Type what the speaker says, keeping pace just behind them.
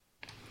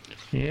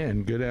Yeah,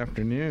 and good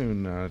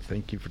afternoon.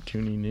 Thank you for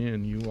tuning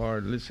in. You are,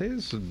 let's say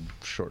this is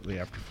shortly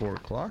after 4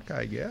 o'clock,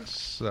 I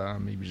guess,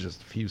 maybe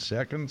just a few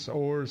seconds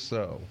or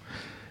so.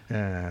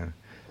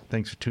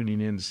 Thanks for tuning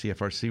in to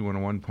CFRC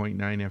 101.9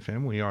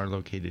 FM. We are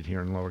located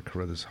here in Lower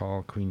Carruthers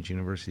Hall, Queen's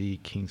University,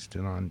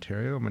 Kingston,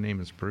 Ontario. My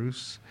name is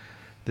Bruce.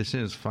 This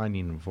is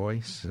Finding a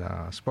Voice,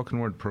 spoken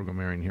word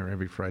program airing here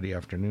every Friday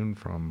afternoon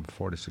from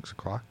 4 to 6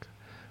 o'clock.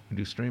 We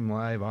do stream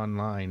live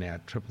online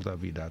at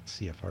www.cfrc.ca.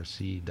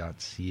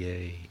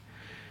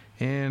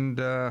 And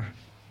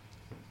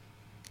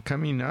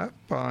coming up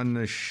on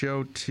the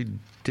show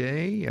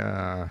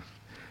today,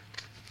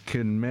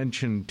 can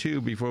mention,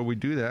 too, before we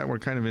do that, we're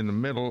kind of in the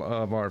middle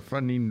of our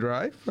funding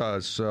drive,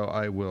 so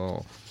I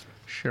will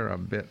share a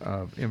bit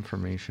of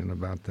information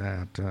about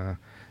that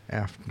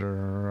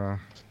after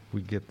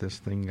we get this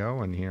thing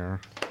going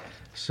here.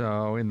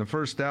 So in the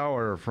first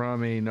hour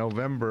from a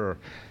November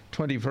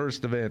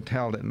 21st event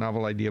held at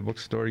Novel Idea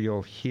Bookstore,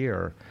 you'll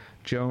hear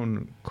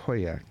Joan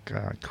Kuyak,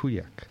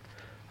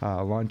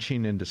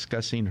 launching and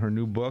discussing her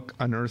new book,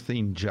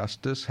 Unearthing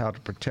Justice, How to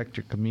Protect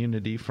Your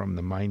Community from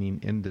the Mining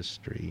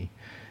Industry.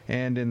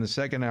 And in the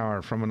second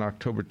hour, from an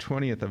October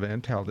 20th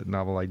event held at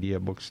Novel Idea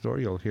Bookstore,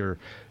 you'll hear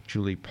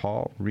Julie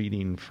Paul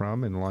reading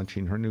from and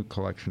launching her new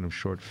collection of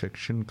short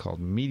fiction called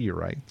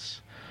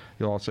Meteorites.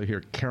 You'll also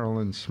hear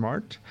Carolyn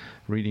Smart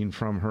reading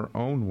from her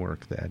own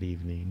work that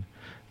evening.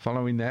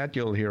 Following that,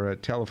 you'll hear a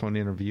telephone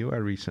interview I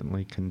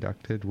recently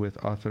conducted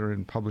with author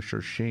and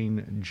publisher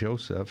Shane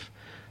Joseph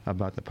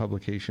about the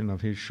publication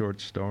of his short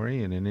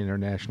story in an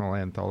international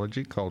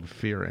anthology called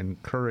Fear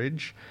and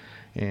Courage,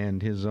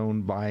 and his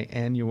own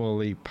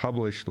biannually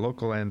published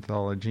local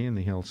anthology in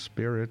the Hills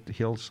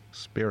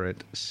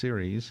Spirit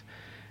series,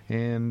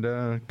 and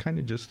kind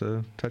of just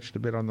touched a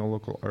bit on the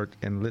local art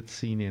and lit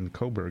scene in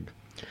Coburg.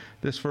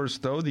 This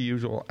first, though, the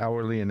usual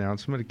hourly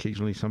announcement.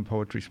 Occasionally some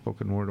poetry,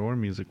 spoken word, or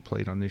music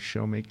played on this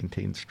show may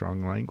contain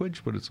strong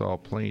language, but it's all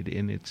played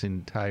in its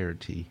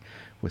entirety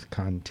with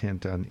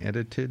content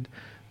unedited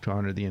to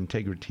honor the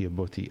integrity of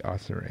both the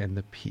author and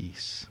the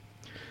piece.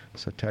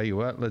 So tell you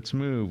what, let's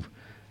move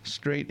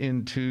straight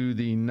into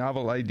the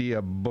Novel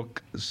Idea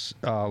book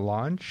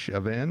launch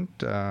event.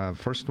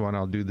 First one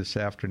I'll do this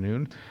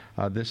afternoon.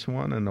 This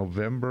one in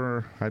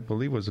November, I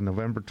believe, was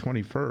November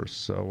 21st,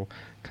 so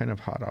kind of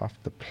hot off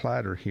the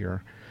platter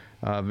here.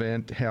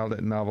 Event held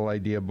at Novel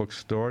Idea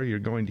Bookstore. You're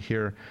going to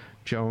hear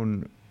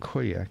Joan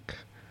Kuyak.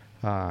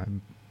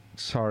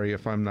 Sorry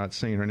if I'm not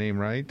saying her name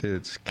right.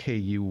 It's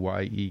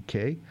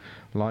Kuyek.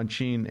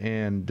 Launching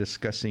and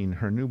discussing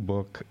her new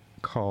book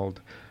called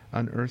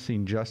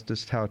Unearthing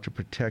Justice, How to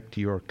Protect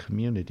Your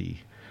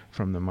Community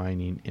from the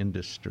Mining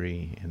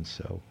Industry. And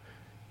so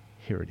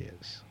here it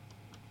is.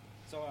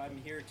 So I'm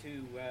here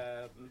to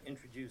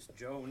introduce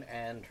Joan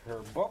and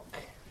her book,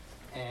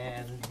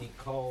 and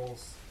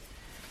Nicole's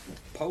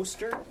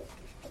poster,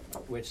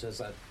 which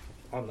is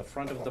on the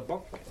front of the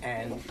book,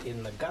 and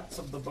in the guts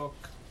of the book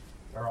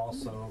are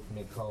also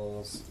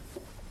Nicole's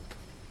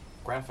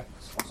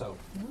graphics. So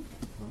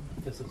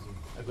this is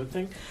a good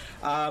thing.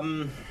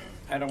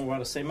 I don't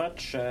want to say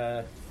much.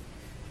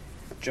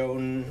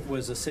 Joan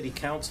was a city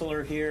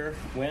councilor here.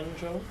 When,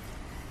 Joan?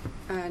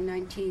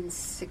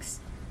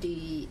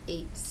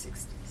 1968,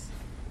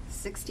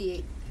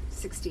 68,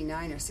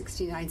 69, or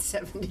 69,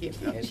 70.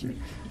 I'm not sure.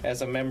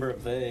 As a member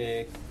of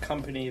the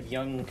Company of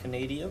Young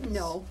Canadians?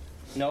 No.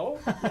 No?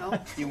 No.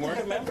 You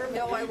weren't a member?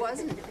 No, I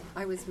wasn't.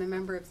 I was a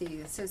member of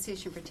the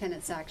Association for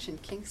Tenants Action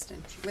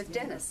Kingston with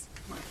Dennis.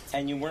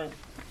 And you weren't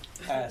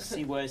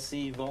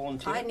CYC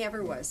volunteer? I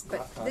never was,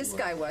 but this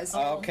guy was.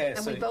 Oh, okay. And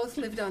so we both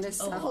lived on his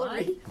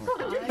salary.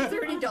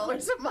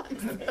 $130 a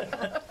month.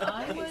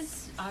 I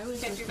was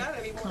Can't do that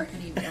anymore.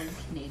 Company of Young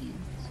Canadians.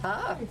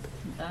 Ah.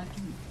 Back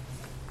in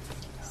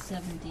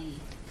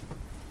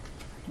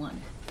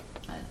 71.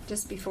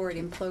 Just before it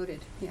imploded,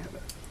 yeah.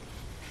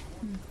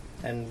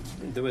 And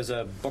there was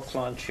a book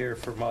launch here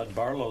for Maud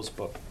Barlow's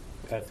book,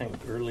 I think,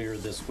 earlier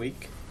this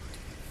week.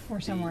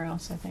 Or somewhere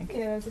else, I think.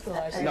 Yeah, it was at the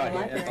library. Not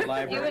at the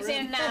library. It was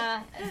in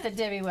the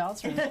Debbie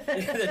Wells room. It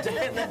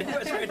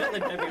was right in the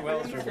Debbie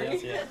Wells room,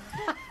 yes,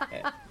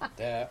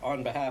 yeah.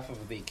 On behalf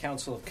of the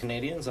Council of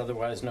Canadians,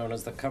 otherwise known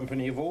as the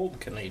Company of Old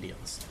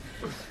Canadians.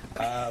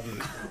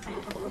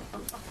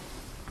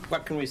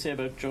 What can we say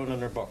about Joan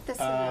and her book? That's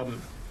enough.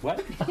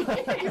 What? You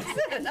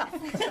said enough.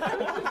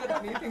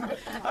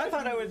 I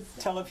thought I would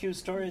tell a few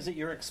stories at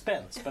your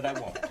expense, but I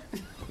won't.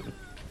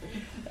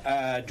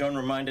 Joan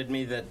reminded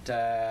me that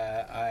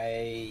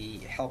I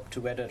helped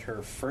to edit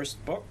her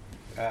first book,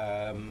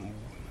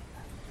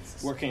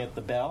 working at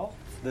the Bell.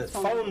 The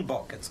phone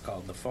book, it's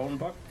called, the phone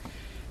book.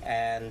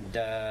 And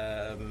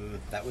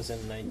that was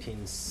in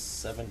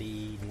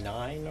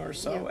 1979 or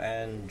so. Yep.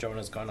 And Joan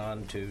has gone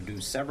on to do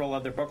several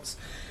other books,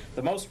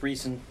 the most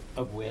recent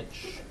of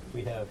which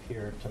we have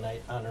here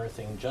tonight,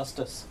 Unearthing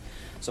Justice.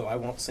 So I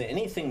won't say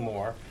anything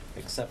more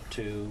except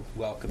to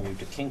welcome you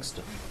to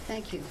Kingston.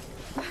 Thank you.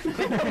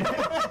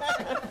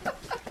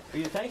 Are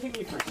you thanking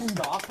me for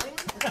stopping?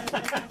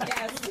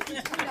 Yes.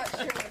 I'm not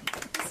sure.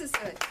 This is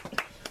a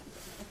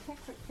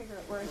figure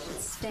out where I should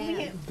We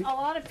get, stand. a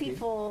lot of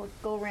people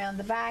go around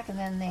the back and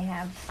then they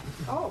have,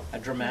 Oh, A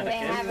dramatic they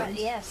have, entrance.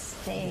 yes,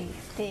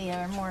 they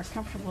are more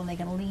comfortable and they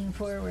can lean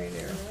forward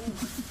or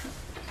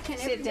can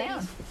sit everybody-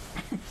 down.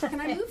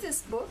 Can I move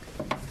this book?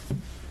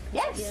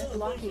 Yes. It's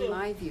blocking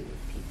my view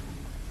of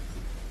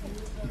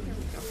people. Here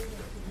we go.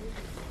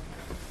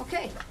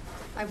 Okay,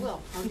 I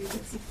will. I'll do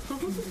this.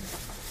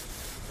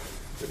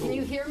 Can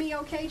you hear me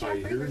okay, I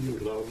Jeffrey? hear you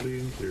loudly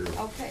and clear.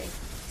 Okay,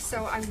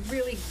 so I'm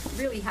really,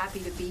 really happy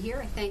to be here.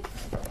 I thank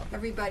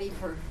everybody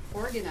for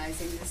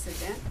organizing this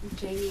event,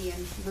 Jamie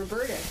and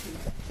Roberta,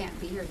 who can't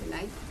be here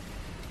tonight,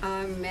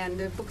 and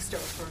the bookstore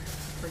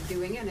for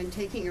doing it and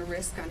taking a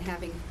risk on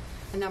having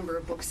a number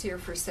of books here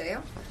for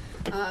sale.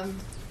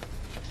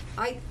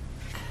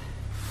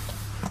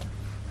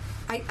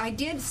 I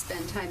did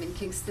spend time in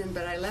Kingston,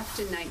 but I left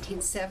in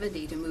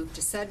 1970 to move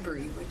to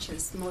Sudbury, which,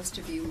 as most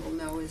of you will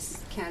know,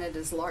 is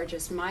Canada's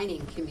largest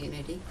mining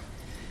community.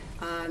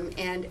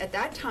 And at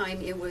that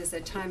time, it was a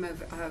time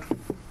of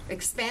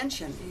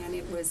expansion, and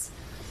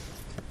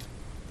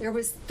there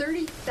was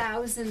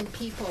 30,000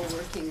 people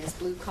working as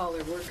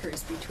blue-collar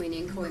workers between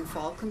Inco and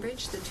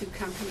Falconbridge, the two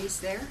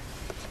companies there.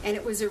 And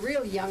it was a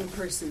real young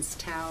person's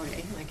town.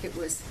 Like, it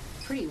was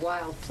a pretty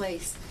wild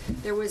place.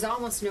 There was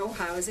almost no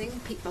housing.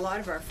 A lot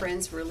of our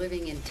friends were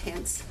living in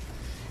tents,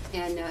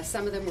 and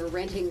some of them were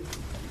renting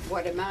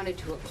what amounted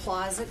to a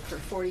closet for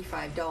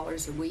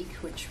 $45 a week,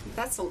 which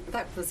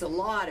that was a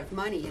lot of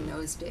money in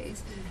those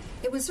days.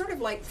 It was sort of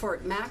like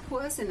Fort Mac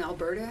was in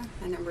Alberta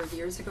a number of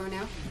years ago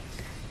now.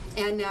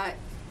 And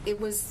it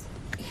was,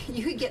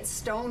 you could get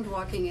stoned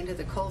walking into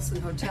the Colson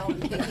Hotel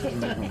and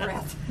taking a deep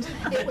breath.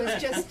 It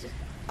was just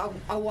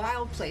a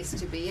wild place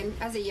to be, and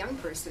as a young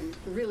person,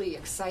 really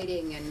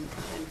exciting and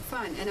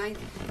fun.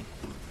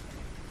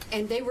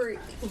 And they were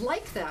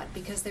like that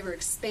because they were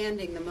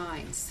expanding the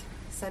mines.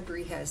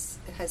 Sudbury has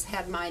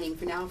had mining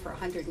for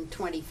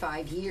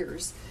 125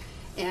 years,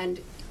 and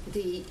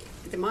the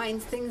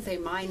things they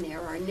mine there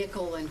are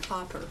nickel and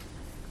copper,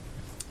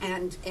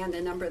 and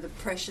a number of the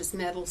precious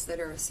metals that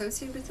are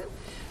associated with them.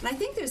 And I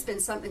think there's been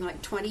something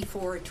like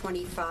 24 or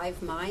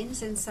 25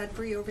 mines in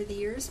Sudbury over the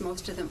years,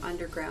 most of them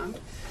underground.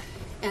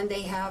 And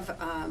they have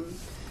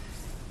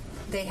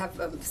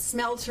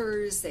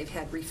smelters, they've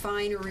had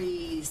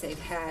refineries, they've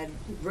had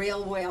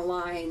railway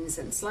lines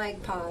and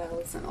slag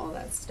piles and all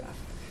that stuff.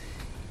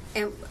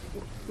 And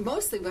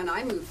mostly when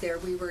I moved there,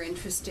 we were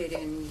interested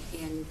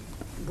in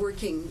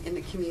working in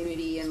the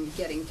community and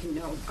getting to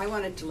know. I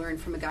wanted to learn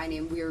from a guy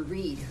named Weir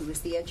Reed, who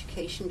was the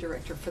education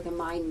director for the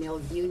Mine Mill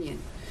Union.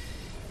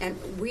 And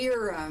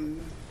Weir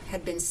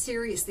had been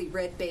seriously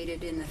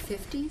red-baited in the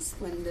 50s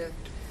when the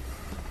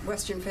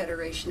Western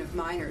Federation of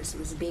Miners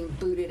was being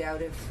booted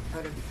out of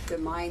the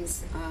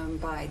mines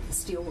by the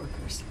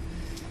steelworkers.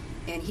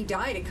 And he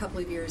died a couple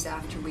of years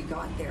after we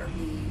got there.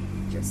 He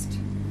just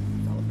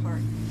fell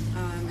apart.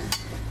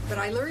 But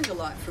I learned a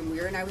lot from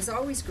Weir, and I was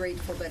always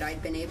grateful that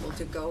I'd been able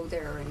to go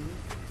there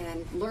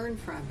and learn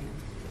from him.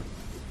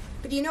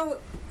 But you know,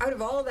 out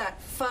of all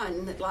that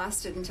fun that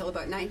lasted until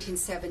about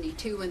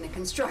 1972 when the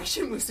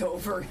construction was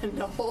over and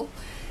the whole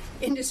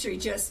industry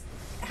just,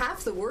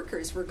 half the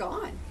workers were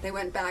gone. They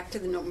went back to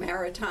the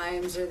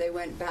Maritimes, or they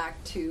went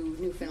back to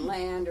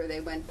Newfoundland, or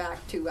they went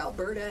back to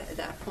Alberta at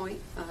that point.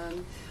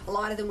 A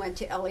lot of them went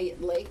to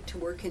Elliott Lake to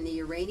work in the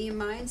uranium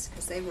mines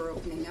because they were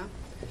opening up.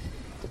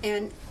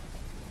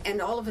 And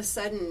all of a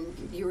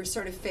sudden, you were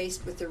sort of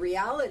faced with the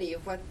reality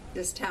of what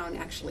this town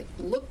actually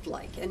looked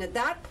like. And at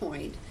that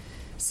point,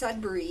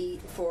 Sudbury,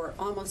 for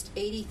almost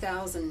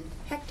 80,000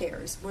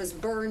 hectares, was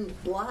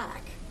burned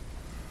black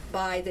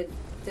by the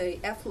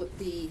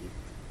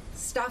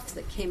stuff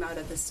that came out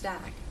of the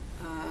stack.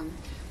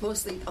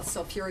 Mostly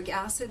sulfuric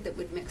acid that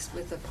would mix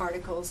with the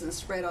particles and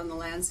spread on the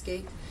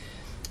landscape.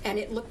 And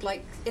it looked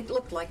like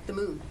the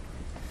moon.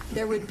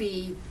 There would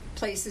be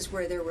places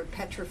where there were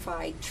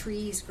petrified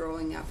trees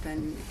growing up,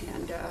 and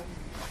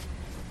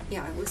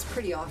yeah, it was a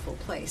pretty awful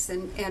place.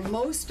 And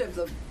most of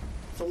the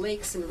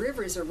lakes and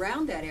rivers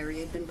around that area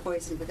had been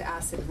poisoned with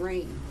acid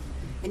rain.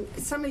 And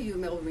some of you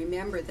will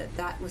remember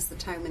that was the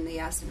time when the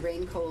Acid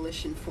Rain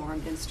Coalition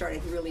formed and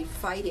started really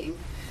fighting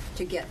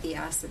to get the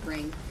acid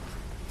rain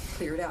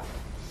cleared up.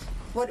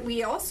 But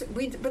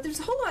there's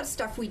a whole lot of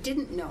stuff we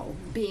didn't know,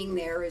 being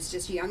there as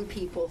just young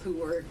people who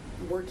were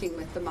working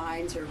with the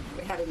mines or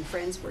having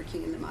friends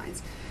working in the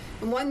mines.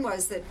 And one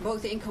was that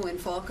both Inco and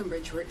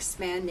Falconbridge were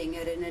expanding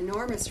at an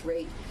enormous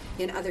rate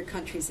in other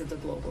countries of the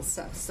global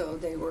south. So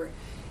they were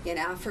in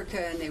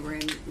Africa, and they were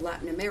in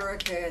Latin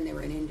America, and they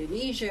were in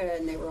Indonesia,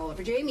 and they were all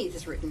over. Jamie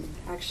has written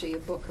actually a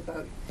book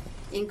about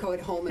Inco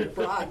at Home and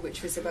Abroad,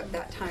 which was about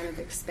that time of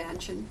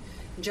expansion.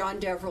 John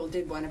Deverell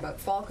did one about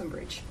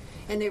Falconbridge,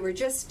 and they were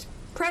just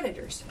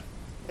predators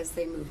as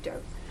they moved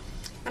out.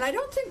 And I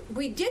don't think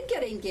we did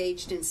get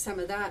engaged in some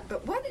of that,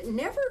 but what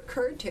never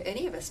occurred to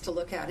any of us to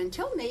look at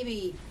until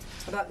maybe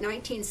about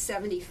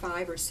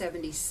 1975 or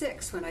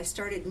 76, when I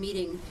started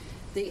meeting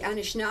the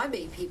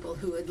Anishinaabe people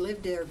who had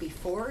lived there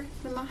before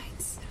the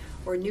mines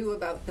or knew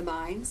about the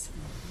mines,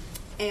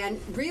 and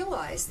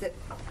realized that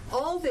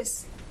all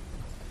this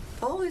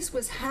all this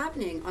was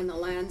happening on the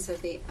lands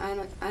of the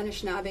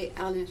Anishinaabe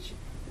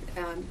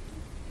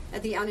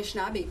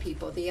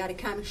people, the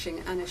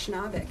Atacamishing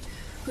Anishinaabe,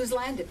 whose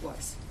land it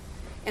was.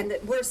 And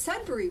that where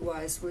Sudbury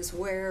was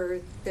where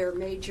their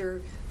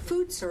major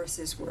food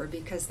sources were,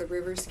 because the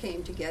rivers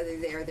came together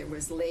there. There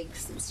was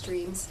lakes and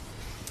streams.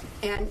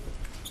 And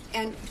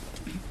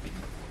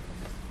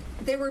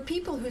there were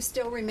people who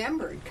still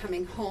remembered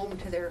coming home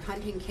to their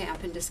hunting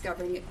camp and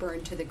discovering it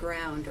burned to the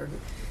ground, or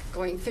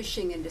going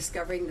fishing and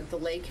discovering that the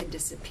lake had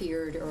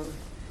disappeared,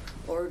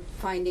 or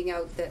finding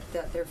out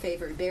that their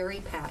favorite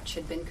berry patch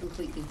had been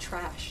completely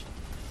trashed.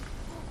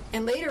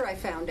 And later I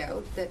found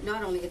out that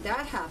not only had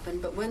that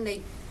happened, but when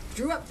they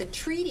drew up the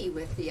treaty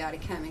with the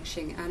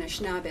Atacamishing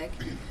Anishinaabe,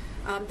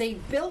 they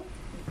built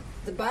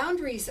the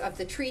boundaries of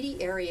the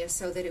treaty area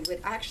so that it would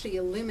actually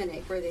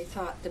eliminate where they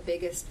thought the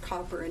biggest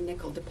copper and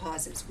nickel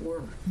deposits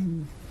were.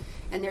 Mm.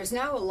 And there's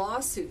now a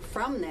lawsuit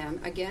from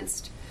them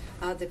against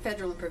the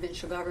federal and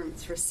provincial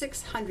governments for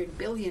 $600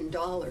 billion.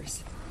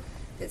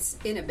 It's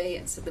in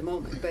abeyance at the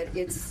moment, but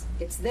it's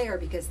there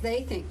because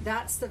they think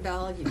that's the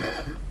value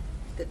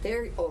that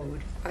they're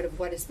owed out of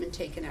what has been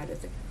taken out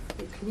of the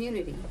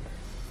community.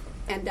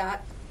 And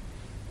that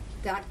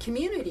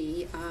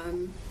community,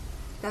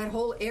 that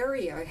whole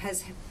area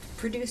has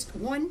produced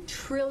 $1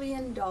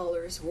 trillion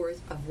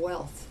worth of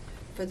wealth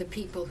for the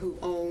people who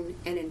own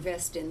and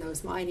invest in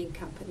those mining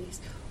companies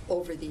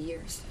over the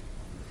years.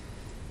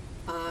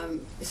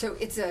 So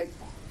it's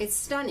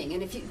stunning.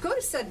 And if you go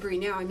to Sudbury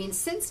now, I mean,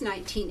 since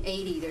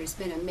 1980, there's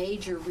been a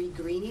major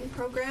regreening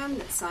program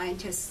that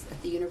scientists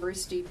at the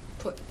university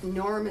put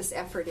enormous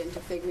effort into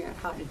figuring out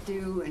how to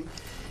do. And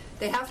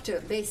they have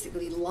to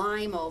basically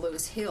lime all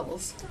those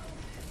hills,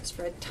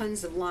 spread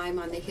tons of lime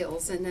on the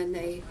hills, and then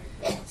they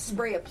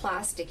spray a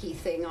plasticky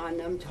thing on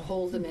them to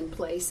hold them in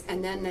place,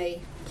 and then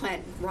they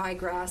plant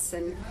ryegrass,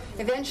 and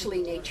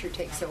eventually nature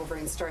takes over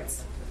and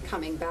starts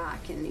coming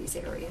back in these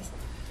areas.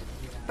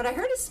 But I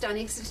heard a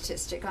stunning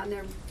statistic on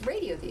the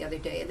radio the other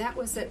day, and that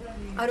was that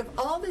out of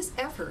all this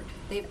effort,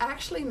 they've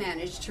actually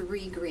managed to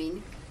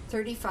regreen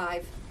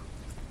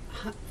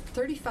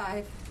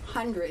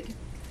 3,500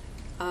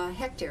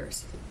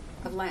 hectares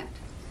of land.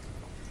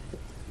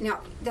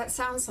 Now, that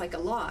sounds like a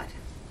lot,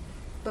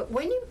 but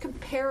when you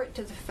compare it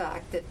to the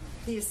fact that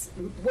this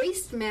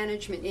waste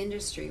management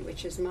industry,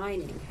 which is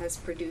mining, has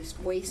produced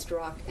waste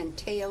rock and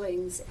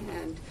tailings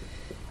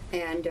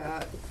and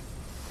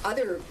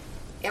other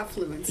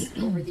effluents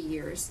over the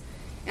years,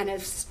 and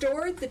have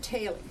stored the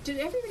tailings. Did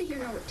everybody here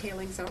know what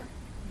tailings are?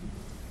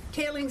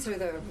 Tailings are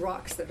the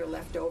rocks that are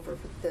left over,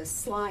 the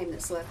slime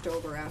that's left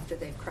over after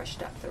they've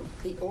crushed up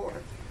the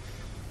ore.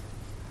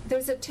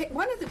 There's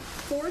one of the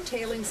 4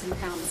 tailings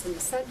impoundments in the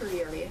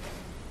Sudbury area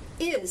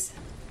is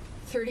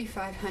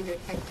 3,500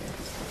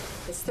 hectares.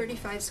 It's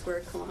 35 square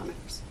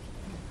kilometers.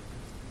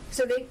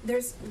 So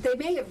they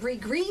may have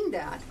regreened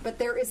that, but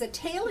there is a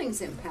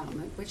tailings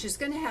impoundment, which is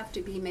going to have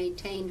to be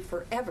maintained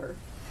forever,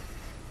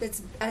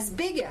 that's as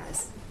big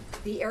as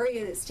the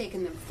area that's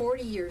taken them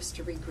 40 years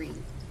to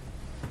regreen.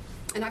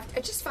 And I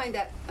just find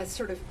that a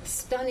sort of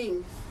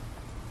stunning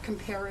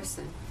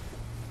comparison.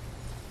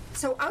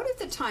 So out of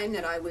the time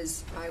that I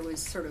was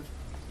sort of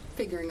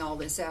figuring all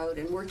this out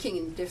and working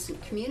in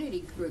different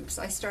community groups,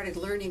 I started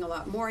learning a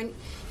lot more. And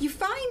you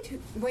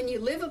find when you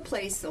live a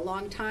place a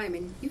long time,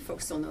 and you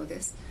folks will know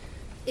this,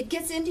 it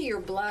gets into your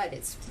blood.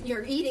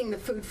 You're eating the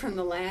food from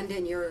the land,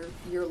 and you're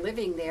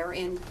living there,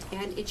 and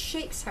it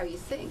shapes how you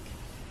think.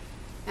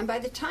 And by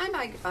the time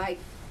I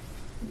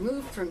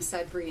moved from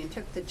Sudbury and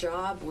took the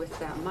job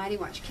with Mining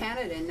Watch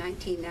Canada in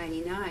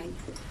 1999,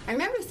 I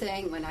remember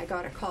saying when I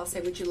got a call,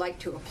 say, would you like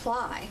to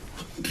apply?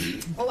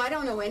 Oh, I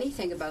don't know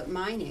anything about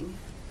mining.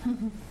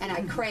 And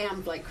I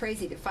crammed like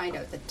crazy to find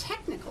out the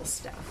technical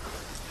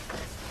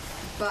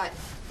stuff. But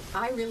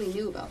I really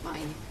knew about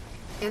mining.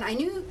 And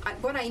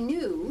what I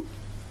knew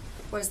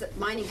was that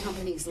mining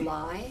companies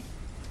lie,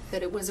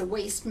 that it was a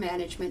waste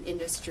management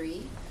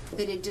industry,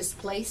 that it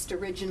displaced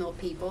original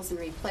peoples and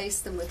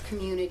replaced them with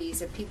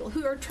communities of people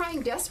who are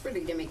trying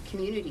desperately to make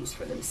communities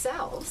for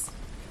themselves,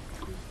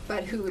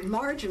 but who would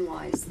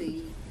marginalize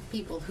the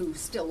people who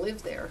still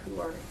live there,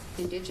 who are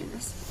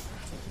Indigenous.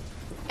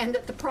 And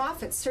that the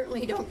profits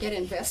certainly don't get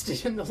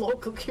invested in the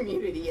local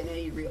community in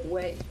any real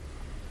way.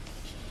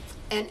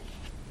 And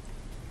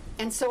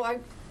so I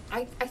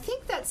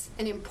think that's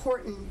an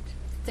important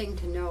thing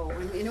to know.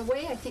 And in a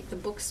way, I think the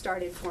book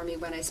started for me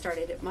when I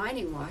started at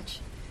Mining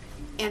Watch.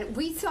 And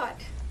we thought,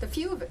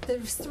 there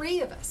was 3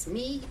 of us,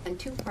 me and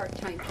 2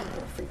 part-time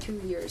people for 2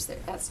 years.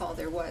 That's all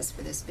there was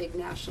for this big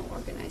national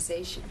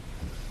organization.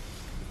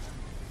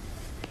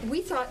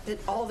 We thought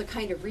that all the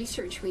kind of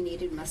research we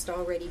needed must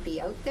already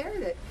be out there,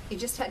 that you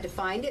just had to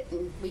find it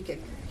and we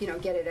could,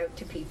 get it out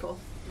to people.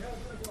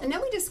 And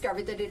then we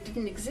discovered that it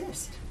didn't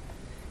exist.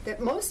 That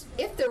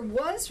if there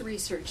was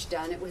research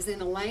done, it was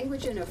in a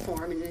language and a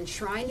form and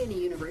enshrined in a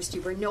university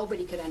where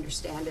nobody could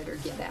understand it or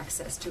get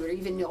access to it or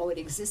even know it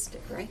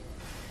existed, right?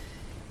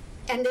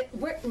 And that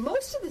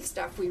most of the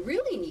stuff we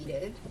really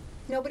needed,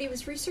 nobody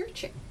was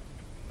researching.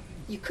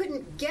 you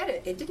couldn't get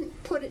it. It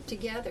didn't put it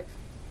together.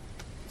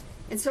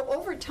 And so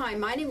over time,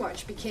 Mining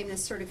Watch became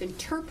this sort of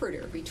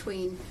interpreter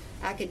between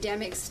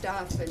academic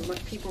stuff and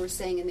what people were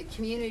saying in the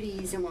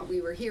communities and what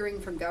we were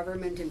hearing from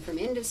government and from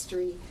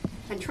industry,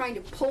 and trying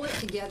to pull it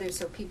together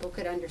so people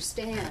could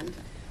understand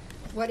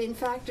what in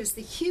fact is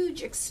the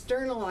huge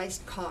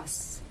externalized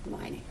costs of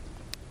mining.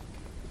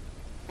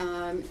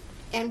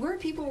 And where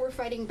people were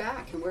fighting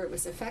back and where it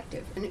was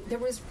effective. And there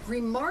was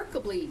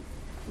remarkable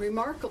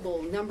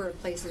number of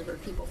places where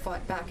people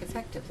fought back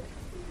effectively,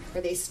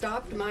 where they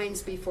stopped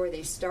mines before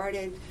they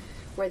started,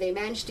 where they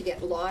managed to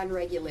get law and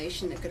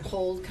regulation that could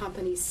hold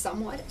companies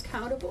somewhat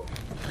accountable,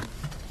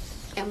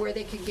 and where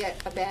they could get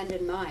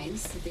abandoned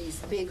mines, these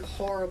big,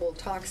 horrible,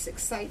 toxic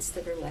sites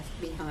that are left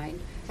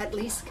behind, at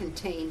least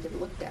contained and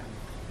looked at.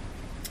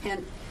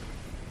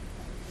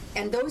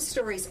 And those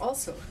stories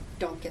also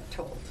don't get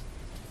told.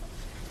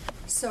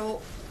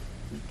 So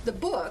the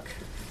book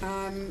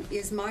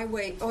is my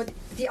way. Oh,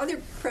 the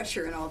other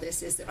pressure in all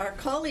this is that our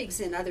colleagues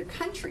in other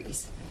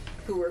countries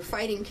who were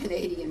fighting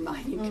Canadian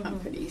mining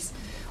companies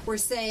were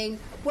saying,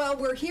 well,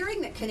 we're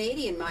hearing that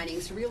Canadian mining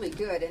is really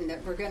good and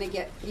that we're going to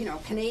get,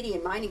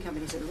 Canadian mining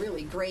companies are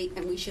really great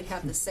and we should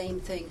have the same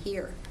thing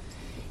here.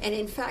 And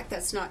in fact,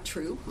 that's not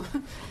true.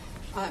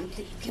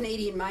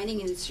 Canadian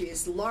mining industry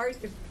is large,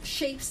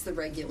 shapes the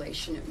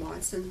regulation it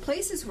wants, and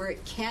places where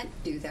it can't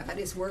do that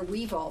is where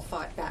we've all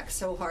fought back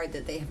so hard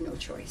that they have no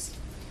choice.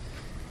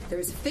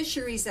 There's a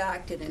Fisheries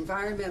Act and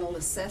environmental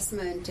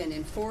assessment and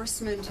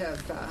enforcement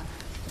of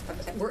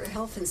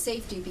health and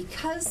safety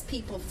because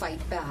people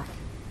fight back.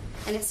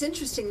 And it's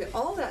interesting that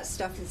all that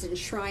stuff is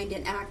enshrined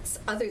in acts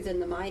other than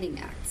the Mining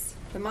Acts.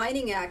 The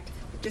Mining Act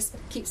just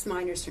keeps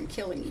miners from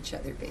killing each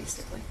other,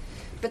 basically.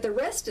 But the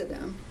rest of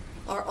them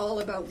are all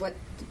about what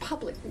the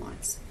public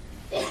wants.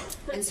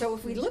 And so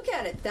if we look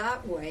at it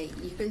that way,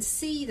 you can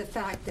see the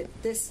fact that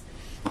this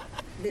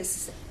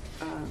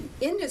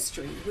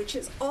industry, which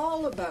is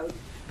all about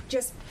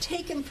just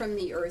taken from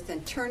the earth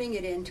and turning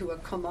it into a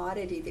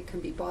commodity that can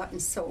be bought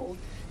and sold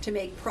to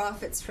make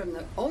profits from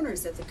the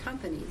owners of the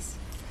companies,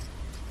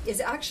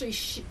 is actually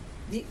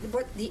the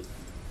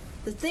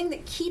thing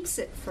that keeps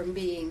it from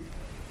being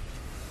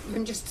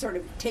and just sort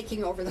of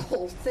taking over the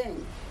whole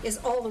thing is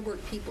all the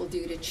work people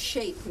do to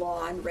shape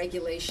law and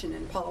regulation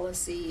and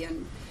policy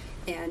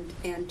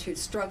and to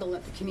struggle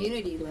at the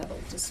community level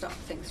to stop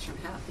things from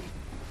happening.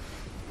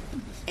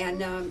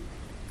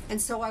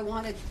 And so I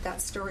wanted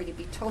that story to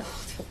be told.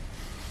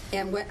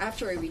 And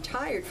after I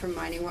retired from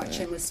Mining Watch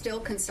and was still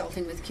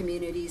consulting with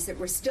communities that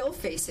were still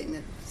facing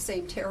the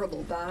same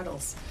terrible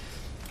battles,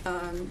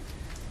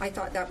 I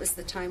thought that was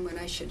the time when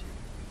I should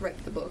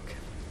write the book.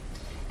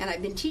 And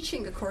I've been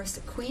teaching a course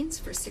at Queen's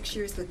for 6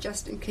 years with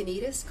Justin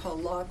Kanitas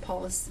called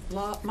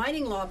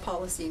Mining Law,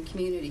 Policy, and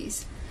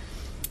Communities.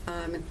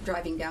 I'm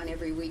driving down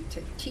every week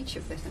to teach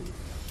it with him.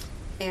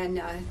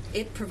 And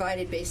it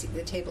provided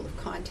basically the table of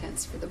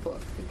contents for the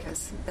book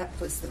because that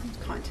was the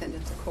content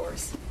of the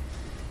course.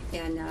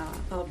 And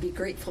I'll be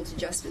grateful to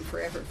Justin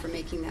forever for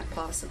making that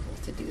possible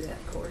to do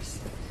that course.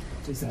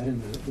 Is that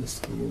in the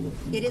school?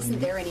 It isn't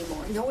there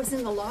anymore. No, it was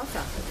in the law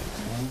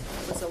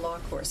faculty. It was a law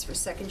course for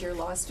second-year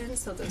law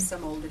students, so that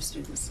some older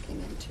students came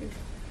in too.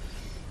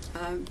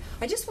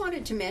 I just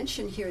wanted to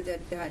mention here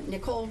that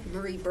Nicole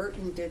Marie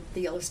Burton did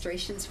the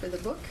illustrations for the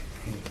book.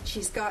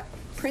 She's got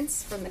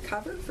prints from the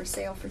cover for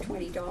sale for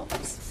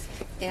 $20.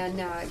 And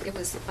it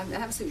was an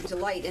absolute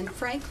delight. And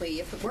frankly,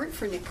 if it weren't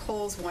for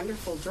Nicole's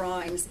wonderful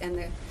drawings and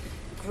the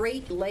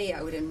great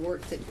layout and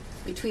work that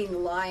Between the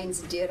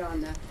Lines did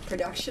on the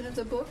production of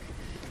the book,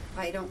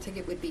 I don't think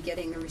it would be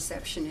getting the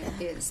reception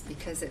it is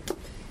because it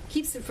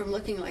keeps it from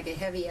looking like a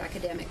heavy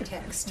academic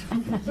text.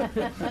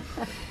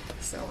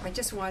 So I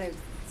just want to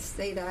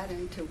say that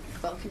and to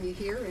welcome you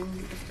here. And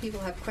if people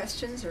have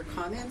questions or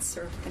comments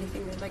or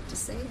anything they'd like to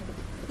say,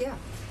 yeah.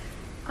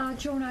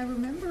 Joan, I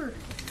remember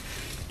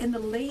in the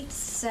late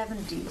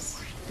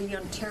 70s, the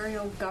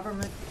Ontario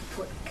government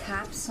put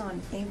caps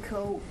on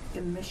Inco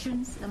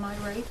emissions. Am I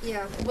right?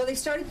 Yeah. Well,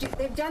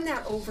 they've done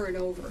that over and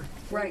over.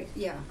 Right.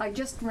 Yeah. I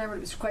just remembered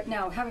it was quite.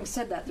 Now, having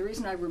said that, the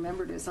reason I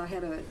remembered is I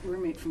had a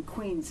roommate from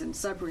Queens in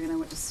Sudbury, and I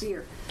went to see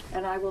her,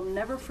 and I will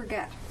never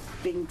forget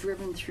being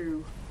driven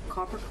through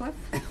Coppercliff,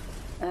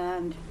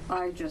 and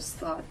I just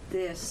thought,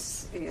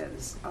 this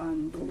is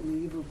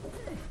unbelievable.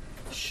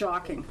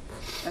 Shocking.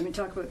 I mean,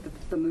 talk about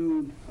the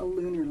moon, a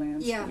lunar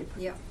landscape.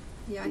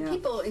 Yeah, and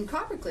people in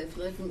Coppercliff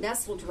live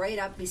nestled right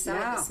up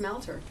beside the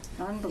smelter.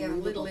 Unbelievable.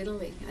 Yeah, Little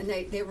Italy. And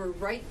they were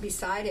right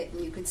beside it,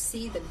 and you could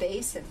see the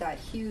base of that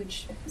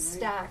huge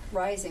stack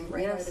rising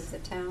right out of the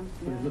town.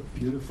 It looked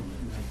beautiful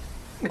at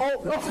night.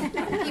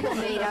 People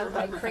made out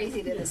like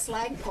crazy to the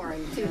slag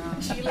pouring too.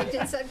 She lived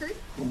in Sudbury?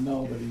 Well,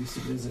 no, but I used to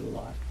visit a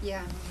lot.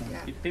 Yeah.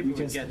 People would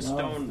just get love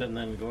stoned and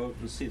then go out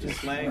and see the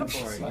slag pouring.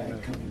 Slag You know.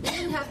 coming You down.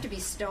 didn't have to be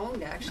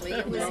stoned, actually.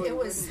 It It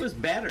was was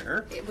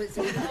better.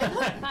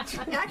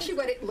 actually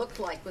what it looked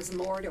like was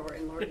Mordor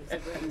in Lord of the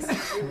Rings.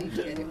 It really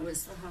did. It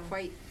was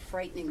quite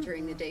frightening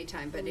during the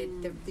daytime, but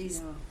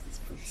these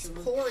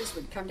spores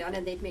would come down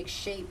and they'd make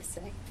shapes.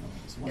 Oh,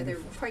 it's Yeah, they're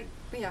wonderful.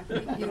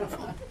 quite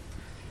beautiful.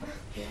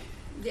 Yeah.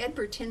 Ed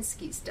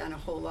Bertinsky's done a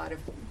whole lot of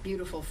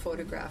beautiful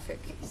photographic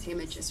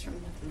images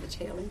from the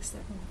tailings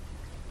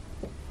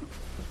there.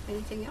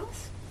 Anything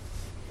else?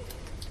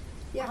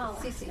 Yeah, I'll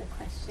ask Cece. a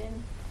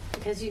question.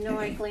 Because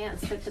I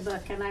glanced at the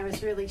book and I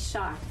was really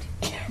shocked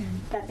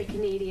that the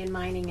Canadian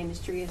mining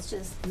industry is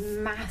just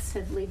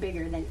massively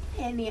bigger than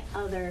any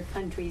other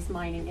country's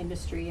mining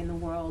industry in the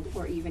world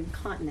or even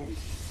continent.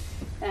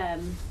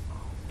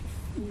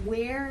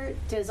 Where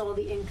does all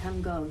the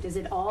income go? Does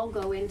it all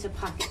go into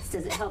pockets?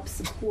 Does it help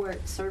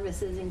support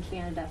services in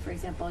Canada, for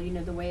example?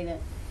 The way that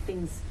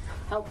things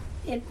help,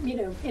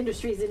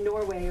 industries in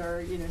Norway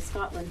or,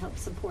 Scotland help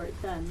support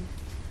them.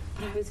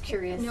 But I was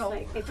curious, No.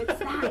 if it's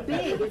that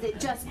big, is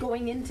it just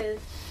going into,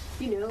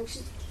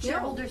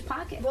 shareholders'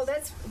 pockets? Well,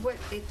 that's what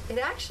it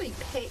actually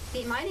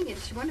the mining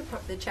industry, one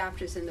of the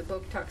chapters in the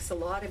book talks a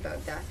lot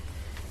about that.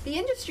 The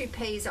industry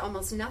pays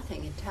almost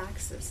nothing in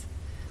taxes.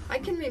 I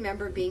can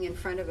remember being in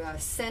front of a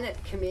Senate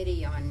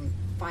committee on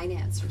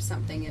finance or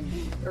something in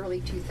the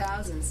early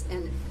 2000s,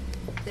 and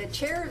the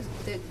chair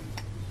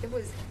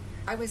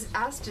I was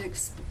asked to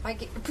I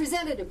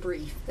presented a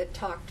brief that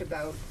talked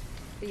about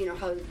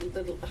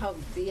how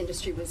the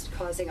industry was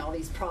causing all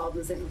these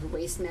problems in the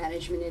waste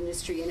management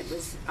industry, and it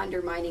was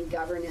undermining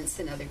governance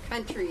in other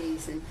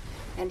countries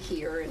and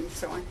here and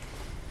so on.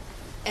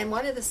 And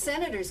one of the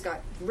senators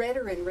got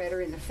redder and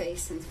redder in the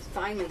face and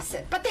finally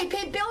said, "But they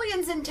pay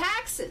billions in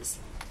taxes."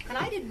 And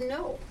I didn't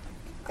know.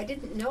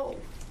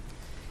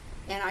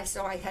 And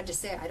so I had to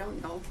say, I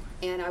don't know.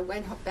 And I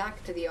went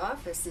back to the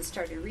office and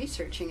started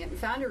researching it and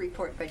found a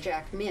report by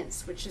Jack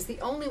Mintz, which is the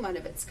only one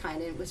of its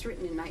kind, and it was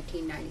written in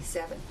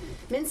 1997.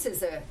 Mintz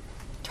is a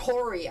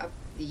Tory of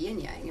the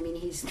yin-yang. I mean,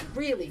 he's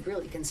really,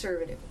 really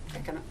conservative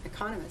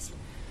economist.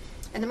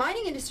 And the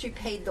mining industry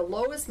paid the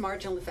lowest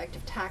marginal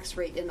effective tax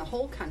rate in the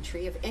whole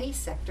country of any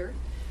sector,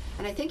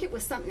 and I think it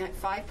was something like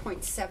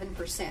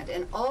 5.7%.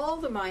 And all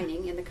the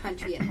mining in the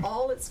country and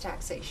all its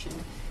taxation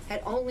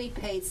had only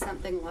paid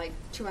something like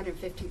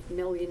 $250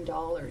 million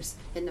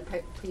in the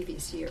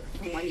previous year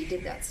when he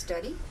did that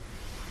study.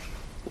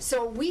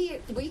 So we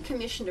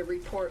commissioned a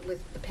report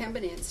with the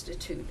Pembina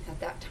Institute at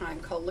that time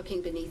called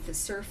Looking Beneath the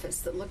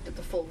Surface that looked at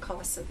the full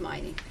costs of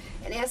mining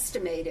and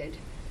estimated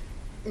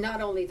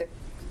not only the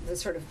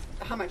sort of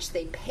how much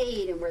they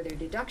paid and where their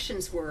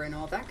deductions were and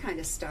all that kind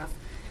of stuff,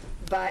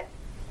 but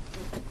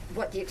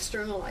what the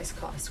externalized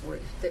costs were,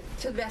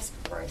 to the best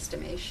of our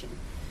estimation.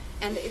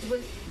 And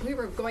we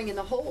were going in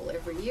the hole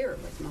every year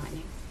with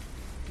mining.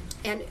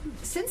 And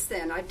since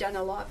then, I've done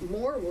a lot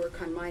more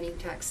work on mining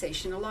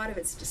taxation. A lot of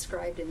it's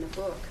described in the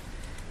book.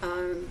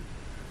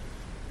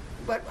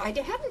 But I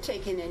hadn't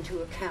taken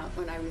into account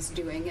when I was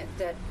doing it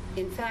that,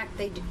 in fact,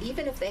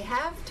 even if they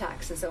have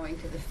taxes owing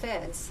to the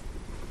feds,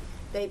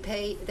 they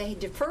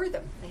defer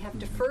them. They have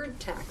deferred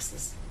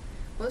taxes.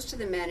 Most of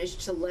them manage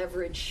to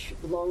leverage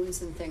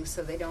loans and things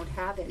so they don't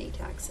have any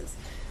taxes.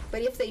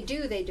 But if they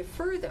do, they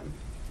defer them.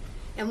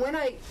 And when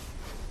I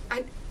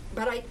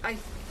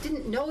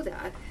didn't know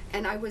that,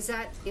 and I was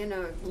in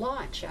a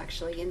launch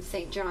actually in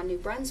St. John, New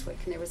Brunswick,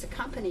 and there was a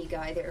company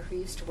guy there who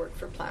used to work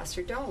for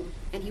Placer Dome,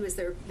 and he was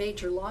their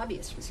major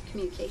lobbyist, was a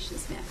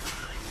communications man.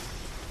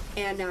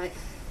 And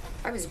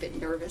I was a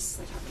bit nervous.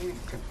 I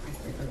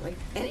thought,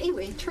 and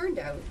anyway, it turned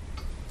out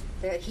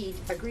that he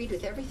agreed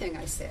with everything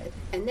I said.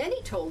 And then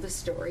he told a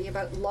story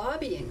about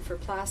lobbying for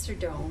Placer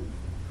Dome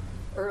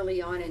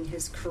early on in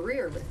his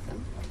career with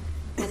them.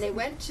 And they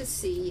went to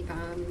see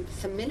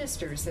some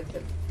ministers of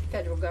the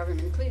federal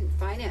government, including the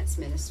finance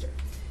minister.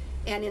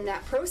 And in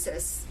that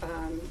process,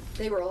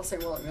 they were all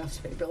saying, well, it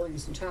must pay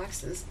billions in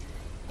taxes.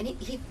 And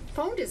he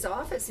phoned his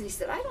office and he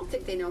said, I don't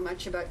think they know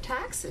much about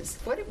taxes.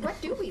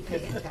 What do we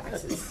pay in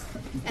taxes?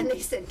 And they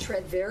said,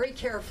 tread very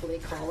carefully,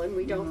 Colin,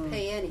 we don't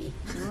pay any.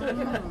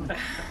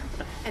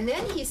 And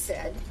then he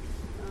said,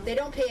 they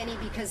don't pay any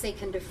because they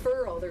can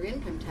defer all their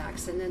income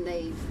tax, and then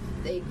they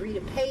agree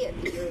to pay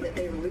it the year that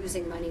they were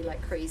losing money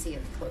like crazy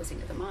at the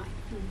closing of the mine.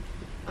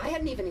 I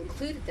hadn't even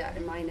included that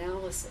in my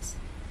analysis.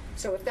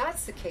 So if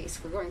that's the case,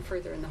 we're going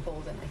further in the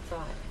hole than I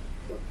thought.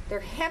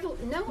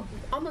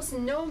 Almost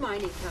no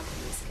mining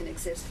companies can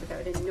exist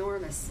without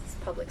enormous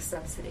public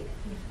subsidy.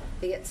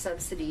 They get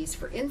subsidies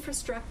for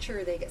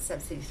infrastructure, they get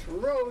subsidies for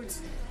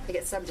roads, they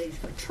get subsidies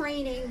for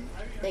training,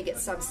 they get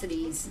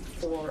subsidies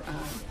for,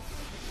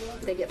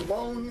 they get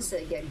loans,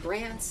 they get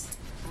grants,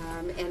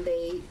 and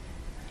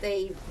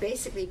they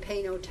basically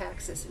pay no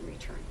taxes in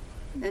return.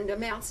 And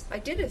amounts, I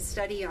did a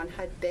study on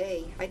Hud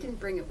Bay, I didn't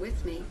bring it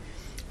with me,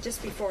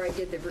 just before I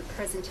did the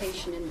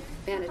presentation in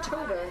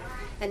Manitoba,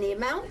 and the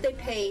amount they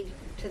paid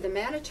to the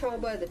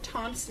Manitoba, the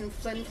Thompson,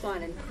 Flin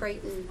Flon, and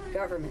Creighton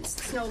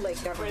governments, Snow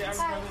Lake governments,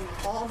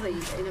 all the,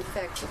 in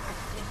effect,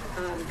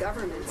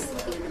 governments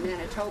in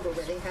Manitoba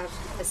where they have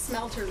a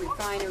smelter,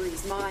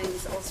 refineries,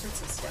 mines, all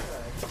sorts of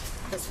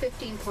stuff. It was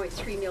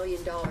 $15.3 million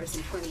in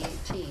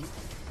 2018.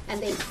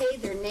 And they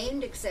paid their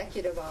named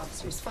executive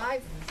officers,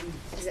 5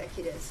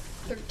 executives,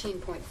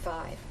 $13.5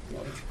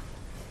 million.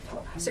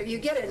 So you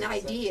get an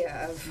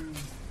idea of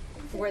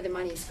where the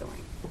money's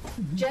going.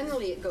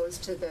 Generally, it goes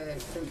to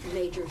the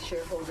major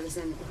shareholders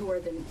and who are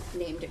the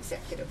named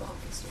executive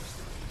officers.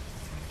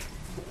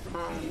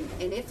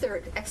 And if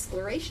they're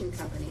exploration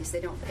companies, they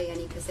don't pay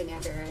any because they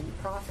never have any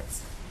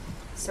profits.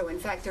 So in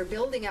fact, they're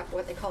building up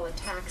what they call a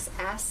tax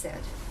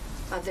asset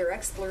of their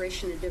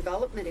exploration and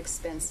development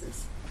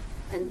expenses.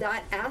 And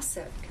that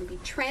asset can be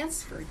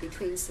transferred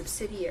between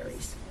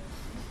subsidiaries.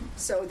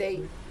 So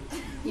they,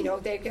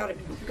 they've got a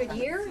good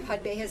year,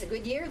 Hudbay has a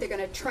good year, they're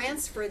going to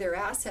transfer their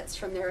assets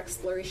from their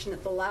exploration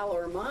at the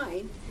Lalor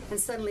mine, and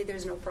suddenly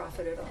there's no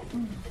profit at all.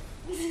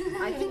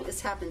 I think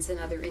this happens in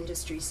other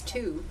industries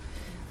too,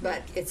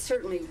 but it's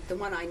certainly, the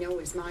one I know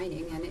is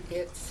mining, and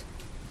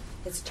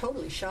it's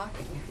totally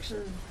shocking,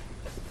 actually.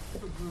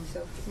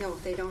 So, no,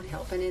 they don't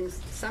help. And in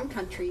some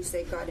countries,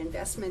 they've got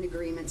investment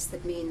agreements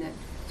that mean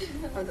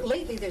that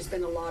lately there's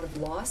been a lot of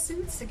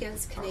lawsuits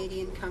against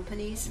Canadian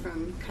companies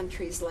from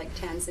countries like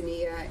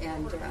Tanzania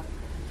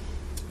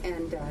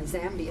and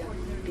Zambia,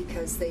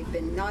 because they've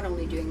been not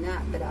only doing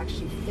that, but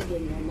actually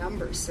fiddling their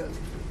numbers. So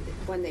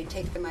when they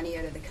take the money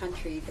out of the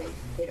country,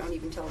 they don't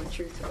even tell the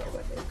truth about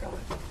what they've got.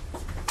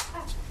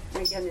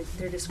 Again,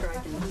 they're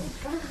described in the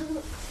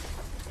book.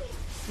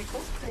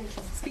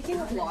 Speaking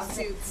of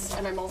lawsuits,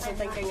 and I'm also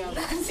thinking of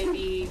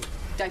maybe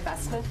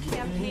divestment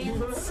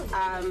campaigns,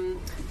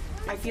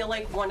 I feel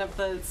like one of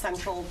the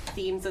central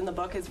themes in the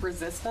book is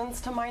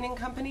resistance to mining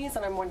companies,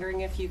 and I'm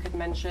wondering if you could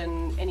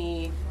mention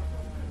any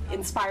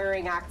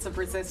inspiring acts of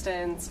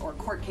resistance or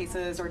court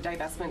cases or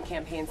divestment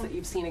campaigns that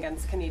you've seen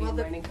against Canadian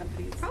mining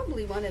companies.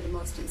 Probably one of the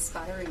most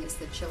inspiring is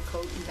the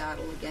Chilcotin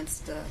battle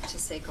against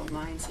Taseko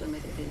Mines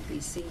Limited in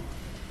BC.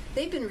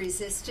 They've been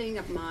resisting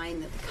a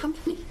mine that the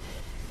company,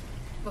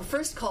 well,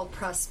 first called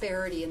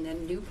Prosperity and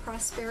then New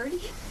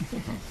Prosperity.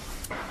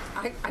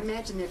 I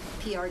imagine the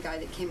PR guy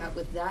that came up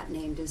with that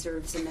name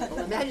deserves a medal.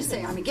 Imagine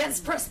saying, I'm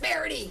against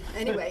prosperity.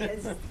 Anyway,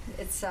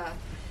 it's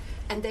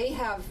and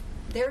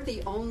they're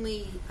the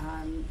only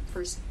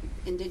first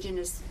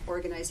Indigenous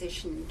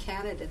organization in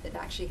Canada that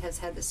actually has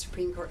had the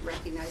Supreme Court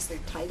recognize their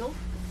title,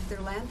 their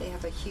land. They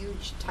have a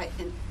huge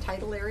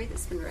title area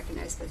that's been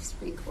recognized by the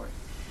Supreme Court,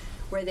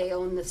 where they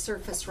own the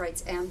surface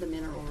rights and the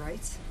mineral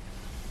rights.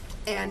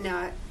 And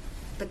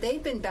but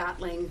they've been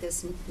battling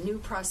this New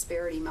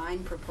Prosperity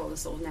mine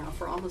proposal now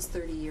for almost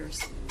 30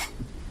 years.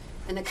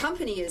 And the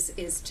company is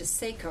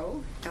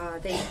Taseko.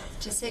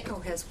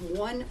 Taseko has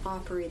one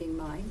operating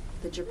mine,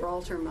 the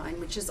Gibraltar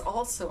mine, which is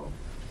also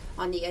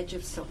on the edge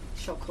of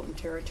Chilcotin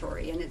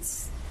territory, and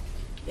it's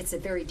a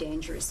very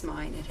dangerous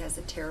mine. It has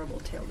a terrible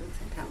tail roof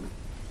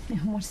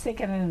impoundment. Once they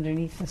get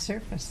underneath the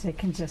surface, they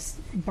can just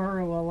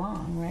burrow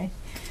along, right?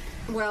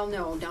 Well,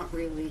 no, not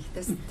really.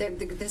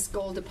 This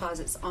gold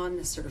deposit's on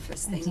the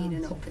surface. They need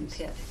an open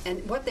pit.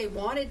 And what they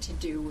wanted to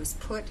do was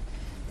put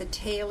the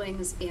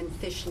tailings in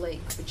Fish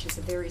Lake, which is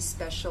a very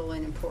special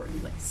and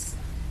important lake,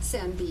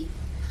 Sandby,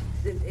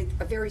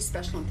 a very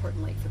special and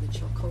important lake for the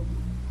Chilcotin.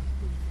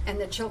 And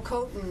the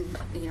Chilcotin,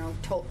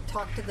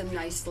 talked to them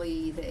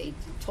nicely. They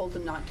told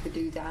them not to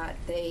do that.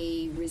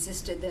 They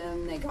resisted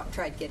them. They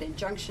tried to get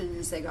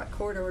injunctions. They got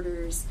court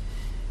orders.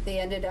 They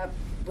ended up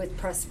with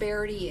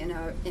Prosperity in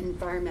an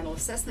environmental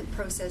assessment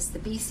process. The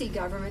BC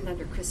government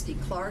under Christy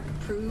Clark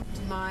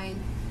approved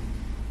mine,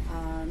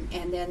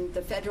 and then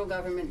the federal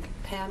government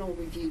panel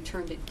review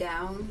turned it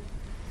down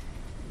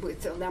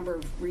with a number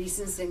of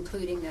reasons,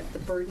 including that the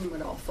burden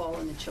would all fall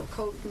on the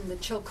Chilcotin. The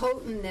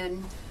Chilcotin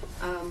then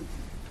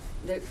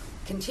they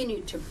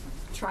continued to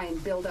try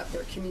and build up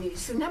their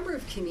communities. So a number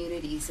of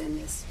communities in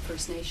this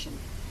First Nation.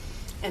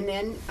 And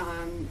then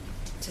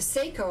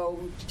Taseko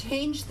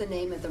changed the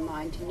name of the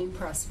mine to New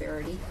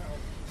Prosperity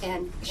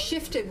and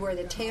shifted where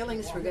the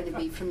tailings were going to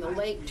be from the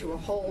lake to a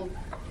whole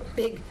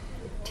big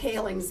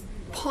tailings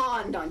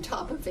pond on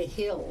top of a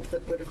hill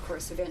that would, of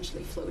course,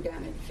 eventually flow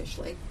down into Fish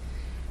Lake.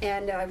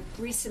 And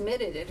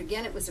resubmitted it.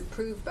 Again, it was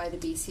approved by the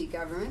BC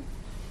government,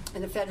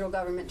 and the federal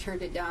government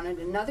turned it down at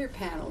another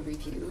panel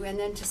review. And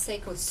then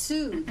Taseko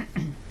sued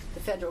the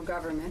federal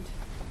government,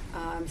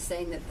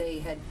 saying that they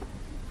had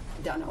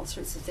done all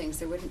sorts of things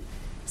they wouldn't.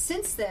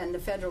 Since then, the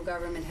federal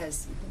government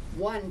has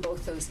won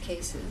both those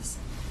cases.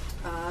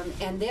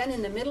 And then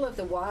in the middle of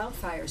the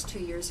wildfires 2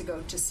 years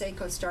ago,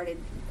 Taseko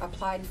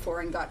applied for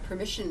and got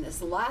permission as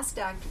the last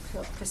act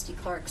of Christy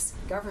Clark's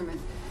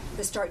government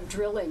to start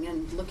drilling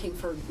and looking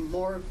for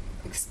more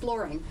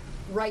exploring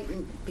right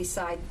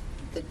beside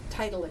the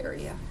tidal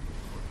area,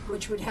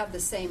 which would have the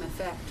same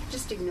effect,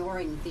 just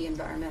ignoring the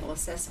environmental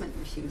assessment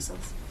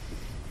refusals.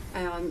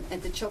 And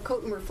the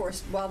Chilcotin were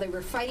forced, while they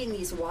were fighting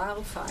these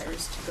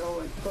wildfires, to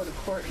go to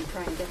court and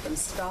try and get them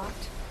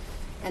stopped.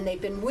 And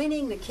they've been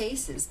winning the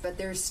cases, but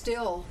they're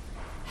still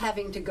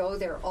having to go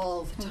there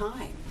all the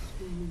time.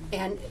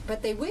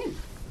 But they win.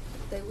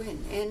 They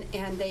win.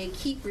 And they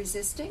keep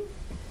resisting.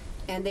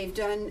 And they've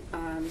done,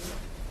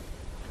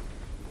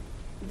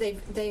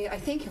 they I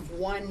think have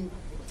won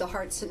the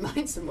hearts and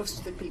minds of most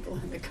of the people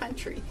in the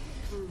country.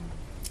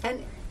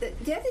 And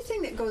the other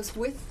thing that goes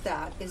with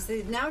that is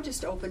they've now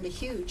just opened a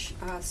huge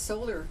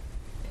solar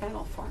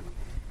panel farm.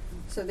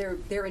 So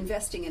they're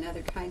investing in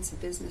other kinds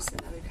of business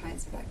and other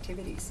kinds of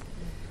activities.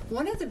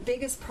 One of the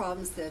biggest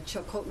problems that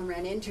Chilcotin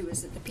ran into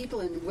is that the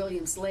people in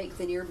Williams Lake,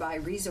 the nearby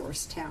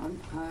resource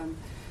town,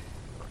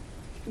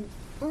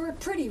 were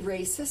pretty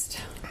racist,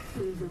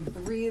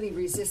 really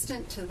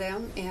resistant to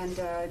them, and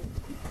the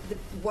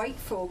white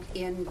folk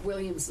in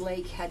Williams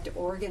Lake had to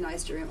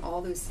organize during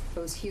all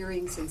those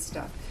hearings and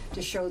stuff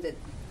to show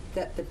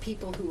that the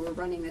people who were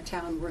running the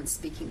town weren't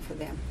speaking for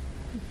them.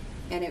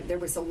 And there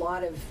was a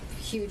lot of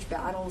huge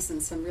battles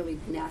and some really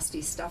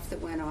nasty stuff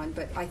that went on,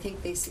 but I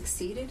think they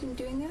succeeded in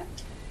doing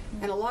that.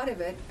 And a lot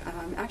of it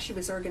actually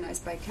was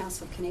organized by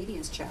Council of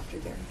Canadians chapter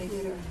there. They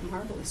did a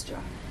marvelous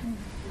job.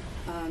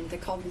 They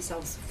called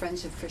themselves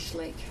Friends of Fish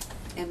Lake,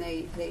 and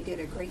they did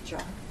a great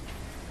job.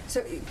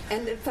 So,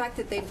 and the fact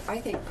that they've, I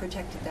think,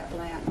 protected that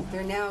land,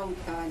 they're now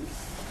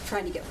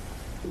trying to get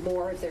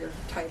more of their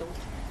title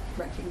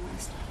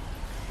recognized.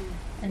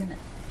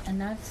 And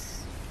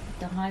that's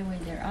the highway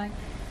there.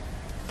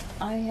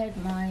 I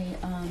had my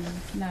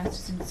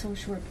master's in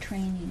social work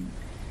training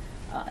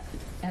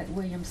at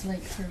Williams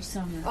Lake for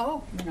summer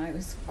when I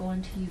was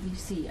going to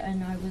UBC,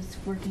 and I was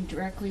working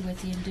directly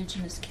with the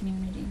Indigenous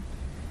community.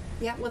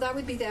 Yeah, well, that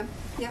would be them.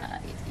 Yeah.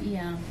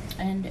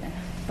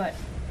 But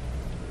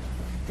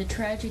the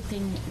tragic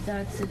thing,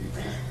 that's a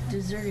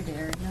deserted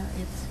area.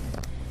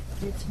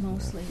 It's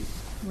mostly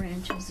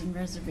ranches and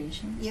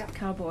reservations. Yeah.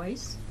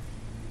 Cowboys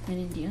and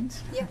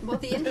Indians. Yeah. Well,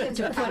 the Indians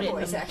are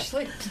cowboys,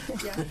 actually.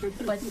 Yeah.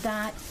 But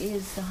that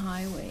is the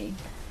highway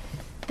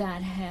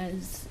that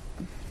has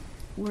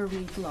where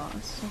we've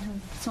lost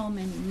so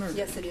many murders.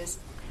 Yes, it is.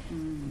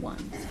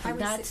 Ones. And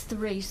that's the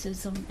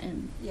racism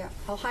and yeah.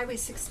 Well, Highway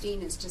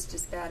 16 is just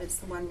as bad. It's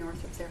the one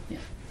north of there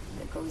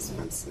that goes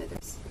from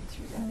Smithers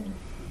through that area.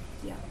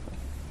 Yeah.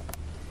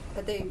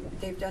 But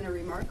they've done a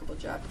remarkable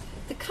job.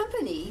 This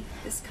company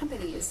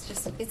is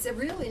just, it's a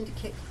real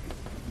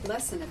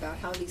lesson about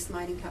how these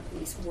mining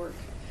companies work.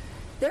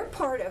 They're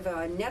part of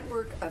a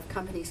network of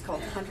companies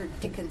called Hunter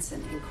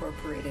Dickinson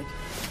Incorporated.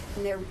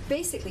 And they're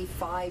basically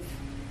 5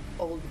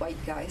 old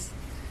white guys.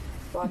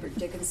 Robert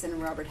Dickinson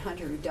and Robert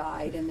Hunter, who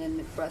died, and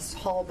then Russ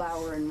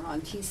Hallbauer and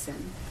Ron Thiessen.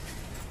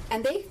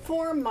 And they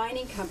form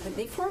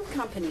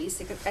companies,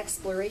 like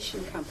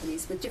exploration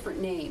companies with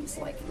different names,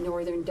 like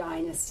Northern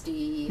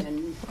Dynasty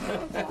and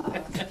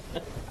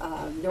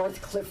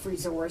North Cliff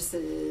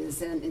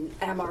Resources and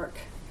Amark.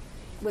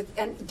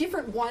 And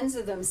different ones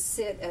of them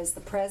sit as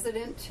the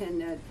president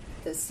and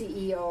the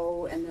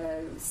CEO and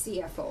the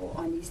CFO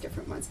on these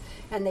different ones,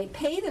 and they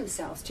pay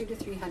themselves $200,000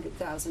 to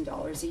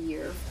 $300,000 a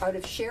year out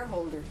of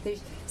shareholder. They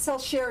sell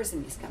shares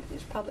in these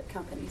companies, public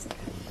companies,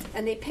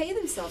 and they pay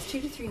themselves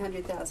 $200,000 to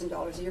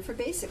 $300,000 a year for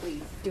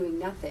basically doing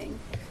nothing.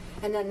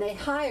 And then they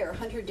hire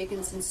Hunter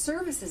Dickinson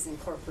Services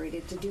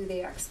Incorporated to do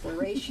the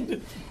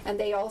exploration, and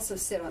they also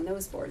sit on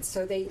those boards.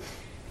 So they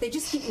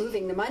just keep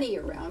moving the money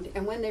around,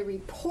 and when they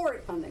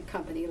report on the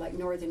company, like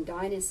Northern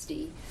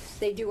Dynasty,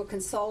 they do a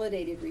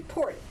consolidated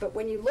report. But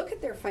when you look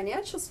at their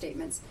financial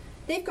statements,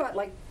 they've got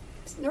like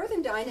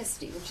Northern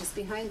Dynasty, which is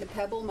behind the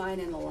Pebble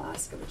Mine in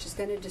Alaska, which is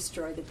going to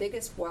destroy the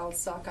biggest wild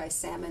sockeye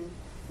salmon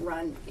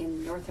run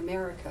in North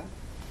America,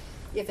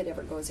 if it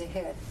ever goes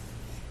ahead.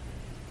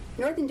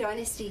 Northern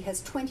Dynasty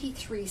has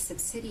 23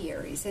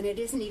 subsidiaries, and it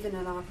isn't even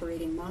an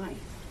operating mine.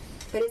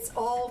 But it's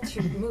all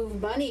to move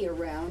money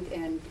around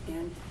and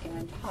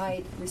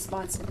hide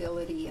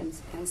responsibility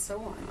and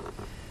so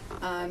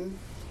on.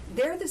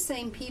 They're the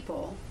same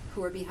people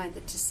who are behind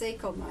the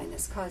Taseko mine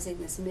that's causing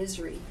this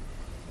misery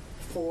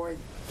for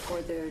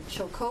the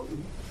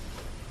Chilcotin.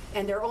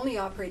 And their only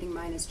operating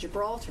mine is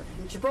Gibraltar.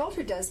 And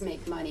Gibraltar does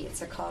make money.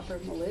 It's a copper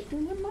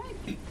molybdenum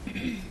mine.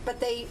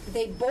 But they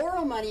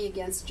borrow money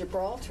against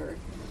Gibraltar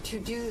to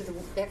do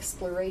the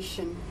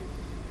exploration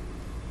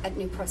at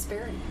New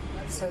Prosperity.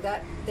 So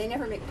that they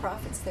never make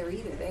profits there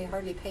either. They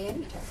hardly pay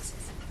any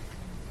taxes.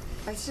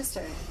 It's just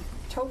a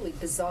totally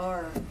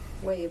bizarre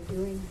way of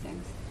doing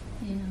things.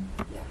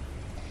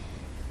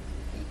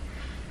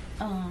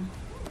 yeah.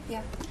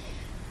 Yeah.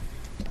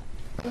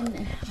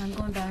 I'm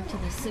going back to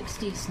the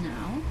 60s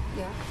now.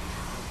 Yeah.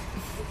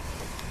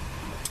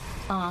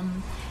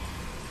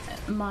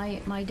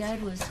 My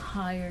dad was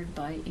hired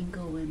by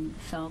Ingo and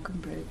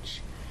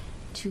Falconbridge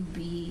to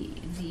be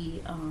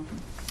the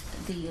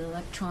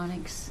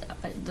electronics,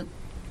 the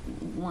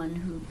one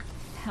who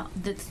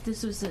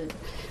this was a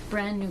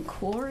brand new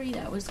quarry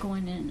that was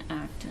going in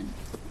Acton,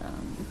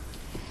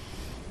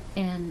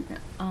 and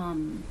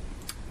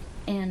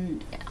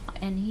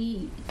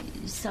he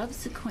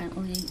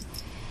subsequently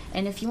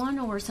And if you want to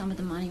know where some of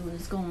the money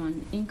was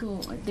going,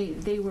 Inco,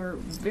 they were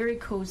very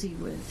cozy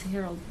with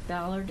Harold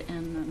Ballard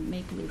and the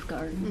Maple Leaf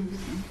Gardens.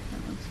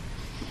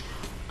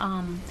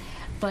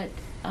 But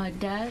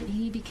Dad,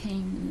 he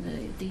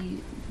became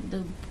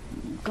the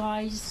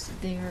guys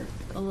there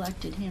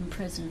elected him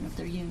president of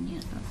their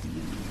union,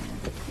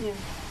 Yeah.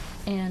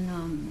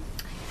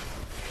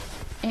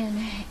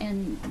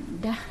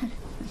 And Dad,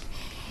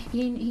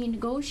 he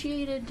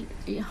negotiated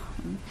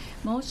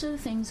most of the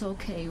things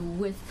okay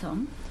with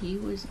them.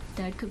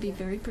 Dad could be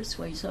very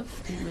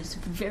persuasive. He was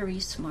very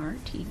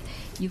smart.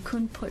 You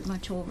couldn't put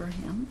much over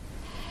him.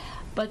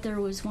 But there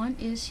was one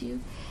issue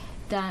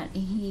that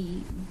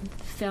he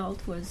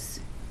felt was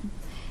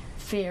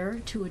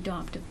fair to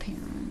adoptive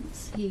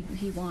parents.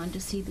 He wanted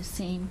to see the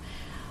same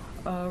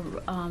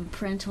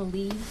parental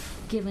leave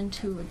given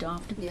to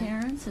adoptive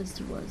parents as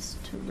there was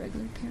to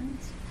regular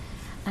parents,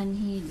 and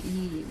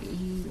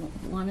he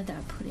wanted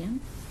that put in,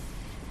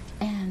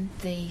 and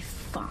they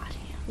fought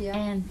him,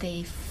 and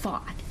they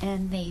fought,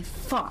 and they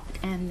fought,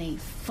 and they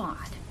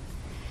fought,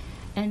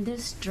 and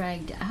this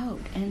dragged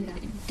out, and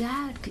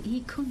Dad,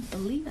 he couldn't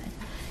believe it.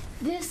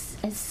 This,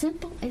 as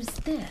simple as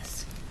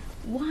this,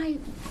 why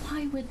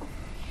would...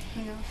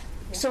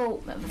 So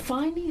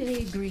finally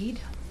they agreed,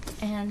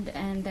 and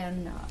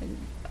then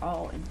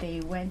they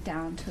went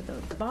down to the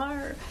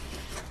bar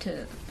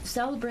to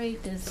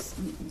celebrate this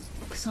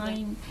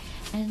signing,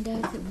 and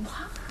Dad said,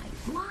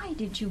 why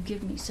did you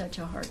give me such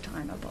a hard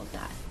time about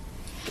that?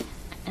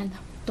 And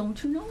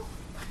don't you know?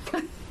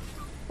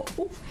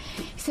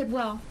 He said,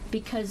 well,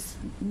 because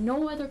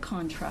no other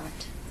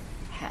contract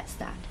has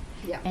that.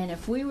 Yeah. And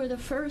if we were the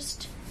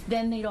first,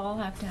 then they'd all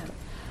have to have it.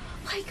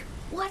 Like,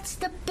 what's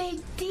the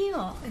big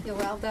deal?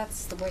 Well,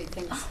 that's the way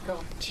things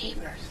go.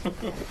 Jeepers.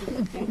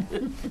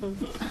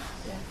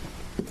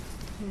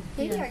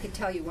 Maybe I could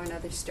tell you one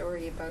other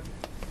story about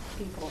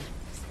people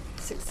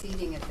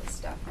succeeding at this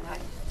stuff.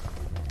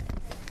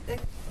 And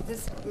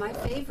my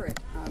favorite,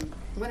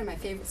 one of my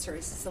favorite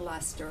stories is the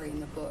last story in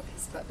the book.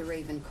 It's about the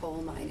Raven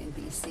coal mine in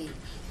BC.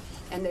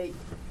 And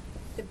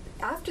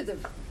after the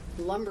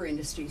lumber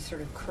industry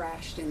sort of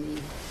crashed in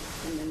the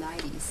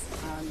 90s,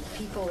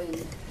 people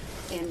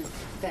in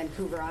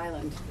Vancouver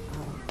Island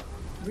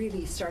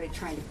really started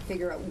trying to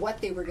figure out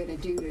what they were going to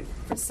do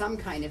for some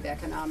kind of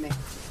economic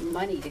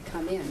money to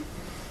come in.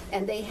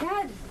 And they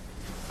had,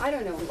 I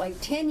don't know, like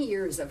 10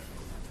 years of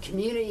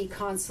community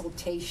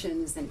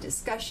consultations and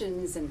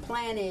discussions and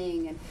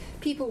planning, and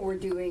people were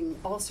doing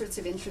all sorts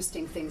of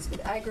interesting things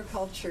with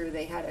agriculture.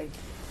 They had a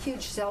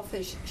huge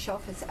shellfish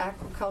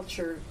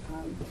aquaculture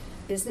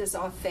business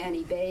off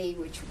Fanny Bay,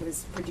 which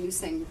was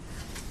producing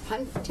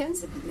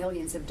tens of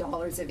millions of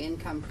dollars of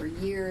income per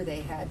year.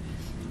 They had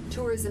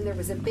tourism. There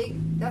was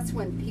that's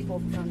when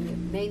people from the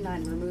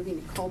mainland were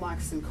moving to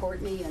Comox and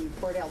Courtenay and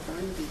Port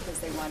Alberni because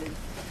they wanted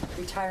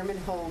retirement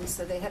homes.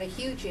 So they had a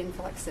huge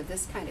influx of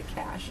this kind of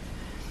cash.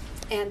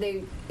 And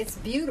it's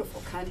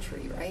beautiful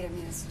country, right? I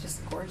mean, it's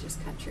just gorgeous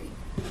country.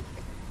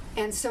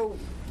 And so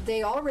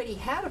they already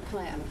had a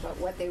plan about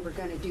what they were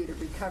going to do to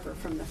recover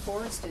from the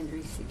forest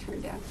injuries they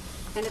turned down.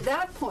 And at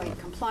that point,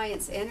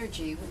 Compliance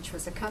Energy, which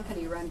was a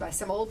company run by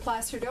some old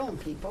Placer Dome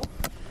people,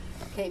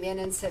 came in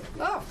and said,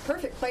 oh,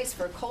 perfect place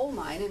for a coal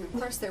mine. And of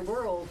course there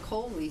were old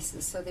coal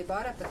leases, so they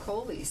bought up the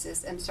coal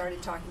leases and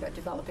started talking about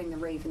developing the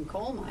Raven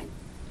coal mine.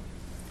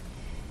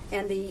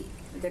 And the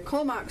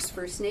Comox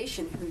First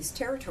Nation, whose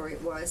territory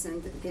it was,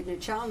 and the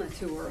Nachalnath,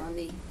 who were on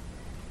the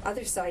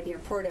other side near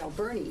Port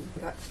Alberni,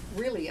 got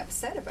really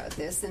upset about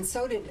this, and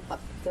so did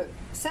the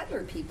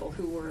settler people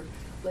who were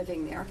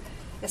living there,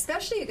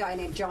 especially a guy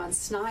named John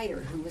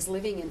Snyder, who was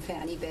living in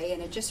Fanny Bay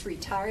and had just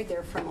retired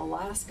there from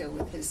Alaska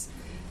with his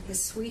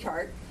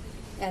sweetheart,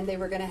 and they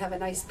were going to have a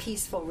nice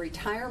peaceful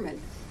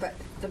retirement. But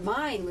the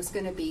mine was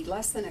going to be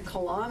less than a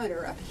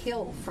kilometer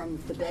uphill from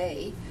the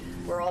bay,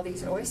 where all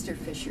these oyster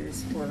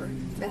fishers were.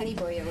 Fanny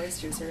Bay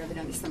oysters are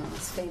evidently some of the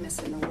most famous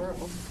in the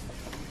world.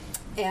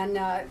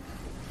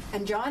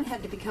 And John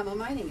had to become a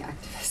mining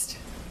activist.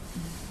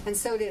 And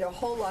so did a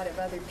whole lot of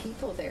other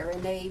people there.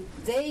 And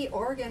they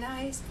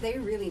organized. They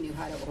really knew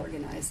how to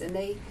organize. And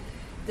they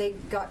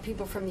got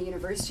people from the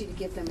university to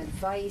give them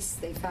advice.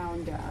 They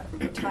found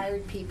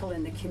retired people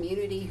in the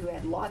community who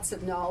had lots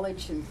of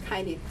knowledge and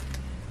kind of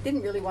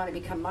didn't really want to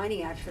become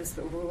mining activists,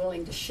 but were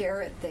willing to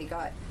share it.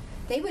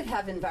 They would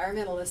have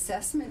environmental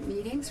assessment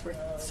meetings where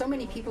so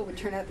many people would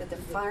turn out that the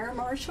fire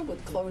marshal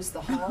would close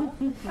the hall.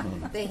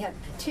 They had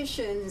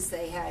petitions.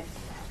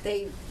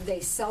 They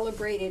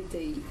celebrated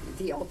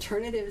the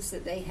alternatives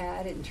that they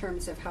had in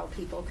terms of how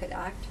people could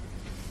act.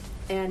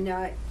 And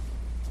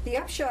the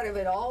upshot of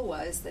it all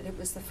was that it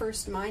was the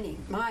first mine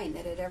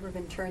that had ever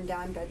been turned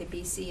down by the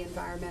BC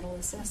Environmental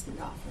Assessment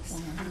Office.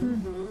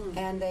 Mm-hmm.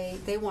 And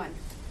they won.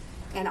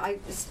 And I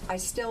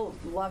still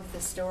love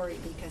the story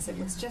because it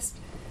was just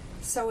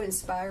so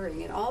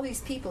inspiring. And all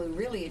these people who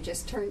really had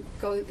just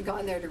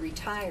gone there to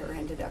retire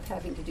ended up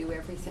having to do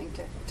everything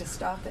to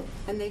stop it.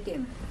 And they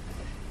did.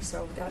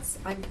 So that's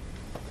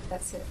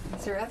it.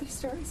 Is there other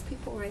stories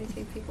or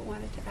anything people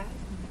wanted to add?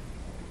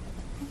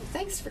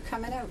 Thanks for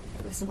coming out.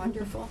 It was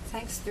wonderful.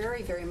 Thanks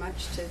very, very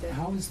much to the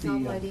How is the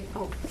Novel Idea.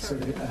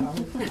 sorry,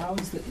 how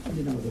is the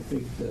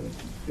the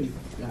big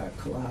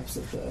collapse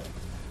of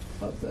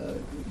the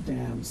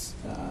dams?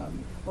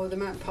 The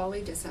Mount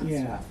Polley disaster.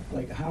 Yeah,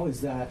 like how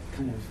is that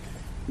kind of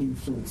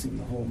influencing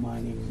the whole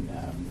mining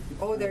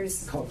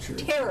There's culture?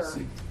 terror,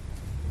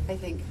 I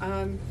think.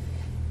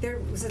 There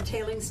was a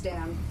tailings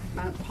dam,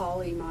 Mount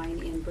Polley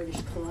mine in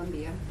British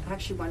Columbia,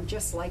 actually one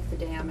just like the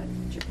dam at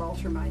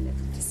Gibraltar mine that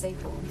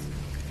DeSafe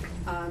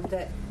owns,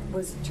 that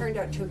turned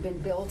out to have been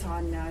built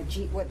on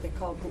what they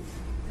call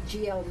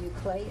GLU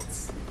clay.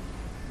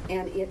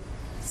 And it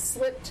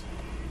slipped,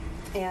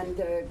 and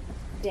the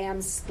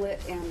dam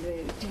split, and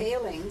the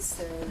tailings,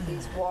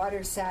 these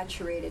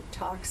water-saturated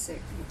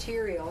toxic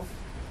material,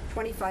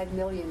 25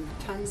 million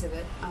tons of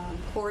it,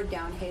 poured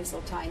down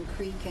Hazeltine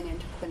Creek and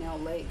into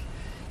Quesnel Lake.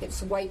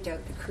 It's wiped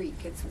out the creek.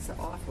 It was an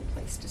awful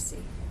place to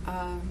see.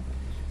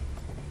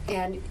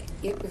 And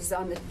it was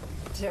on the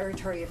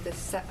territory of the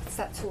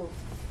Tsatsouil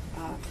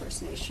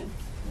First Nation.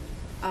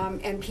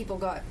 And people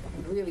got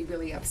really,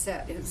 really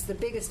upset. It was the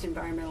biggest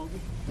environmental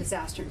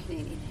disaster in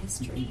Canadian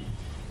history.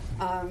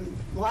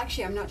 Well,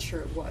 actually, I'm not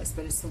sure it was,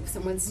 but it's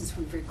one since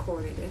we've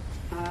recorded it.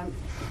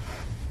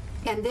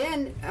 And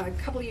then a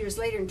couple of years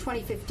later, in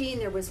 2015,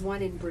 there was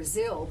one in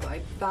Brazil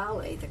by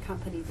Vale, the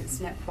company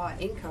that's net bought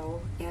Inco,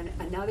 and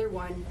another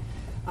one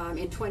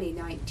in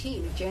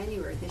 2019,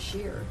 January this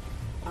year,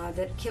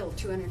 that killed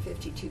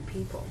 252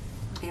 people.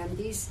 And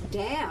these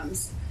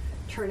dams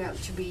turn out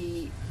to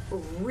be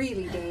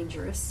really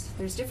dangerous.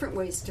 There's different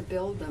ways to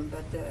build them,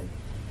 but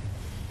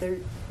they're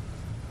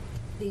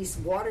these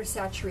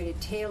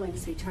water-saturated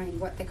tailings behind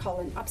what they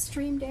call an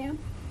upstream dam.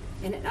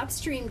 And an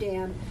upstream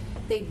dam,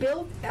 they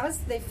build, as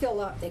they fill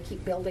up, they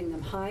keep building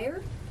them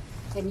higher.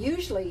 And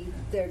usually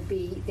they'd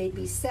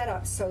be set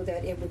up so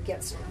that it would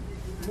get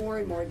more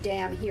and more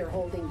dam here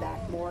holding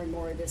back more and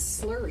more of this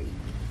slurry.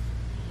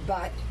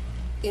 But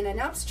in an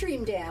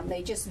upstream dam,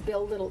 they just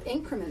build little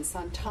increments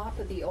on top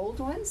of the old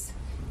ones,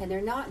 and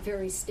they're not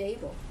very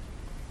stable.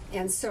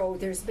 And so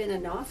there's been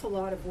an awful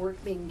lot of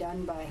work being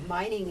done by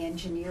mining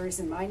engineers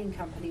and mining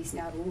companies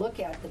now to look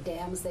at the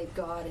dams they've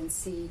got and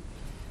see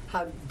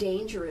how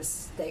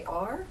dangerous they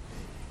are.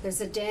 There's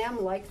a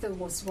dam like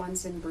those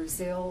ones in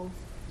Brazil,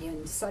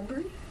 in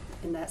Sudbury,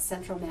 in that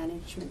Central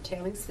Management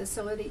Tailings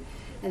Facility,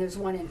 and there's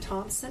one in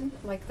Thompson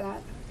like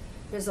that.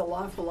 There's an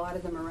awful lot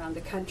of them around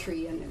the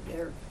country, and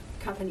their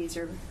companies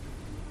are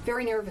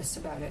very nervous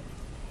about it.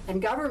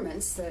 And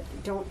governments that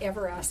don't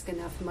ever ask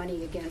enough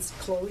money against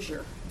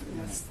closure,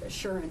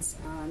 assurance,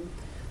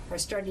 are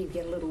starting to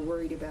get a little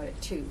worried about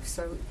it too.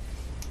 So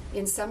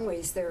in some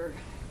ways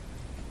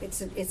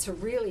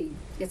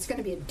it's going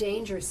to be a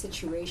dangerous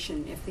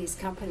situation if these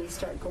companies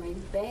start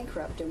going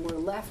bankrupt and we're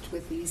left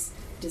with these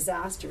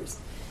disasters,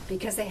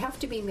 because they have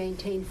to be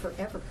maintained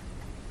forever.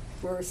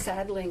 We're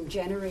saddling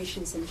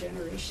generations and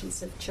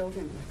generations of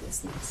children with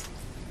this mess.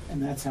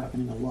 And that's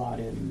happening a lot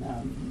in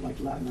like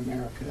Latin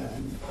America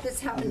and this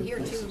happened here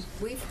places.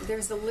 too.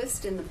 There's a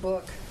list in the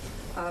book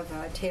of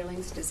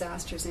tailings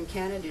disasters in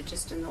Canada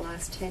just in the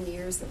last 10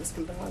 years that was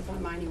compiled by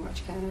Mining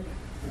Watch Canada.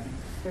 Right.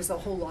 There's a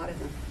whole lot of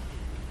them.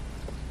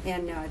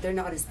 And they're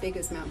not as big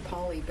as Mount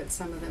Polley, but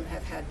some of them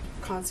have had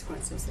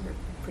consequences that are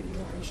pretty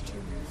large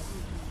too.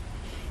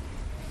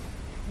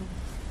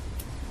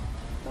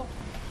 Oh.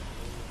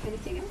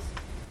 Anything else?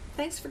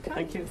 Thanks for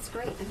coming. Thank you. It's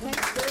great. And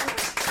thanks very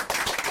much.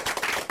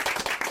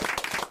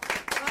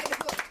 Buy the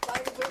book.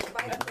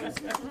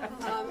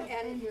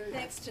 And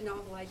thanks to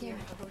Novel Idea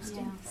for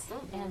hosting this.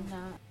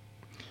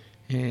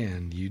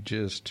 And you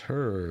just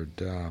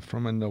heard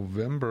from a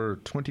November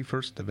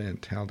 21st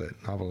event held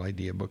at Novel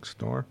Idea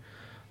Bookstore.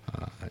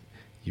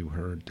 You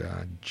heard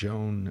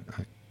Joan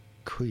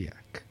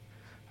Kuyek,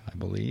 I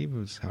believe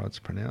is how it's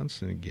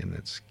pronounced. And again,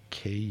 it's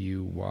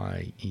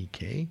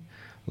Kuyek,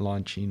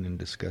 launching and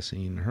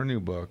discussing her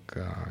new book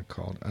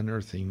called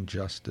Unearthing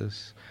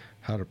Justice,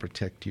 How to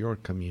Protect Your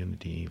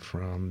Community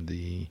from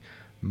the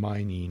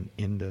Mining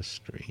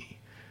Industry.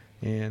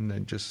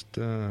 And just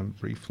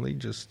briefly,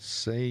 just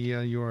say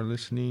you are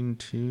listening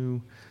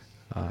to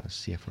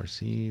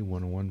CFRC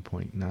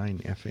 101.9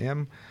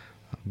 FM.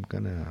 I'm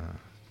going to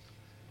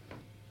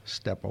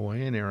step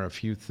away and air a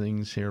few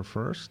things here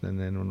first, and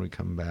then when we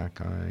come back,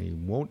 I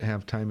won't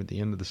have time at the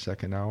end of the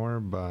second hour,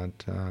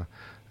 but I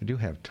do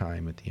have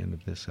time at the end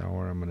of this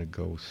hour. I'm going to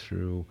go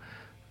through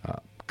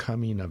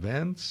coming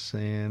events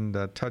and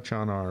touch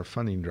on our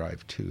funding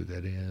drive, too,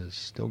 that is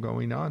still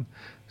going on.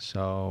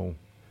 So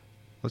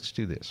let's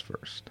do this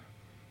first.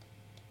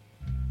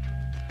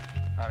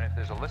 If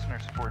there's a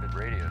listener-supported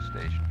radio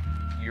station,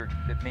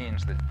 it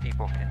means that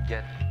people can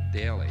get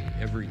daily,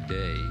 every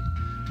day,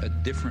 a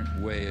different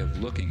way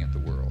of looking at the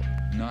world.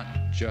 Not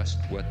just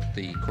what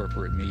the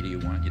corporate media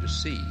want you to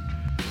see,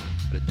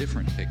 but a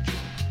different picture,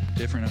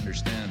 different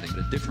understanding, but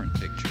a different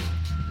picture,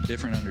 a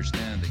different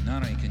understanding.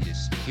 Not only can you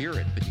hear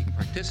it, but you can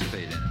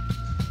participate in it.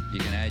 You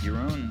can add your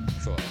own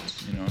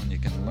thoughts, and you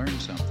can learn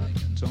something,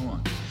 and so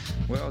on.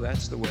 Well,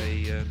 that's the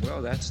way.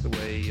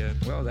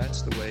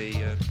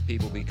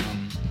 People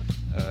become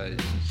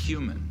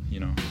human.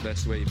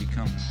 That's the way you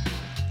become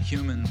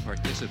human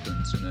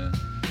participants in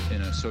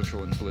a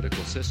social and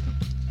political system.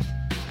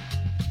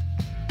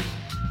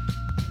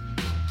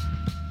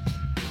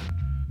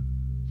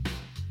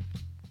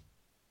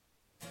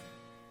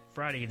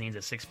 Friday evenings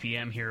at 6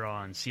 p.m. here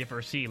on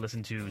CFRC,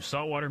 listen to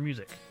Saltwater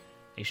Music,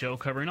 a show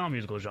covering all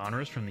musical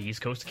genres from the East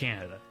Coast of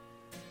Canada.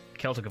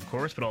 Celtic, of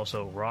course, but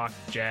also rock,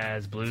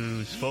 jazz,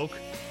 blues, folk,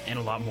 and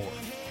a lot more.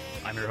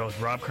 I'm your host,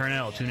 Rob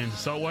Carnell. Tune in to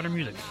Saltwater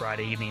Music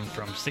Friday evening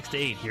from 6 to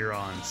 8 here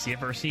on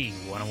CFRC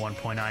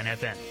 101.9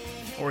 FM.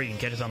 Or you can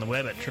catch us on the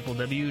web at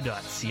www.cfrc.ca.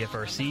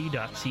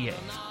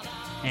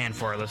 And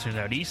for our listeners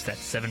out east, that's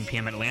 7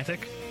 p.m.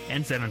 Atlantic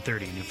and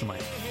 7:30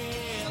 Newfoundland.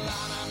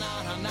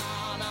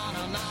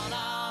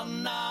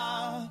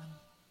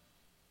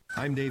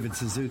 I'm David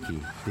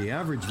Suzuki. The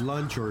average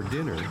lunch or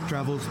dinner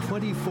travels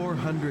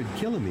 2,400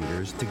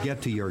 kilometers to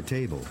get to your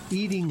table.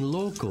 Eating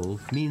local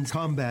means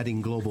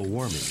combating global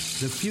warming.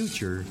 The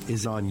future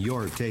is on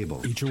your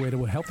table. Eat your way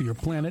to a healthier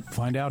planet.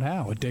 Find out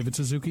how at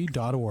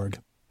davidsuzuki.org.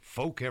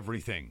 Folk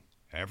Everything,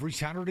 every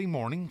Saturday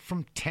morning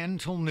from 10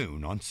 till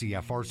noon on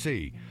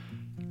CFRC.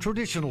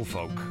 Traditional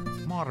folk,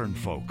 modern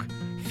folk,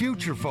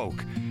 future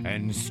folk,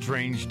 and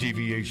strange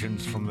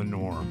deviations from the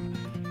norm.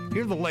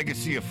 Hear the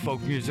legacy of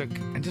folk music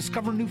and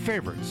discover new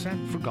favorites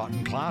and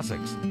forgotten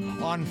classics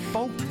on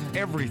Folk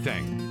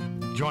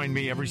Everything. Join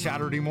me every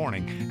Saturday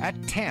morning at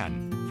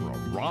 10 for a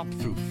romp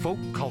through folk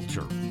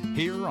culture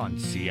here on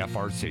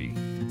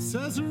CFRC.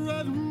 Says a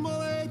red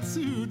Molly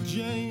to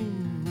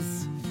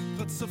James,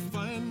 that's a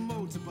fine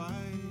motorbike.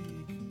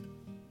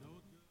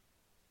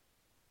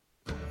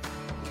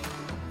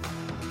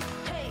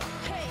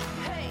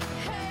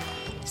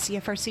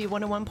 CFRC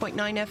 101.9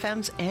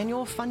 FM's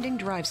annual funding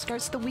drive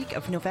starts the week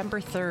of November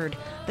 3rd.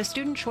 The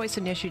Student Choice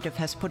Initiative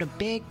has put a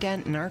big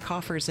dent in our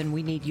coffers, and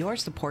we need your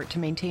support to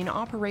maintain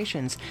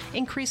operations,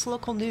 increase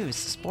local news,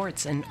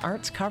 sports, and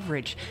arts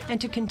coverage, and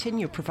to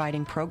continue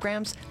providing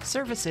programs,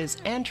 services,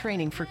 and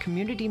training for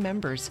community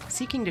members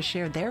seeking to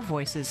share their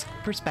voices,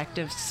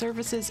 perspectives,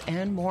 services,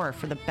 and more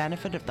for the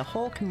benefit of the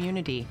whole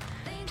community.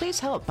 Please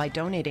help by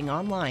donating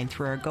online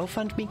through our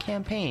GoFundMe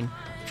campaign,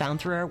 found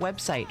through our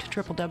website,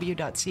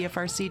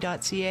 www.cfrc.ca,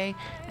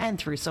 and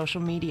through social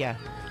media.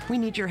 We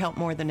need your help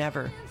more than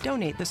ever.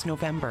 Donate this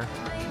November.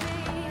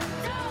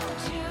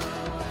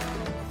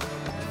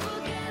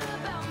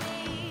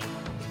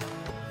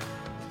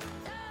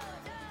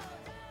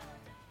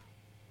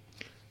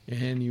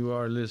 And you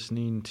are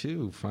listening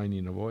to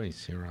Finding a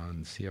Voice here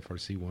on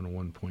CFRC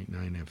 101.9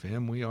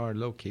 FM. We are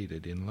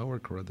located in Lower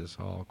Carruthers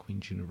Hall,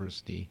 Queen's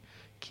University,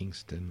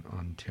 Kingston,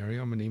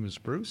 Ontario. My name is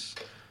Bruce,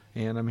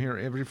 and I'm here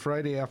every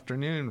Friday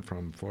afternoon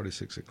from 4 to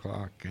 6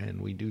 o'clock,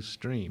 and we do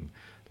stream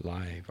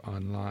live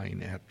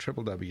online at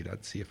www.cfrc.ca.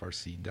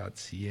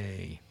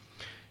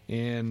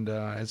 And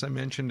as I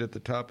mentioned at the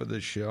top of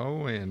the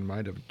show, and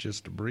might have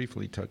just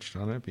briefly touched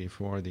on it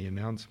before the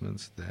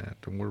announcements that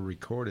were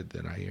recorded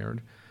that I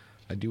aired,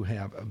 I do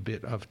have a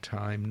bit of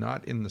time,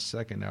 not in the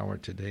second hour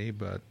today,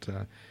 but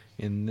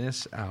in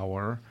this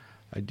hour,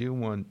 I do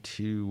want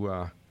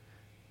to...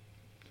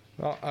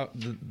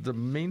 the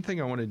main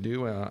thing I want to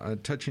do,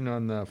 touching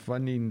on the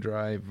funding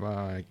drive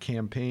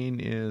campaign,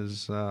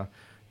 is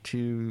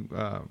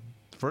to,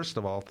 first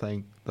of all,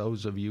 thank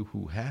those of you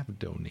who have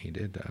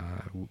donated.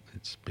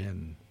 It's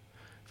been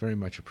very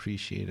much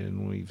appreciated,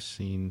 and we've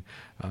seen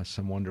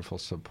some wonderful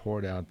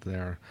support out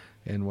there.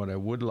 And what I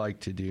would like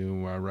to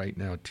do right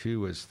now,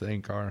 too, is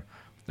thank our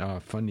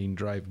funding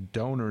drive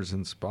donors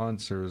and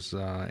sponsors,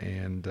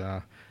 and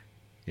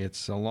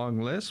it's a long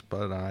list,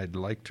 but I'd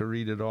like to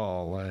read it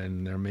all,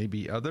 and there may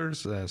be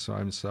others, so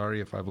I'm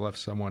sorry if I've left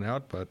someone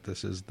out, but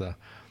this is the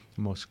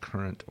most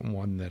current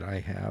one that I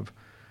have.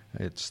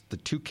 It's the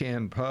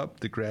Toucan Pub,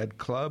 the Grad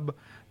Club,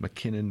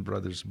 McKinnon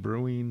Brothers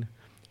Brewing,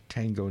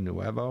 Tango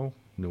Nuevo,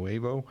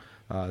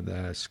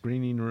 the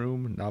Screening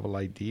Room, Novel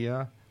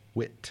Idea,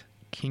 Wit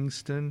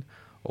Kingston,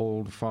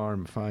 Old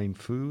Farm Fine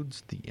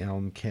Foods, the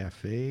Elm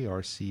Cafe,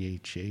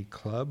 RCHA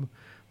Club,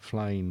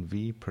 Flying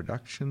V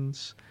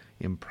Productions,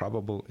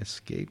 Improbable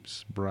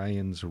Escapes,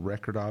 Brian's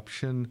Record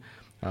Option,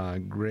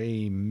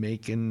 Gray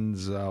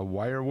Macon's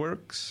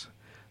Wireworks,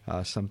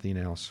 Something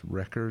Else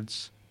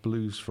Records,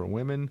 Blues for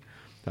Women,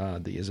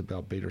 the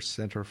Isabel Bader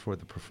Center for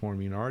the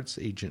Performing Arts,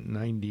 Agent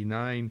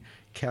 99,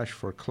 Cash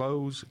for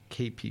Clothes,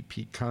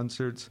 KPP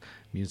Concerts,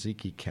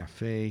 Musiki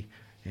Cafe,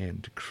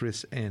 and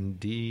Chris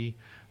N.D.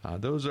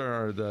 Those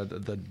are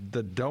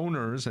the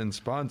donors and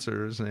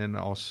sponsors, and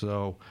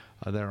also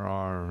there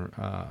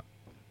are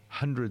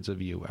hundreds of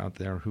you out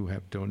there who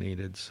have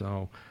donated,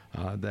 so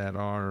that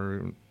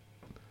are,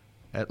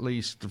 at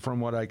least from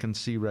what I can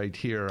see right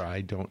here,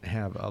 I don't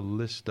have a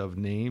list of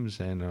names,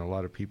 and a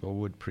lot of people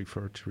would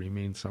prefer to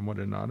remain somewhat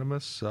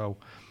anonymous, so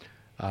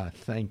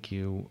thank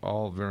you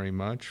all very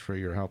much for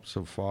your help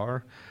so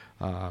far.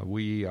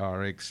 We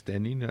are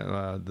extending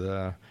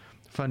the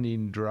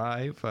funding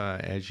drive,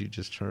 as you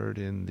just heard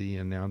in the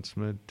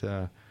announcement,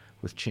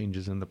 with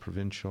changes in the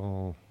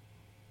provincial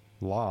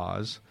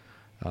laws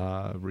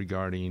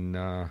regarding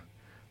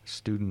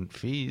student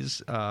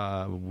fees,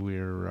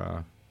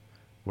 we're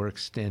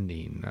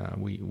extending.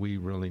 We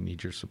really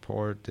need your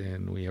support,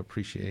 and we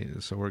appreciate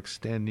it. So we're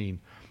extending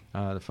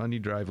the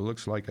funding drive. It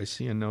looks like I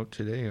see a note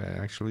today.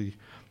 Actually,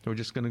 we're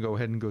just going to go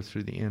ahead and go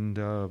through the end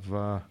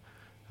of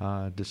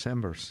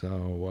December.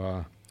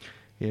 So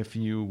if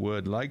you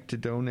would like to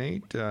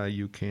donate,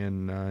 you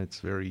can. It's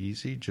very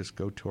easy. Just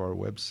go to our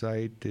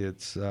website.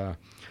 It's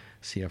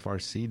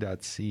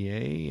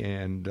cfrc.ca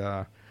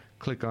and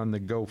click on the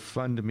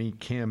GoFundMe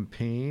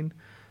campaign.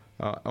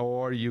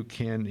 Or you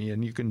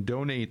can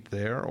donate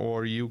there,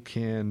 or you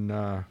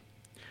can,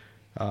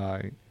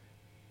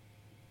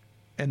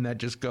 and that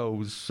just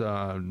goes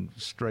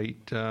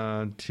straight to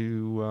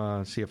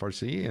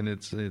CFRC, and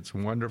it's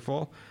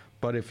wonderful.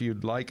 But if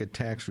you'd like a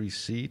tax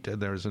receipt,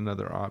 there's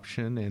another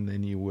option, and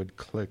then you would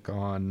click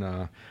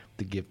on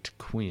the Give to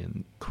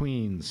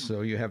Queens.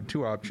 So you have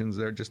two options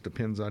there. Just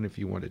depends on if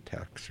you want a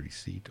tax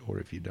receipt or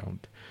if you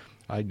don't.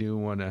 I do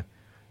want to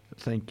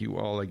thank you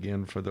all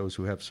again for those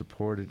who have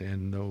supported,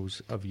 and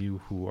those of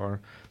you who are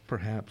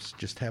perhaps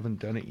just haven't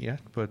done it yet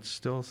but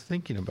still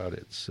thinking about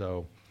it.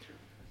 So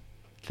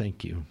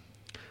thank you.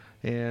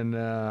 And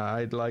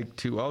I'd like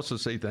to also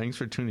say thanks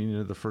for tuning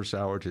into the first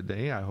hour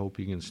today. I hope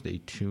you can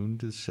stay tuned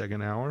to the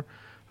second hour.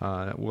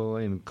 It will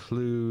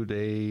include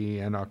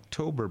an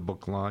October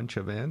book launch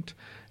event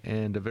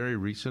and a very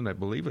recent, I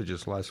believe it was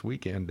just last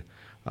weekend,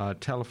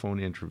 telephone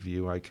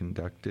interview I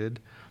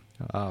conducted.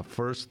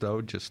 First, though,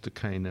 just to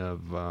kind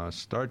of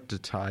start to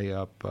tie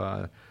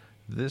up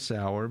this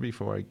hour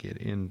before I get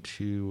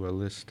into a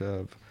list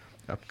of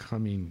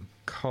upcoming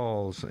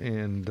calls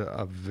and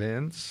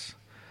events,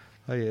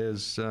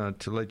 is to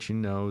let you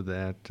know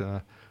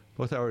that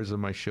both hours of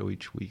my show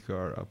each week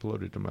are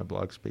uploaded to my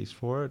blog space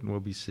for it and will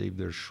be saved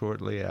there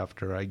shortly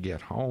after I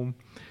get home.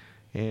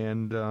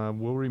 And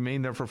will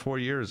remain there for 4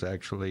 years,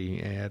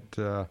 actually, at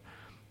the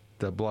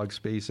blog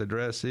space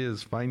address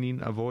is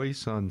Finding a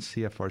Voice on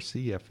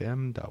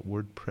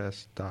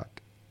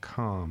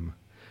cfrcfm.wordpress.com.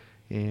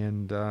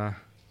 And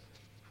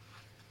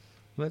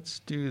let's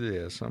do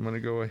this. I'm going to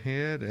go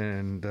ahead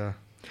and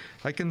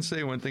I can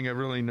say one thing I've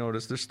really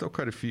noticed. There's still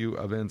quite a few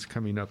events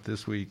coming up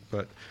this week,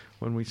 but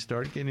when we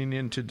start getting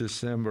into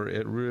December,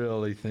 it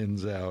really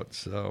thins out.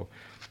 So,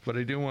 but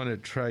I do want to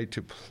try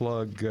to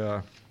plug,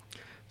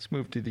 let's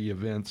move to the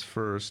events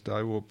first.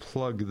 I will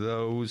plug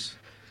those.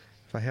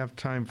 If I have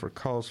time for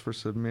calls for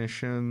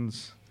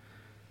submissions,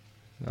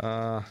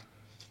 yeah,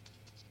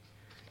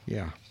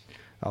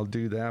 I'll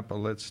do that, but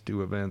let's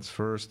do events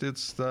first. And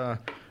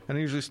I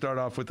usually start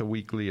off with a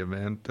weekly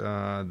event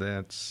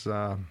that's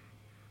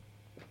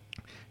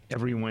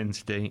every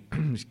Wednesday,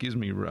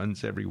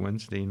 runs every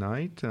Wednesday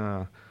night,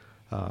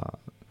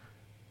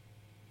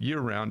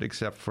 year-round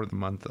except for the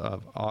month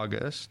of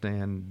August,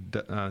 and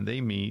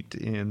they meet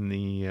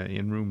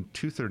in room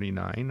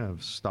 239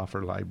 of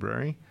Stauffer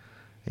Library.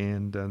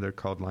 And they're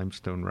called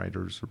Limestone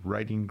Writers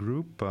Writing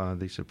Group.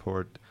 They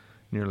support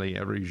nearly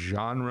every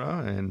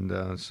genre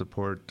and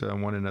support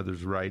one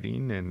another's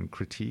writing and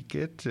critique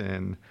it.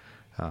 And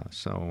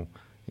so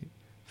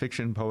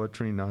fiction,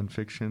 poetry,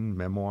 nonfiction,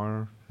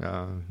 memoir,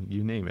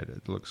 you name it.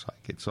 It looks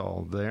like it's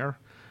all there.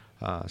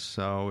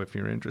 So if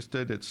you're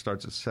interested, it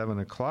starts at 7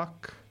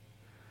 o'clock.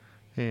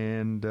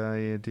 And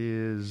it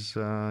is,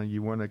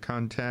 you want to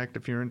contact,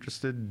 if you're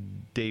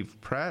interested,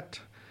 Dave Pratt.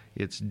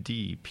 It's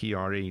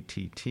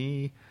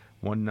DPRATT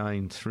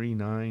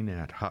 1939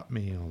 at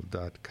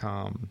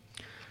hotmail.com.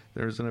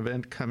 There's an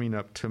event coming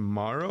up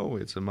tomorrow.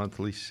 It's a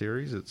monthly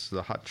series. It's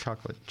the Hot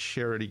Chocolate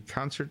Charity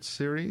Concert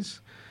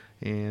Series,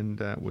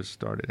 and it was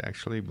started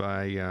actually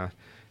by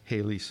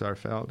Haley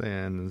Sarfeld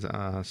and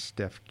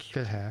Steph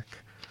Kilhack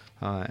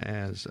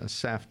as a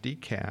SAF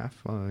Decaf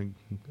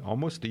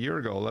almost a year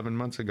ago, 11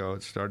 months ago.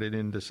 It started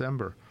in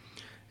December.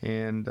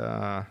 And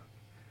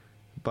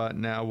but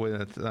now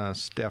with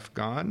Steph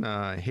gone,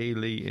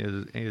 Haley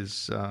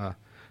is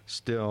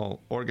still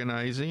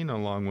organizing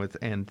along with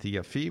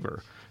Anthea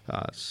Fever.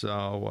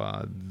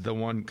 So the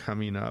one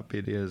coming up,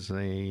 it is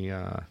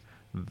a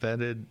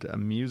vetted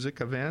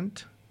music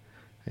event.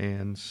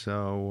 And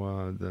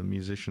so the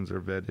musicians are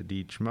vetted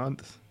each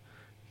month.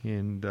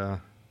 And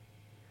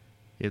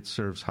it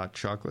serves hot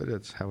chocolate.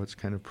 That's how it's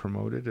kind of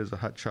promoted as a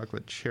hot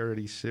chocolate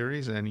charity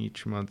series. And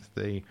each month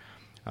they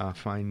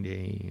find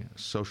a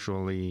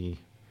socially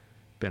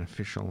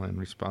beneficial and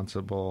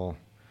responsible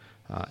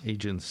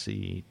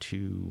agency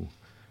to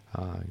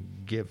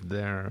give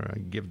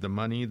the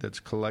money that's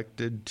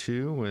collected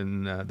to,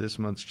 and this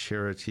month's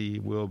charity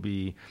will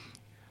be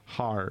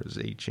HARS,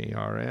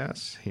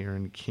 H-A-R-S, here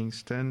in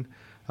Kingston.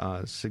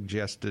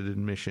 Suggested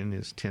admission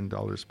is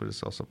 $10, but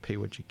it's also pay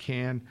what you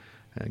can.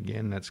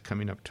 Again, that's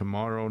coming up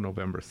tomorrow,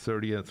 November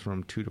 30th,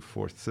 from 2 to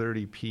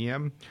 4:30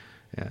 p.m.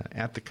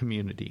 At the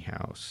Community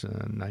House,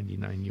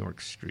 99 York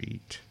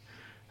Street.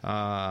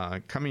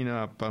 Coming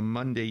up on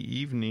Monday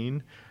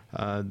evening,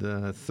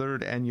 the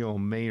third annual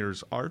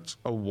Mayor's Arts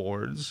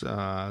Awards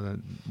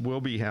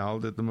will be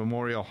held at the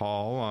Memorial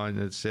Hall.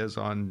 It says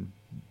on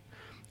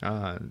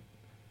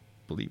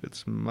believe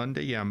it's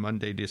Monday. Yeah,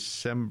 Monday,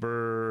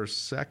 December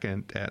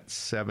 2nd at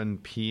 7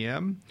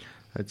 p.m.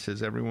 It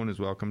says everyone is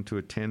welcome to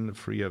attend the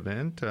free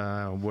event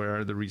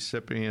where the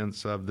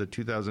recipients of the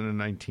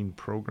 2019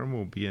 program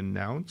will be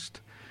announced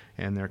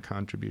and their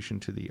contribution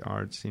to the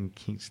arts in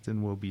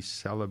Kingston will be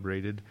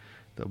celebrated.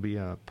 There'll be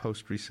a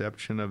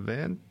post-reception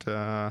event,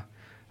 I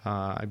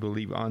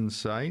believe,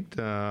 on-site.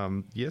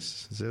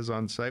 Yes, it says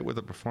on-site with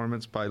a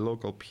performance by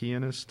local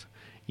pianist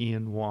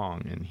Ian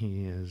Wong, and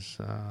he is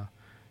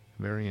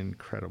very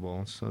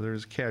incredible. So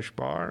there's Cash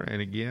Bar,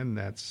 and again,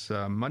 that's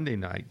Monday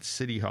night,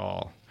 City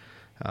Hall.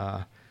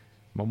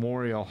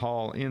 Memorial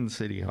Hall in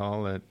City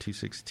Hall at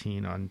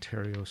 216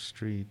 Ontario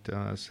Street,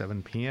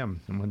 7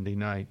 p.m. Monday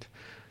night.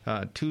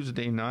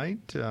 Tuesday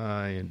night,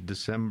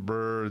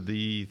 December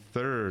the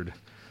 3rd.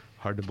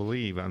 Hard to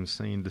believe I'm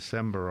saying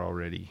December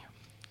already.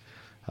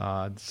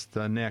 It's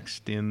the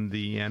next in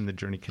the And the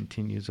Journey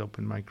Continues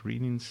open mic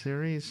reading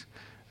series.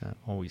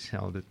 Always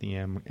held at the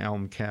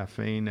Elm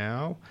Cafe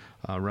now.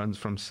 Runs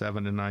from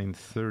 7 to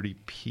 9:30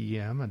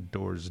 p.m.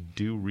 Doors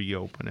do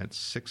reopen at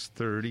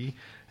 6:30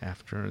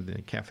 after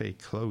the cafe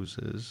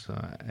closes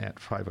at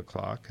 5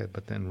 o'clock,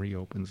 but then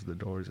reopens the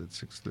doors at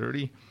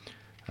 6:30.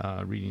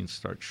 Readings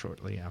start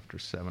shortly after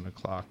 7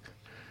 o'clock.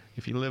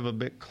 If you live a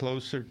bit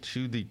closer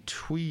to the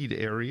Tweed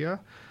area,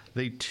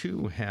 they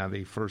too have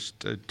a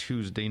first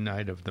Tuesday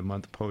night of the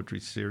month poetry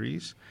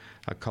series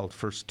called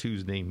First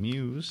Tuesday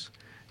Muse.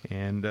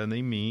 And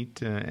they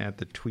meet at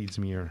the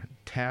Tweedsmuir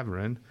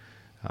Tavern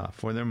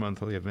for their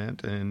monthly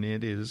event. And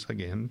it is,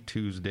 again,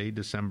 Tuesday,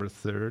 December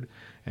 3rd.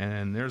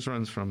 And theirs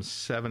runs from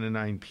 7 to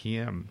 9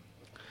 p.m.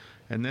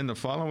 And then the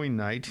following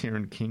night here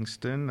in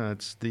Kingston,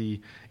 it's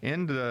the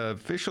end,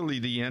 officially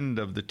the end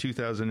of the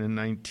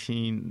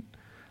 2019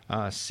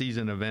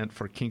 season event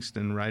for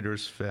Kingston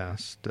Writers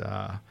Fest.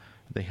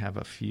 They have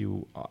a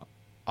few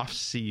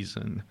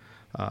off-season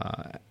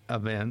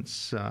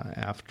events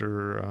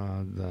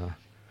after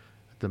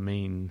the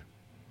main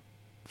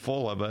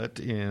full of it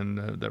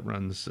that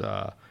runs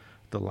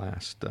the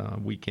last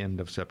weekend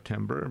of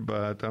September.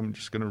 But I'm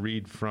just going to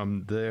read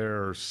from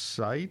their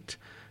site.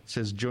 It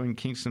says, join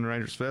Kingston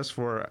Writers Fest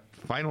for a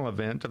final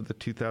event of the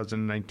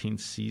 2019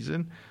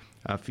 season,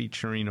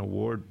 featuring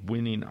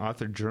award-winning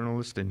author,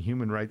 journalist, and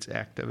human rights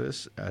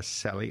activist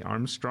Sally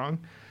Armstrong.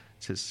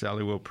 It says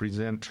Sally will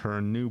present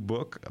her new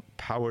book,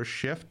 Power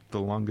Shift,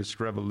 The Longest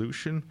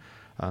Revolution,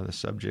 the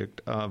subject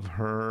of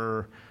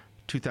her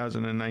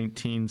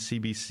 2019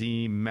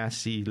 CBC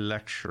Massey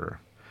Lecture.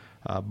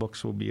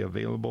 Books will be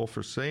available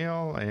for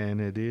sale,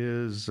 and it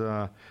is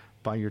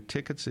buy your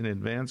tickets in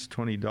advance,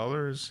 $20,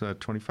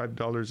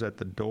 $25 at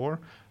the door.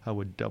 I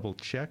would double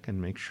check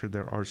and make sure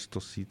there are still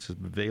seats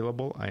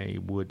available. I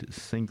would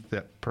think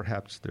that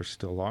perhaps there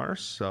still are.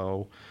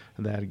 So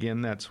that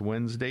again, that's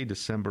Wednesday,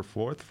 December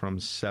 4th from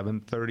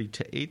 7:30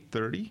 to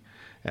 8:30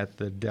 at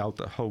the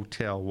Delta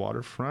Hotel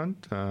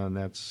Waterfront.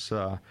 That's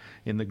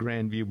in the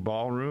Grandview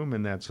Ballroom,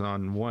 and that's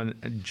on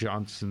 1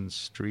 Johnson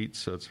Street.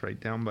 So it's right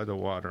down by the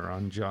water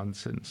on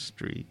Johnson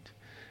Street.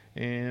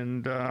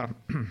 And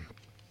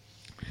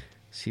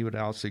see what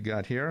else we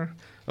got here.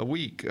 A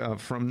week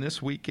from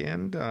this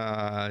weekend,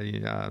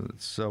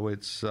 so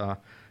it's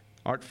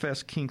Art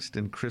Fest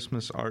Kingston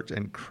Christmas Art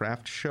and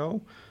Craft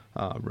Show.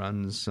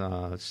 Runs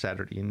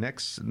Saturday,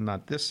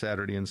 not this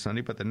Saturday and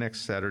Sunday, but the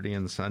next Saturday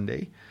and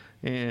Sunday.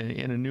 And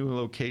in a new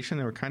location.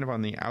 They were kind of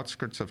on the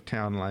outskirts of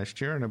town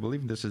last year, and I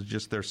believe this is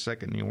just their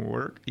second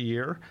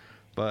year.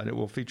 But it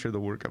will feature the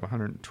work of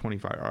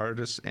 125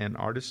 artists and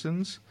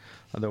artisans.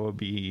 There will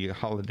be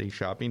holiday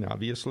shopping,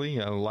 obviously,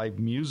 live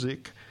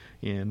music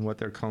in what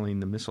they're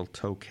calling the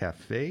Mistletoe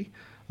Cafe.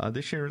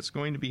 This year it's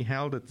going to be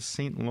held at the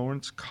St.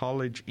 Lawrence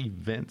College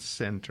Event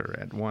Center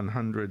at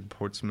 100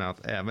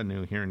 Portsmouth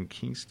Avenue here in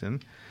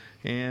Kingston.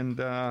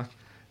 And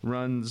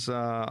runs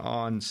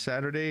on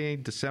Saturday,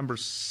 December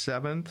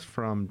 7th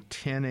from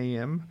 10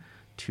 a.m.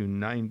 to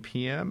 9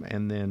 p.m.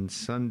 And then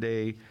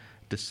Sunday,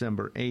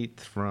 December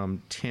 8th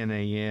from 10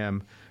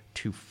 a.m.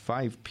 to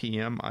 5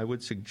 p.m. I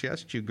would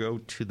suggest you go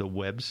to the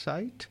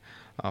website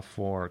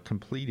for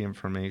complete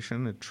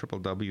information at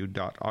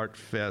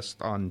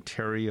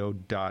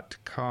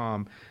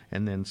www.artfestontario.com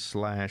and then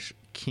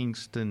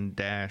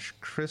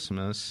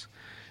 /Kingston-Christmas.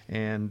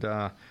 And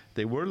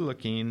they were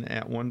looking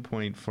at one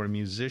point for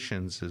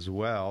musicians as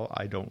well.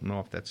 I don't know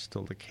if that's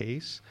still the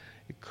case.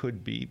 It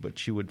could be,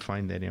 but you would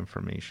find that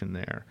information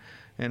there.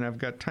 And I've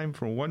got time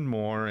for one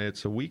more.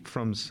 It's a week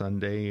from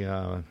Sunday.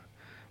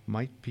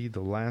 Might be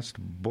the last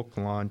book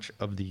launch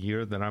of the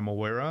year that I'm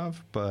aware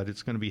of, but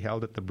it's going to be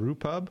held at the Brew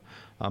Pub.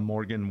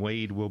 Morgan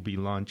Wade will be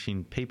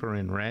launching Paper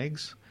and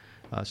Rags,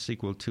 a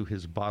sequel to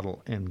his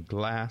Bottle and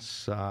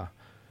Glass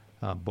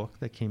book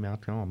that came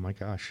out,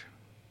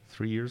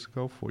 3 years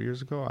ago, 4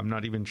 years ago? I'm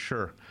not even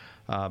sure.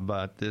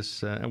 But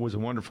this it was a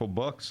wonderful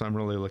book, so I'm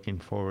really looking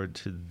forward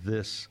to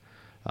this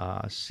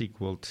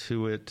sequel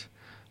to it.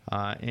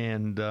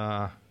 And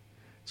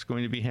it's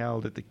going to be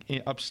held at the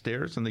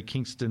upstairs in the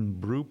Kingston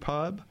Brew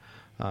Pub,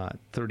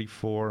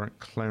 34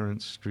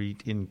 Clarence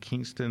Street in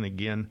Kingston.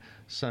 Again,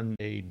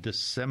 Sunday,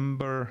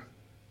 December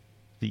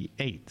the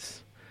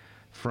 8th,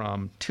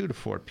 from 2 to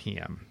 4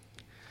 p.m.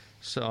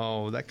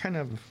 So that kind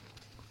of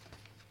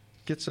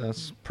gets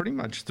us pretty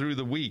much through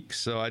the week.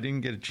 So I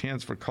didn't get a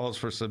chance for calls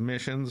for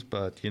submissions,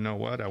 but you know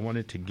what? I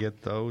wanted to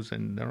get those,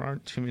 and there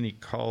aren't too many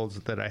calls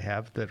that I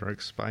have that are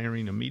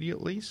expiring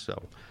immediately,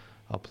 so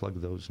I'll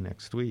plug those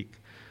next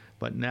week.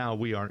 But now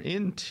we are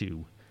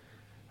into,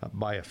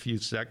 by a few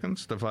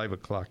seconds, the 5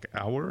 o'clock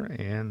hour,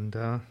 and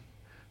I'd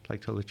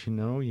like to let you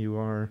know you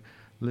are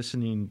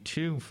listening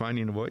to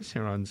Finding a Voice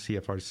here on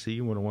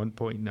CFRC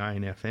 101.9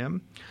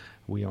 FM.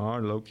 We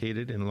are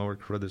located in Lower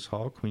Carruthers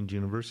Hall, Queen's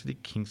University,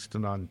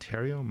 Kingston,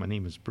 Ontario. My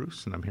name is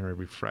Bruce, and I'm here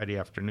every Friday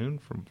afternoon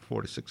from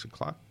 4 to 6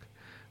 o'clock.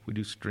 We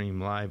do stream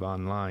live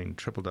online,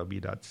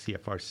 www.cfrc.ca,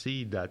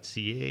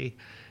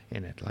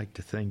 and I'd like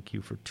to thank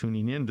you for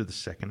tuning in to the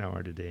second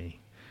hour today.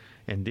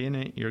 And in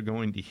it, you're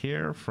going to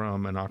hear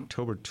from an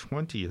October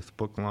 20th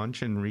book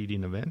launch and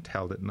reading event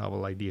held at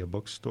Novel Idea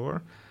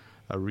Bookstore,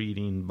 a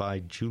reading by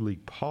Julie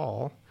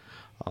Paul,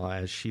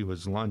 as she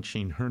was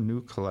launching her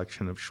new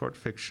collection of short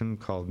fiction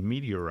called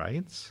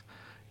Meteorites.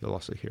 You'll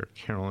also hear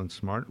Carolyn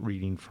Smart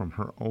reading from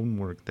her own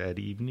work that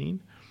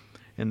evening.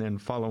 And then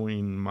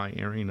following my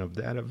airing of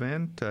that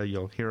event,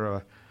 you'll hear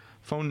a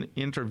phone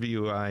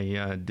interview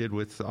I did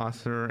with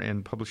author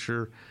and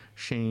publisher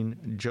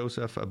Shane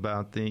Joseph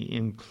about the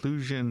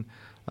inclusion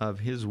of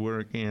his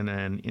work in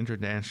an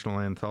international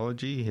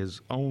anthology,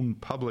 his own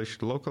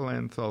published local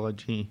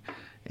anthology,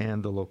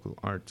 and the local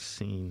art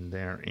scene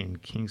there in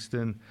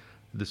Kingston.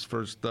 This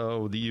first,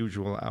 though, the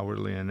usual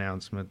hourly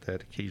announcement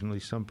that occasionally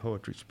some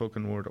poetry,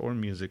 spoken word, or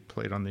music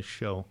played on this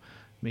show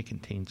may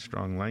contain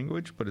strong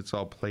language, but it's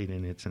all played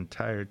in its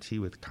entirety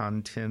with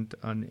content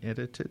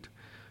unedited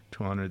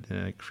to honor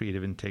the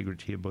creative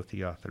integrity of both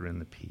the author and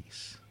the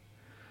piece.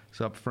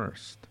 So up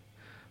first,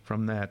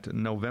 from that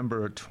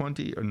November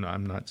 20, or no,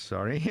 I'm not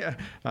sorry.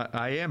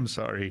 I am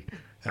sorry.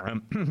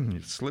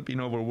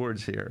 Slipping over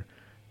words here.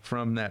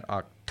 From that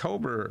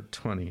October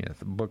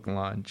 20th book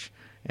launch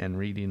and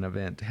reading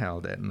event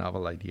held at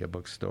Novel Idea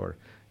Bookstore,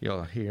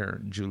 you'll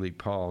hear Julie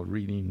Paul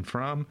reading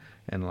from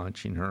and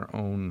launching her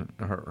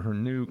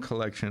new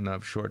collection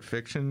of short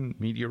fiction,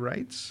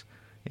 Meteorites.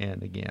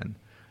 And again,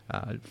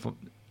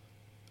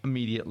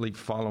 immediately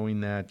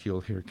following that,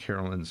 you'll hear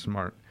Carolyn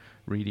Smart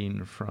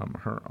reading from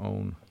her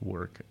own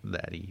work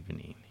that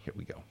evening. Here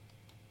we go.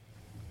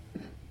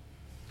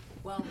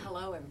 Well,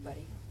 hello,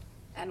 everybody,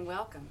 and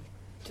welcome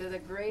to the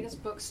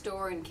greatest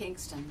bookstore in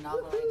Kingston,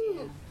 Novel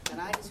Idea. And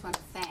I just want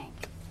to thank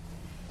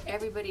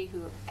everybody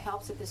who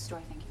helps at this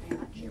store. Thank you very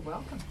much. You're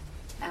welcome.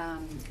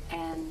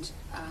 And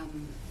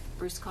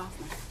Bruce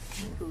Kaufman,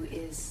 who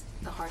is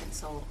the heart and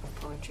soul of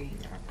poetry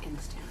in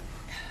this town,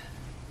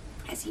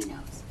 as he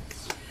knows.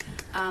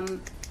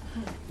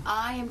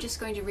 I am just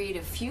going to read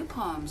a few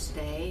poems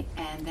today,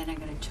 and then I'm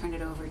going to turn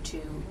it over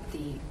to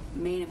the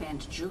main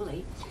event,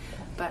 Julie.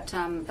 But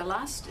in the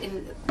last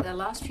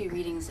few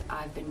readings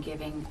I've been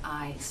giving,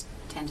 I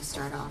tend to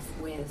start off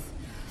with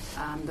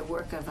the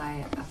work of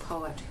a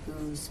poet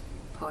whose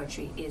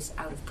poetry is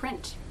out of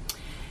print.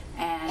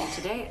 And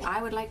today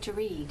I would like to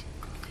read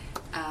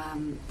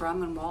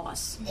Bronwyn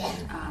Wallace.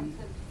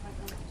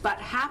 But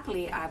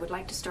happily, I would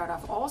like to start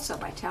off also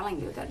by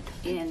telling you that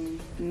in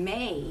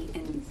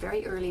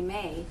very early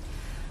May,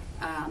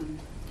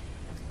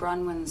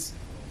 Bronwyn's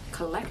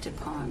collected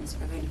poems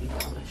are going to be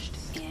published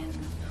in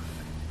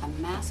a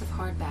massive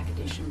hardback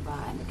edition by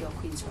McGill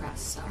Queen's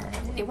Press. So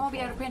it won't be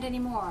out of print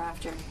anymore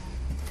after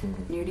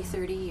nearly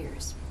 30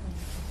 years.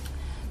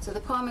 So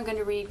the poem I'm going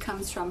to read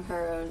comes from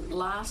her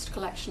last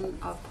collection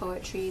of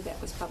poetry that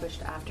was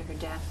published after her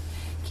death,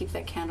 Keep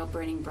That Candle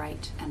Burning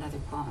Bright, and Other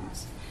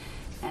Poems.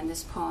 And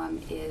this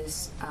poem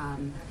is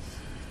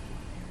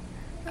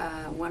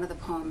one of the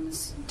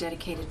poems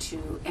dedicated to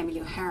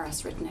Emmylou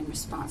Harris, written in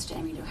response to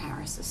Emmylou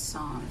Harris's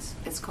songs.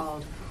 It's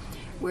called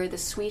Where the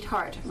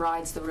Sweetheart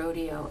Rides the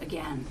Rodeo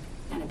Again,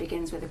 and it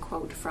begins with a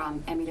quote from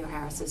Emmylou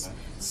Harris's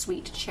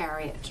Sweet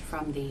Chariot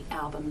from the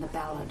album The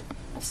Ballad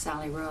of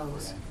Sally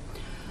Rose.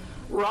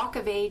 Rock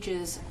of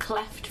Ages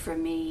cleft for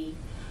me,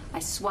 I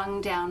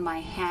swung down my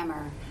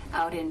hammer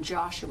out in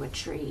Joshua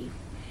Tree.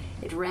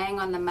 It rang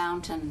on the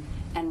mountain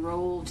and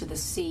rolled to the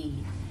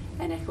sea,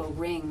 and it will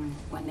ring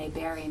when they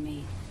bury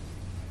me.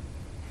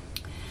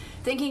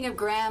 Thinking of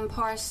Graham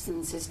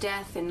Parsons, his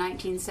death in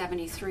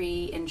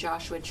 1973 in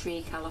Joshua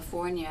Tree,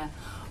 California,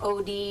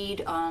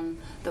 OD'd on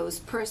those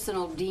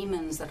personal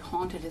demons that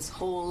haunted his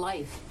whole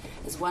life,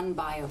 as one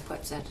bio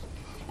puts it,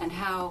 and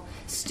how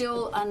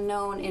still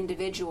unknown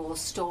individuals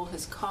stole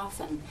his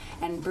coffin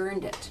and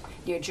burned it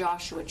near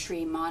Joshua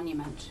Tree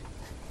Monument.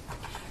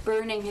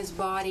 Burning his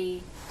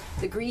body,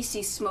 the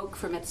greasy smoke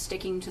from it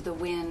sticking to the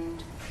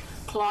wind,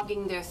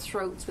 clogging their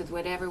throats with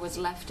whatever was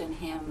left in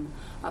him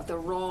of the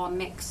raw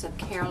mix of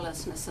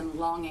carelessness and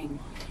longing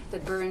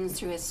that burns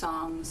through his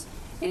songs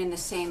and in the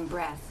same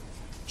breath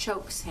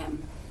chokes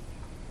him.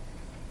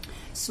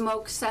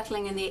 smoke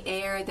settling in the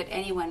air that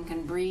anyone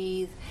can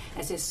breathe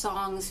as his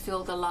songs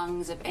fill the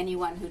lungs of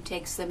anyone who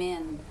takes them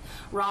in,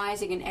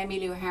 rising in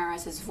Emmylou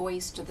Harris's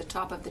voice to the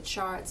top of the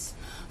charts,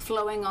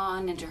 flowing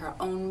on into her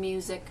own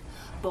music,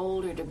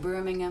 Boulder to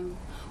Birmingham,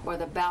 or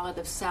the Ballad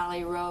of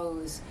Sally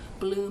Rose,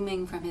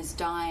 blooming from his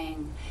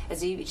dying,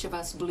 as each of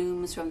us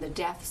blooms from the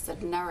deaths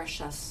that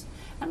nourish us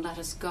and let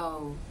us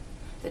go,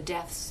 the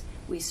deaths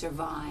we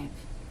survive.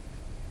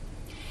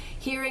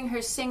 Hearing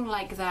her sing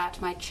like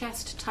that, my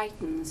chest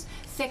tightens,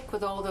 thick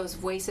with all those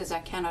voices I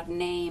cannot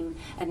name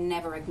and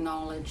never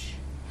acknowledge.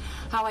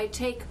 How I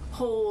take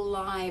whole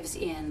lives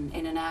in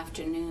an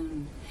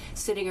afternoon,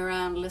 sitting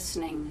around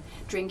listening,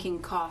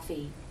 drinking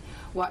coffee,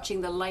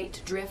 watching the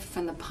light drift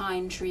from the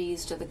pine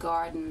trees to the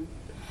garden,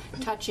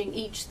 touching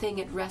each thing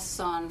it rests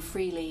on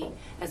freely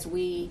as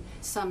we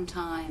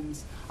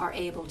sometimes are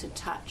able to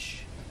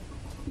touch.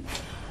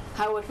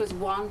 How it was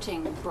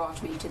wanting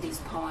brought me to these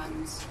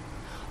poems,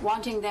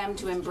 wanting them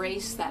to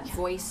embrace that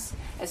voice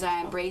as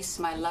I embrace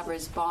my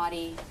lover's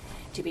body,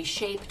 to be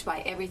shaped by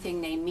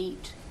everything they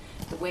meet,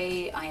 the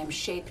way I am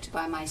shaped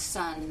by my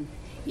son,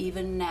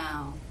 even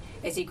now,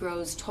 as he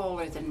grows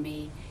taller than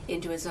me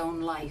into his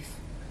own life.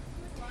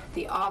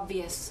 The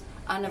obvious,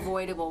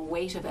 unavoidable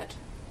weight of it,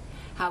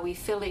 how we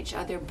fill each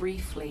other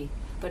briefly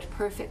but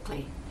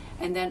perfectly,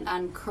 and then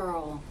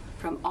uncurl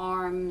from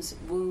arms,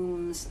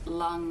 wombs,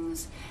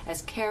 lungs,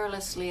 as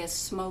carelessly as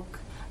smoke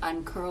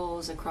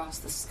uncurls across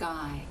the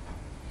sky,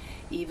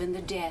 even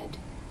the dead,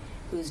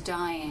 whose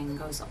dying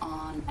goes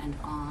on and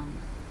on.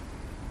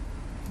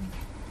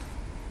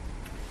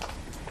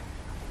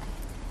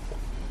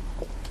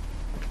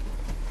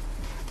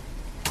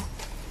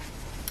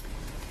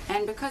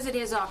 And because it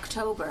is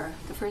October,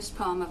 the first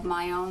poem of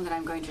my own that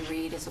I'm going to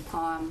read is a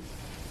poem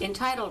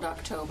entitled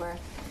October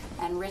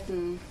and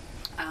written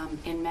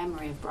in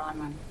memory of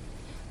Bronwyn,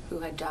 who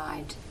had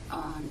died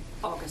on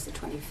August the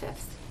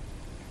 25th,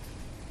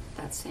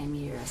 that same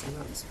year as I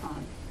wrote this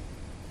poem.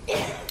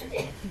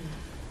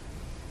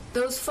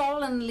 Those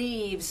fallen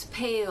leaves,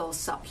 pale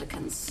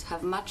supplicants,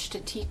 have much to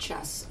teach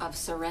us of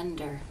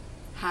surrender,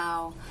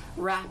 how,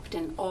 wrapped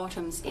in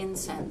autumn's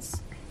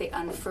incense, they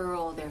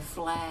unfurl their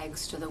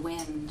flags to the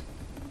wind.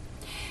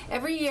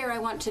 Every year I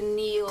want to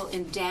kneel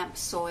in damp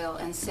soil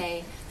and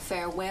say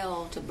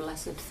farewell to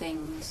blessed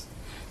things,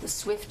 the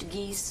swift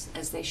geese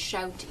as they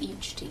shout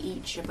each to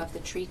each above the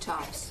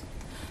treetops,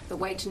 the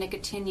white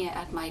nicotinia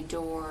at my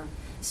door,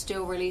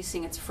 still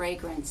releasing its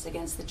fragrance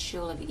against the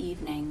chill of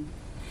evening,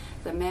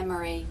 the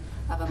memory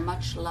of a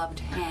much-loved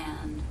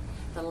hand,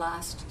 the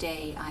last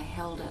day I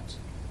held it.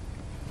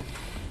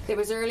 There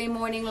was early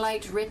morning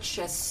light rich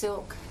as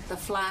silk, the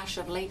flash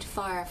of late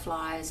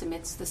fireflies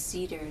amidst the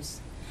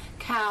cedars,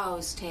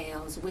 cows'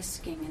 tails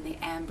whisking in the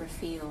amber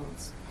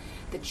fields,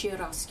 the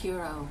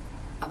chiaroscuro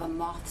of a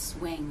moth's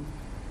wing.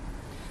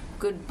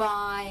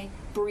 Goodbye,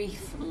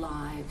 brief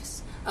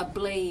lives,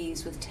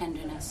 ablaze with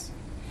tenderness.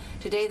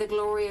 Today the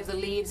glory of the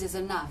leaves is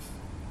enough,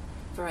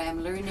 for I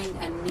am learning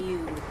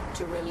anew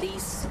to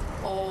release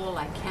all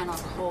I cannot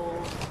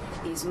hold,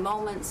 these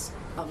moments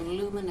of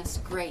luminous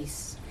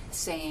grace,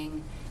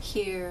 saying,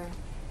 here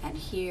and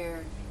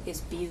here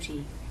is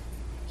beauty,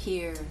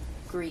 here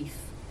grief.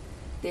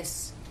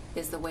 This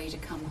is the way to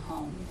come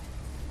home.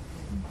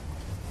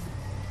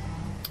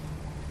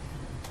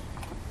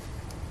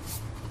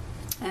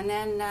 And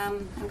then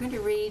I'm going to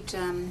read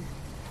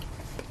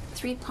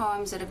 3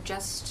 poems that have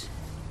just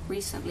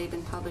recently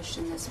been published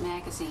in this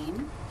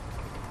magazine.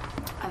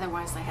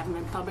 Otherwise, they haven't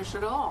been published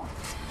at all.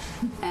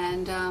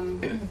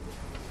 And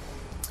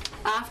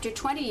after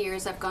 20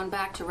 years, I've gone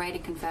back to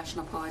writing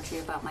confessional poetry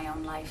about my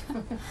own life.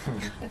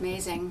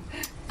 Amazing.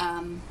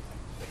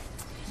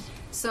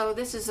 So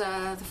this is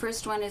the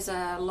first one is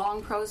a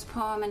long prose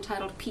poem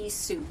entitled Pea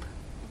Soup.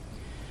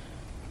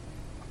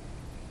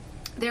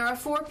 There are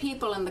 4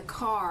 people in the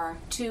car.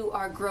 2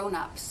 are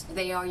grown-ups.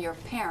 They are your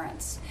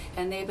parents,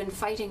 and they've been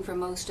fighting for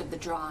most of the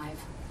drive.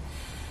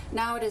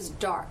 Now it is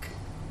dark.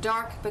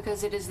 Dark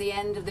because it is the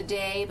end of the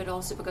day, but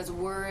also because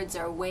words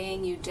are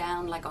weighing you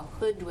down like a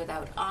hood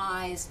without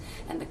eyes,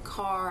 and the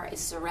car is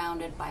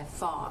surrounded by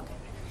fog.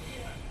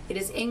 It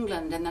is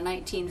England in the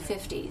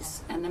 1950s,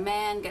 and the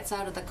man gets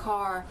out of the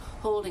car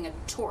holding a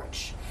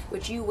torch,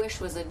 which you wish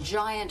was a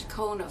giant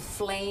cone of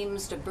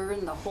flames to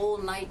burn the whole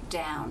night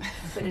down.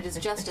 But it is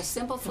just a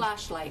simple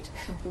flashlight,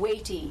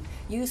 weighty,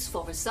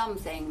 useful for some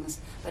things,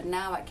 but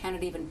now it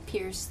cannot even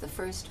pierce the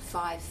first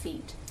 5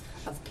 feet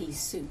of pea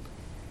soup.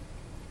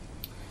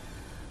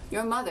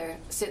 Your mother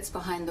sits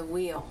behind the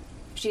wheel.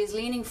 She is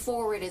leaning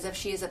forward as if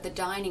she is at the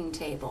dining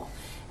table,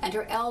 and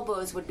her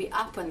elbows would be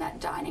up on that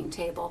dining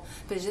table,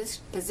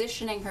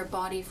 positioning her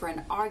body for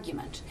an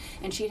argument,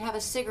 and she'd have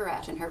a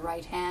cigarette in her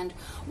right hand,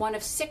 one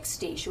of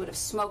 60 she would have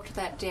smoked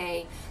that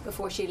day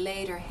before she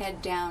laid her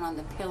head down on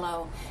the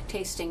pillow,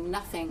 tasting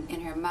nothing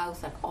in her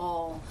mouth at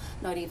all,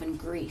 not even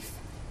grief.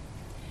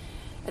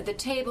 At the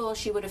table,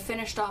 she would have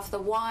finished off the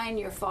wine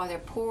your father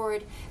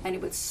poured, and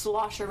it would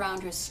slosh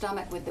around her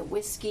stomach with the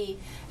whiskey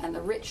and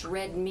the rich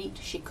red meat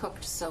she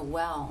cooked so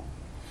well.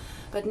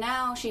 But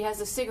now she has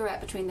a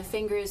cigarette between the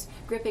fingers,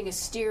 gripping a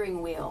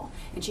steering wheel,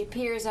 and she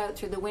peers out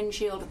through the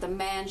windshield at the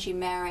man she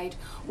married,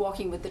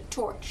 walking with the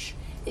torch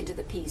into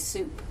the pea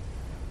soup.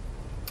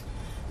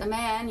 The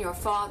man, your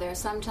father,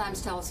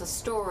 sometimes tells a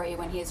story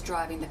when he is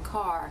driving the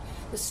car.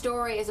 The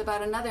story is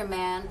about another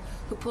man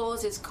who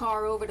pulls his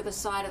car over to the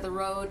side of the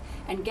road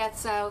and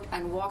gets out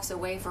and walks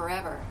away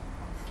forever.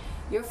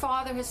 Your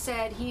father has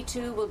said he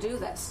too will do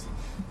this.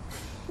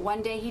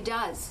 One day he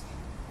does,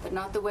 but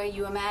not the way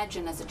you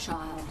imagine as a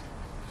child.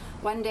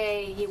 One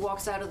day he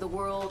walks out of the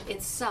world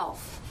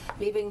itself,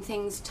 leaving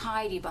things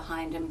tidy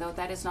behind him, though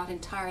that is not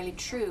entirely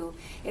true.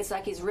 It's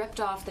like he's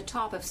ripped off the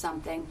top of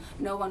something.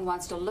 No one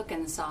wants to look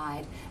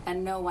inside,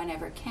 and no one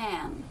ever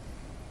can.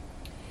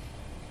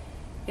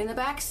 In the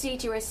back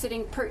seat, you are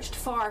sitting perched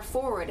far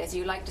forward, as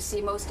you like to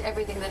see most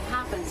everything that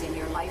happens in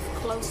your life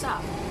close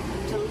up,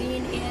 to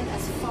lean in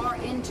as far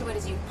into it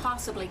as you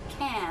possibly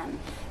can.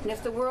 And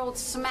if the world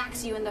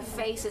smacks you in the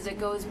face as it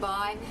goes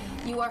by,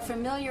 you are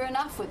familiar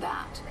enough with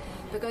that,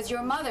 because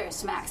your mother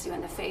smacks you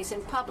in the face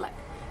in public,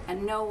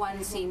 and no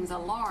one seems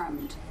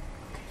alarmed.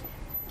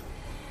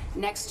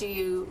 Next to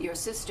you, your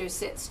sister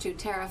sits too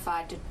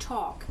terrified to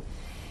talk.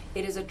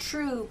 It is a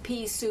true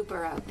pea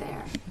souper out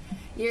there.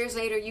 Years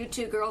later, you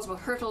two girls will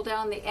hurtle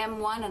down the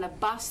M1 in a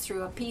bus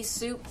through a pea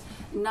soup,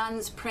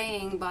 nuns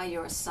praying by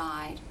your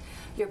side.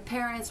 Your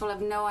parents will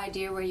have no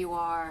idea where you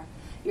are.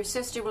 Your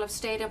sister will have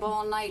stayed up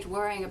all night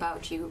worrying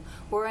about you,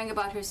 worrying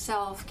about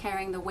herself,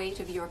 carrying the weight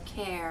of your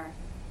care.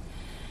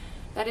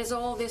 That is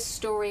all this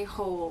story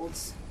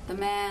holds. The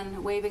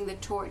man waving the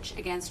torch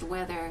against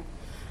weather,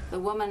 the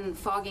woman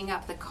fogging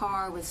up the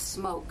car with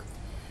smoke,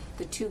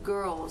 the two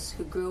girls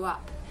who grew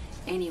up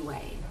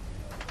anyway.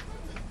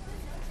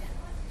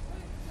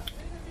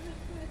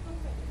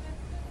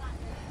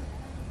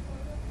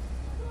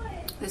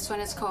 This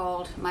one is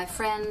called My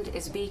Friend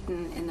is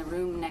Beaten in the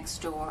Room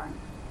Next Door.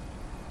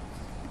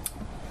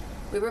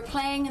 We were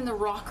playing in the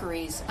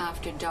rockeries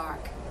after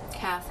dark,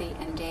 Kathy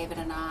and David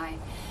and I.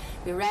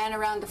 We ran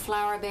around the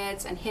flower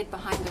beds and hid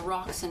behind the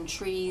rocks and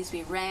trees.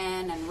 We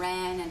ran and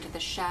ran into the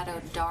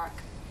shadowed dark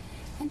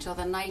until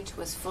the night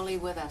was fully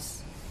with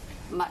us,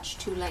 much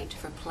too late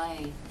for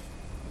play.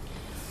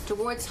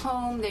 Towards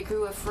home, they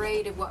grew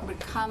afraid of what would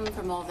come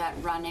from all that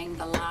running,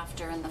 the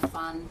laughter and the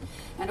fun,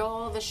 and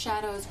all the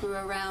shadows grew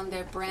around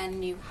their brand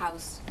new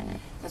house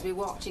as we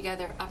walked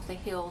together up the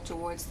hill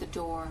towards the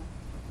door.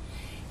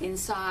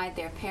 Inside,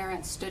 their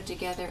parents stood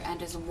together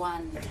and as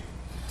one.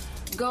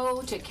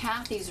 Go to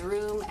Kathy's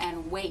room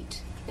and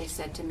wait, they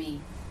said to me,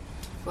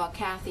 while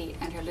Kathy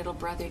and her little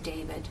brother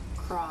David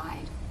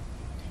cried.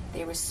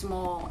 They were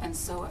small and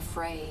so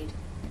afraid.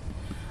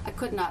 I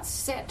could not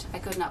sit, I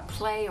could not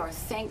play or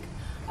think.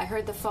 I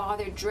heard the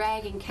father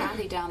dragging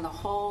Kathy down the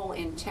hall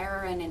in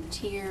terror and in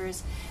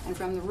tears, and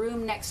from the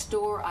room next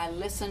door I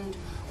listened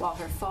while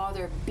her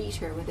father beat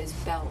her with his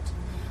belt,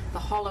 the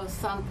hollow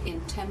thump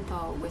in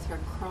tempo with her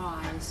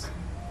cries.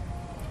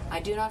 I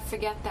do not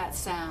forget that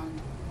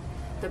sound.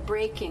 The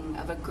breaking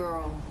of a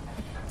girl,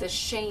 the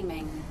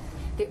shaming,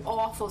 the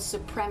awful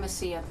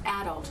supremacy of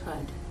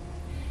adulthood.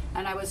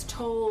 And I was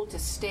told to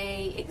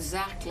stay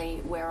exactly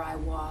where I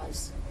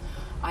was.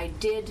 I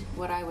did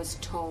what I was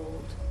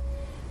told,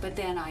 but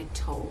then I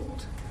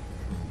told.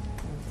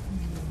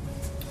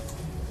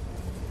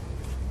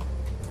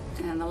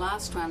 And the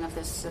last one of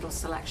this little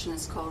selection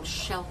is called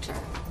Shelter.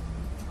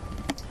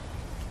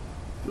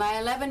 My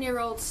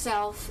 11-year-old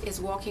self is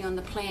walking on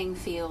the playing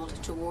field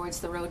towards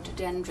the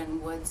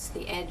rhododendron woods,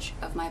 the edge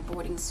of my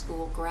boarding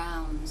school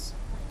grounds.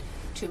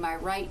 To my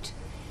right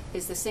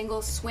is the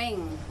single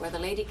swing where the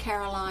Lady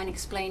Caroline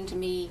explained to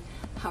me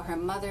how her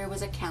mother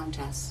was a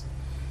countess,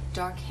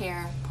 dark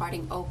hair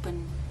parting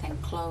open then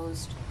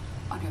closed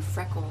on her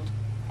freckled,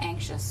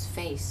 anxious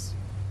face.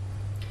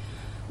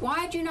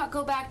 Why do you not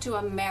go back to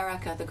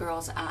America, the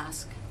girls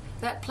ask,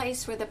 that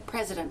place where the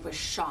president was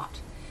shot?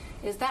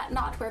 Is that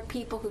not where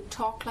people who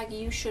talk like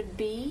you should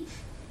be?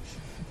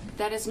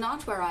 That is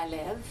not where I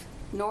live,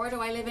 nor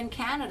do I live in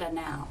Canada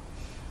now,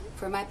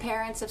 for my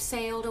parents have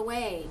sailed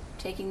away,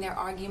 taking their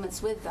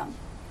arguments with them.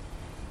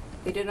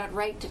 They do not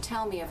write to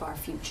tell me of our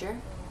future.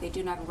 They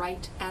do not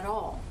write at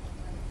all.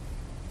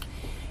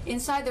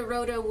 Inside the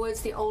Rhodo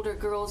woods, the older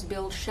girls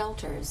build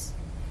shelters.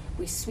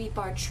 We sweep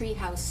our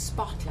treehouse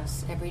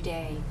spotless every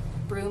day,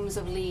 brooms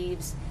of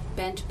leaves,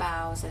 bent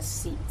boughs as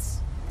seats.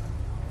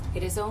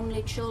 It is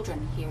only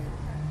children here,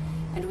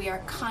 and we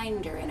are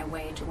kinder in a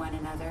way to one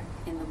another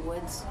in the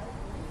woods.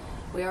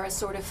 We are a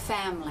sort of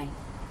family,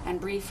 and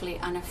briefly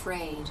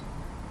unafraid.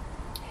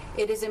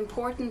 It is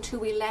important who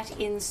we let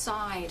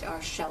inside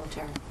our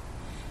shelter.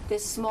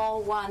 This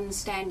small one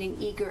standing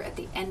eager at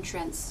the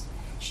entrance,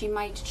 she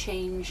might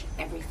change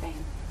everything.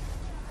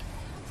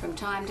 From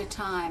time to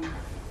time,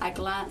 I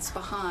glance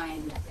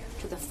behind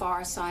to the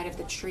far side of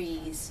the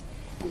trees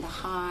and the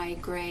high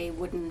gray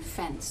wooden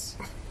fence.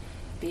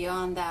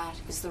 Beyond that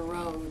is the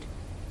road,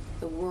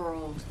 the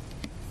world,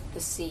 the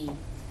sea.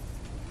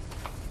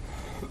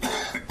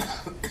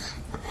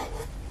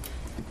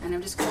 And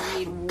I'm just going to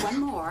read one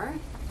more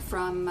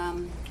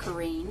from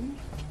Corrine.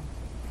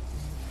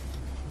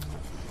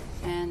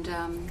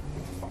 And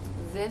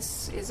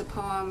this is a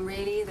poem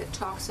really that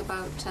talks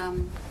about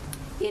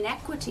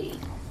inequity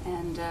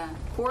and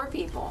poor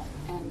people.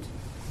 And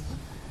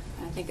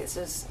I think it's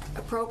as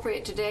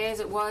appropriate today as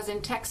it was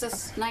in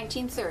Texas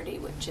 1930,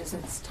 which is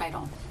its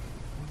title.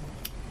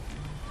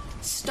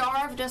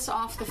 Starved us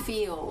off the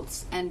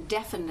fields and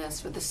deafened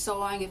us with the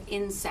sawing of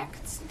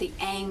insects, the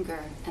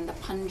anger and the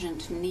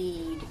pungent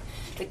need.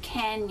 The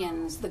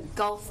canyons, the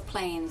Gulf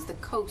plains, the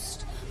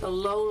coast, the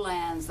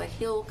lowlands, the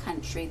hill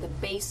country, the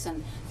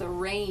basin, the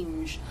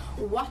range.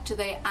 What do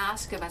they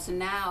ask of us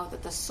now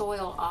that the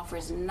soil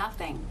offers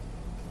nothing?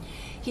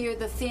 Hear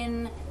the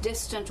thin,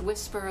 distant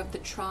whisper of the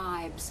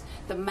tribes,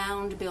 the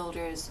mound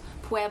builders,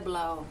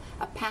 Pueblo,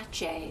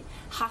 Apache,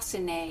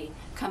 Hasene,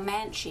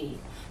 Comanche,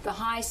 the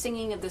high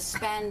singing of the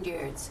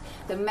Spaniards,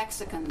 the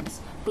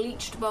Mexicans,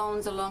 bleached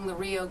bones along the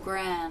Rio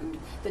Grande,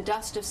 the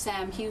dust of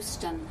Sam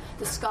Houston,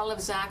 the skull of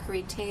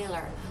Zachary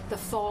Taylor, the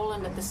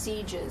fallen at the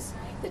sieges,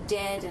 the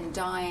dead and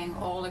dying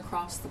all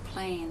across the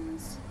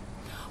plains.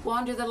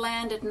 Wander the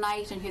land at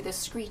night and hear the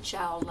screech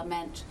owl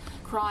lament,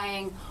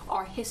 crying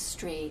our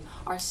history,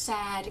 our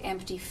sad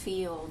empty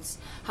fields,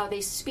 how they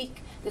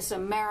speak this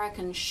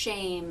American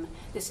shame,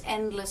 this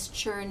endless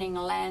churning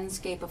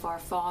landscape of our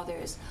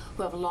fathers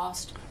who have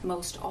lost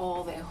most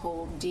all they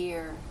hold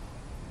dear.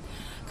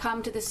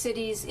 Come to the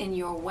cities in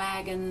your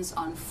wagons,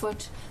 on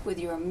foot, with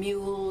your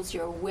mules,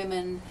 your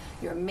women,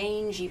 your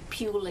mangy,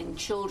 puling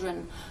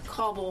children.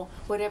 Cobble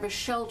whatever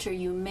shelter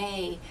you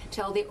may.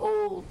 Tell the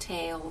old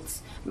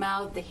tales.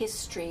 Mouth the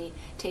history.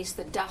 Taste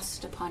the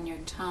dust upon your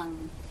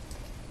tongue.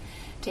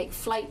 Take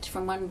flight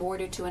from one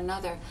border to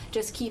another.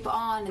 Just keep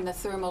on in the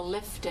thermal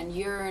lift and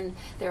yearn.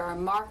 There are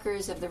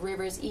markers of the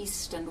rivers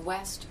east and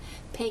west.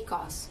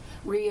 Pecos,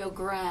 Rio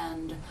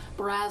Grande,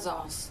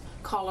 Brazos,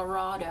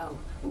 Colorado,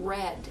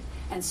 red,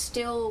 and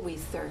still we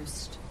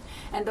thirst.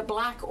 And the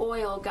black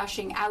oil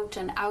gushing out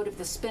and out of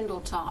the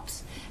spindle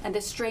tops, and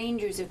the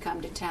strangers who come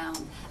to town,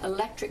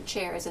 electric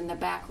chairs in the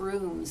back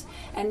rooms,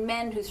 and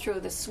men who throw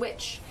the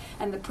switch,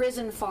 and the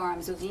prison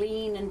farms with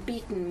lean and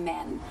beaten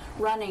men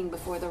running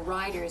before the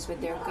riders with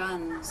their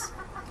guns.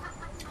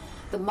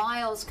 The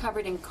miles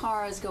covered in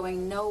cars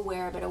going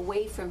nowhere but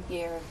away from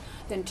here,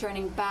 then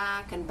turning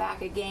back and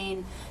back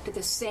again to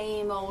the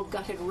same old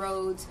gutted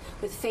roads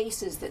with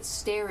faces that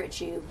stare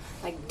at you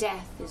like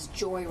death is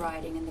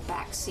joyriding in the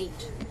back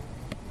seat.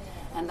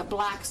 And the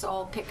blacks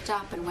all picked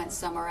up and went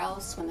somewhere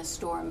else when the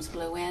storms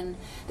blew in.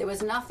 There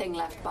was nothing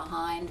left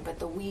behind but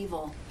the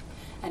weevil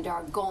and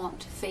our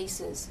gaunt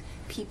faces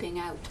peeping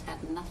out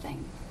at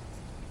nothing.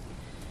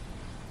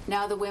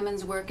 Now the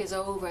women's work is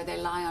over. They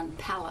lie on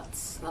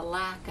pallets, the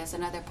lack as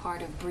another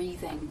part of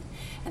breathing,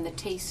 and the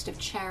taste of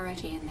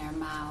charity in their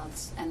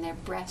mouths, and their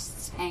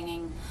breasts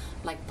hanging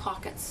like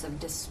pockets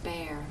of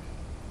despair.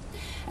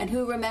 And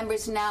who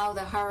remembers now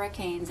the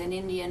hurricanes in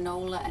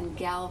Indianola and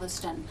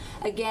Galveston,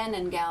 again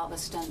in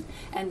Galveston,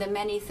 and the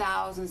many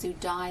thousands who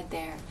died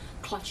there,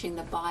 clutching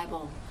the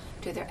Bible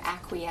to their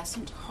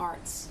acquiescent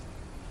hearts?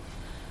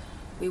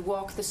 We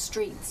walk the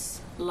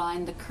streets,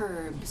 line the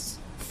curbs,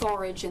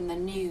 forage in the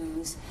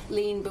news,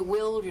 lean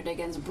bewildered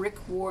against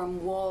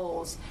brick-warm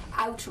walls,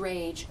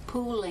 outrage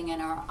pooling in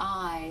our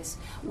eyes.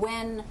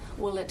 When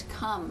will it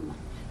come?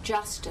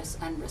 Justice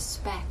and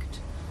respect.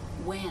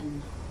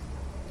 When?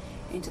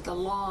 Into the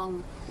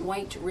long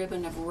white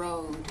ribbon of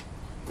road,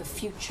 the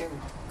future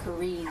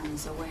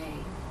careens away.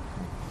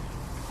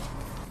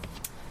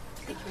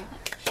 Thank you very much.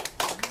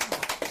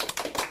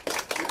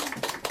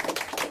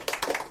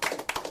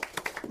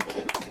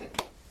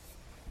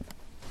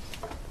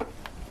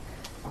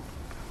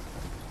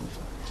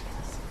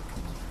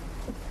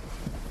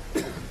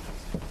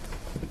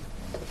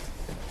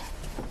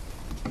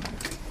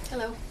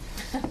 Hello.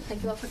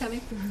 Thank you all for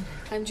coming.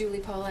 I'm Julie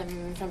Paul.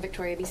 I'm from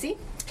Victoria, BC.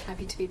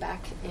 Happy to be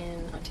back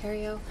in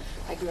Ontario.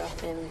 I grew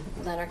up in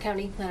Lanark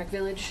County, Lanark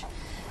Village,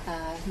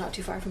 not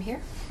too far from here.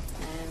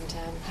 And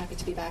I'm happy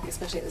to be back,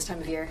 especially at this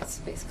time of year. It's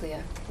basically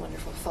a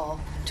wonderful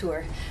fall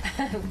tour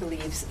with the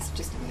leaves. It's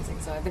just amazing.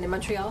 So I've been in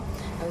Montreal.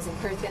 I was in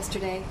Perth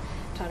yesterday,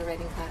 taught a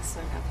writing class,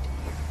 so I'm happy to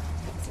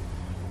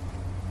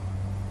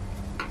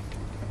be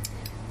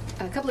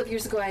here. A couple of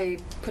years ago, I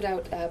put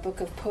out a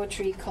book of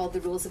poetry called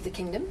The Rules of the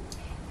Kingdom,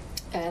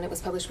 and it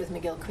was published with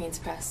McGill Queen's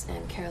Press,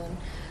 and Carolyn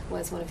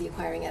was one of the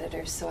acquiring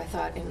editors, so I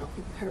thought in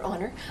her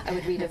honor I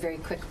would read a very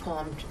quick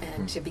poem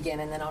and to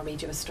begin, and then I'll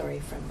read you a story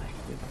from my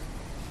new book.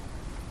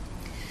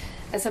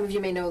 As some of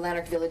you may know,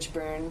 Lanark Village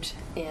burned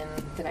in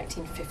the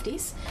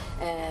 1950s,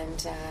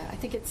 and I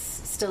think it's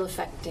still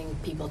affecting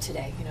people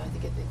today. You know, I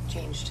think it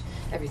changed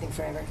everything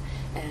forever,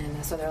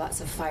 and so there are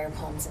lots of fire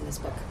poems in this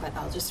book, but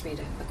I'll just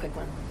read a quick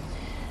one.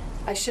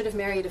 I should have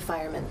married a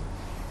fireman.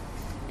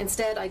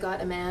 Instead, I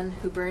got a man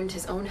who burned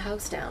his own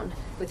house down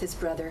with his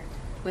brother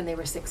when they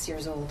were 6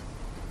 years old.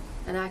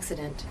 An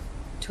accident,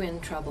 twin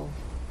trouble.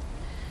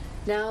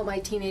 Now my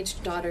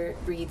teenage daughter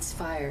breathes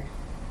fire.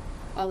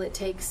 All it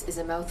takes is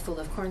a mouthful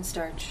of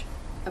cornstarch,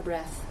 a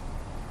breath,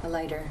 a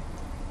lighter.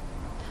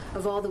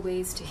 Of all the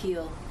ways to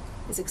heal,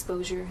 is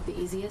exposure the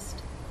easiest?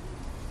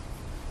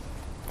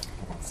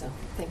 So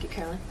thank you,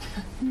 Carolyn.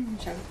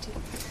 Charlotte, too.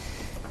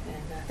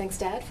 And thanks,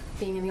 Dad, for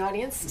being in the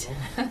audience.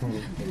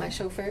 My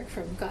chauffeur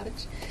from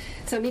Cottage.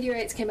 So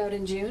Meteorites came out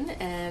in June,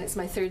 and it's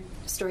my third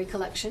story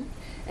collection.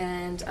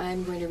 And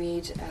I'm going to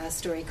read a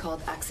story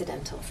called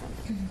Accidental from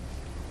it.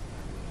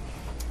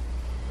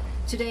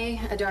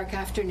 Today, a dark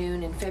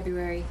afternoon in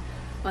February,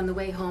 on the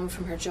way home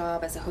from her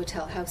job as a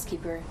hotel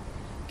housekeeper,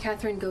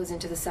 Catherine goes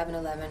into the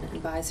 7-Eleven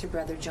and buys her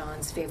brother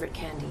John's favorite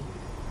candy,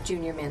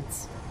 Junior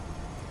Mints.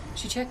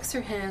 She checks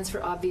her hands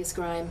for obvious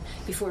grime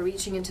before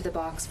reaching into the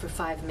box for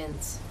 5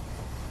 mints.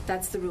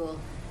 That's the rule,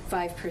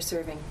 5 per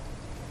serving.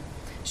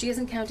 She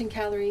isn't counting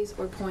calories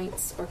or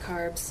points or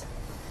carbs.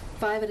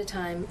 5 at a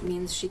time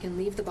means she can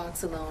leave the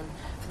box alone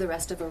for the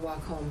rest of her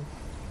walk home,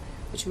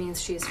 which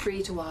means she is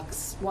free to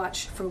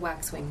watch for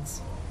waxwings.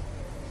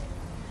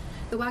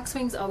 The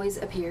waxwings always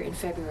appear in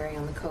February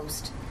on the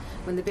coast,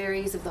 when the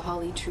berries of the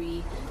holly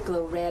tree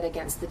glow red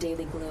against the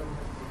daily gloom.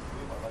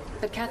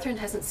 But Catherine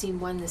hasn't seen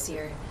one this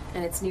year,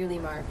 and it's nearly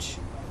March.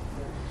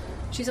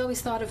 She's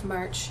always thought of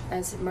March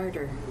as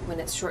murder, when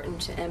it's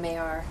shortened to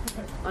MAR,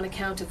 on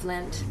account of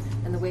Lent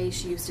and the way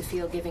she used to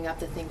feel giving up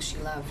the things she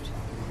loved.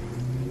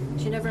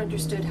 She never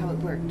understood how it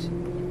worked.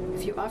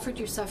 If you offered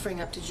your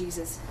suffering up to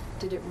Jesus,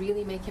 did it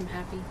really make him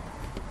happy?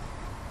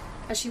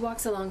 As she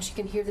walks along, she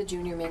can hear the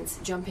Junior Mints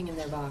jumping in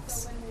their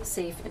box,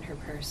 safe in her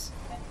purse.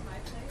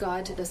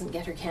 God doesn't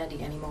get her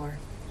candy anymore.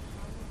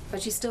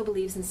 But she still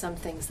believes in some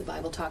things the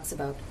Bible talks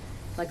about,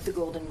 like the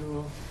Golden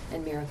Rule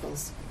and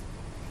miracles.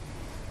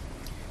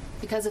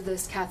 Because of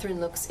this, Catherine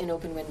looks in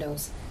open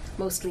windows,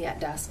 mostly at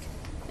dusk,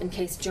 in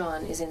case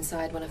John is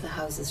inside one of the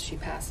houses she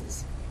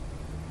passes.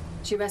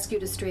 She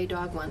rescued a stray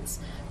dog once,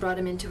 brought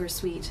him into her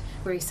suite,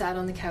 where he sat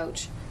on the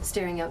couch,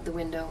 staring out the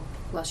window,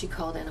 while she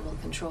called animal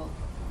control.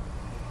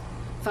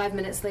 5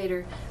 minutes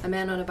later, a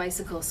man on a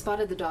bicycle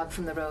spotted the dog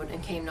from the road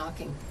and came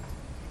knocking.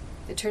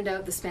 It turned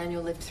out the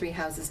spaniel lived 3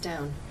 houses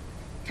down.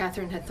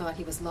 Catherine had thought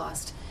he was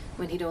lost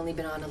when he'd only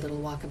been on a little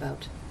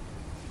walkabout.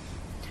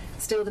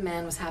 Still, the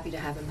man was happy to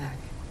have him back.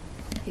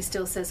 He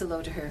still says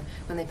hello to her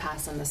when they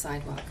pass on the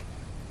sidewalk.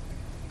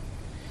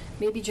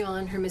 Maybe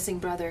John, her missing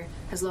brother,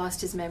 has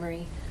lost his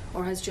memory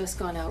or has just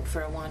gone out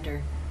for a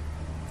wander.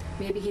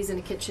 Maybe he's in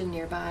a kitchen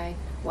nearby,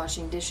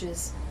 washing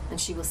dishes, and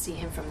she will see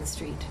him from the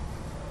street.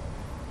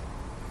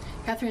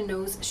 Catherine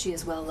knows she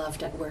is well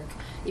loved at work,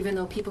 even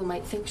though people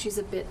might think she's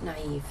a bit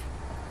naive.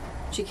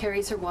 She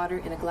carries her water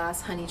in a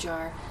glass honey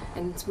jar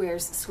and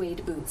wears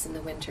suede boots in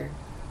the winter.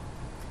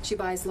 She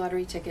buys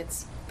lottery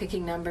tickets,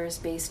 picking numbers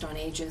based on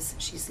ages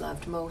she's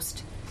loved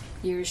most,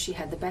 years she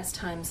had the best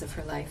times of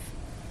her life,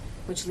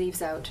 which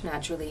leaves out,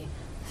 naturally,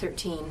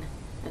 13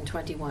 and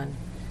 21,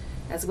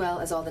 as well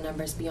as all the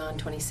numbers beyond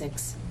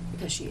 26,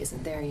 because she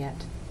isn't there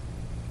yet.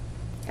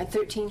 At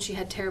 13, she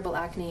had terrible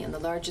acne and the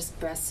largest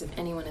breasts of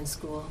anyone in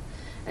school,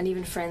 and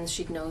even friends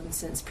she'd known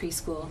since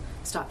preschool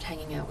stopped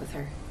hanging out with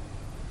her.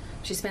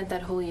 She spent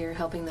that whole year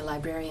helping the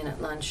librarian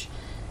at lunch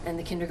and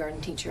the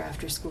kindergarten teacher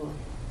after school.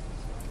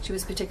 She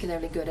was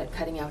particularly good at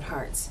cutting out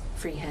hearts,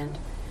 freehand,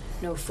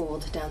 no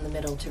fold down the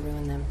middle to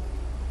ruin them.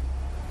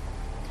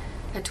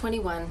 At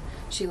 21,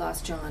 she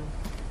lost John,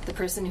 the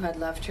person who had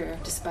loved her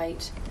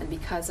despite and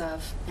because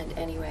of and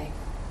anyway.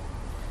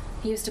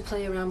 He used to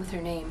play around with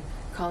her name,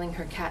 calling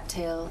her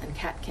Cattail and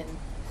Catkin,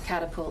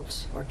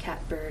 Catapult or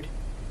Catbird,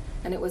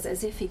 and it was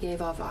as if he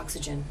gave off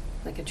oxygen,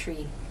 like a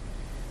tree,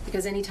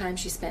 because any time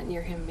she spent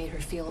near him made her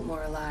feel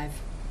more alive.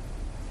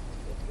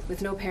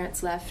 With no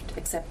parents left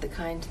except the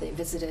kind they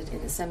visited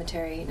in the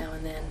cemetery now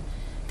and then,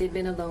 they'd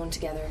been alone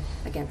together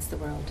against the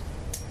world.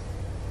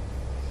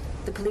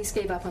 The police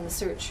gave up on the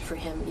search for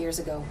him years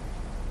ago.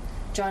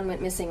 John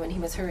went missing when he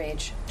was her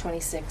age,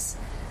 26,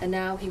 and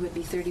now he would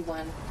be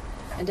 31,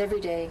 and every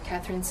day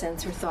Catherine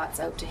sends her thoughts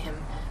out to him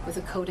with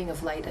a coating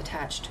of light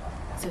attached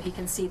so he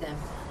can see them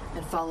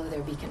and follow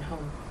their beacon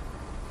home.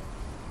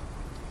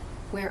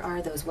 Where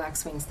are those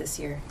waxwings this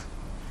year?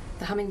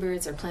 The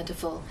hummingbirds are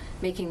plentiful,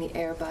 making the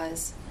air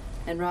buzz,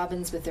 and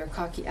robins with their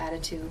cocky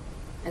attitude,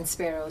 and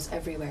sparrows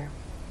everywhere.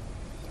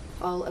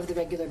 All of the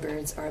regular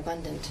birds are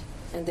abundant,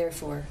 and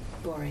therefore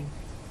boring.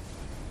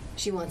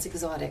 She wants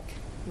exotic,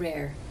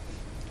 rare.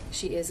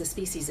 She is a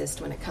speciesist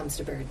when it comes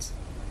to birds.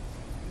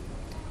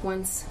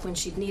 Once, when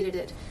she'd needed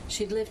it,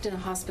 she'd lived in a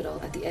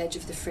hospital at the edge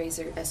of the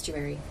Fraser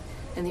estuary,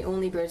 and the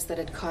only birds that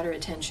had caught her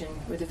attention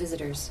were the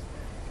visitors,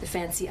 the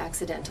fancy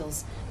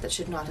accidentals that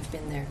should not have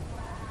been there.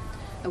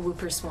 A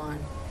whooper swan,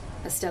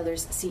 a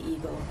Steller's sea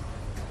eagle,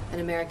 an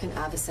American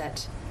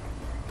avocet,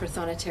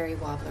 Prothonotary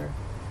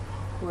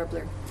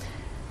warbler.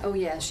 Oh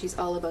yeah, she's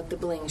all about the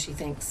bling, she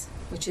thinks,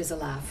 which is a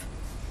laugh.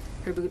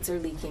 Her boots are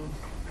leaking,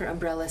 her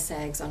umbrella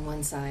sags on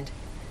one side,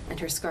 and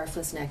her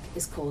scarfless neck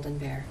is cold and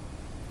bare.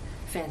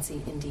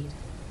 Fancy indeed.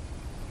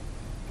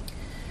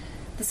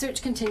 The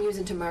search continues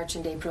into March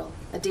and April,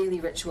 a daily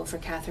ritual for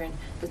Catherine,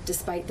 but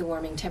despite the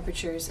warming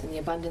temperatures and the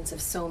abundance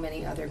of so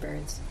many other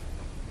birds.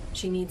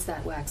 She needs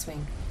that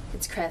waxwing,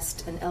 its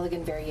crest an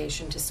elegant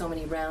variation to so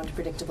many round,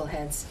 predictable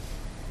heads,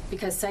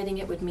 because sighting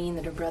it would mean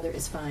that her brother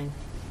is fine.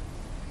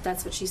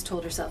 That's what she's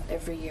told herself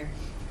every year.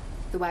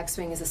 The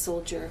waxwing is a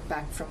soldier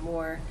back from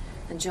war,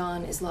 and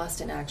John is lost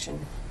in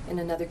action in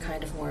another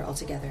kind of war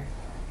altogether.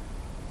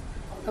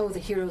 Oh, the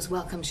hero's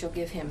welcome she'll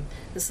give him,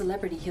 the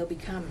celebrity he'll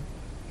become.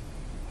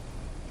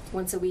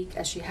 Once a week,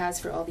 as she has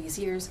for all these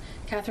years,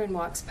 Catherine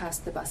walks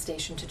past the bus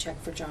station to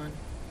check for John.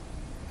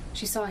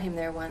 She saw him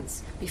there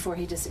once, before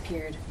he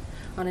disappeared,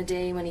 on a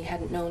day when he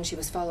hadn't known she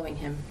was following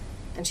him,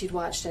 and she'd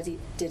watched as he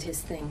did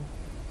his thing.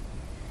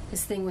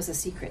 His thing was a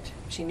secret,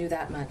 she knew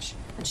that much,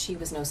 and she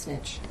was no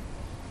snitch.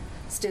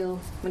 Still,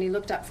 when he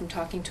looked up from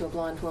talking to a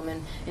blonde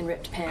woman in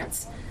ripped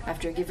pants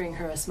after giving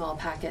her a small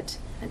packet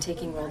and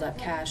taking rolled-up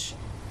cash,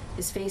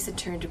 his face had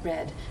turned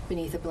red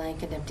beneath a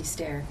blank and empty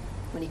stare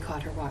when he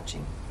caught her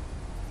watching.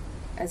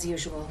 As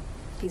usual,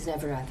 he's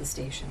never at the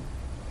station.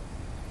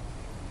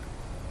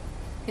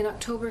 In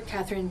October,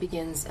 Catherine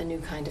begins a new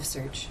kind of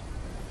search.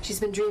 She's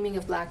been dreaming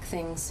of black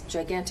things,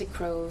 gigantic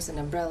crows and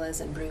umbrellas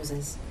and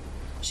bruises.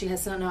 She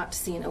has not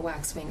seen a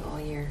waxwing all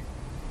year.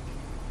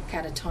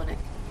 Catatonic,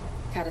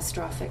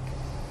 catastrophic,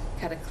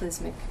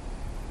 cataclysmic.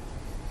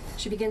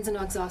 She begins an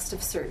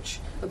exhaustive search,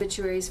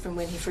 obituaries from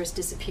when he first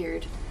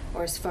disappeared,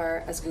 or as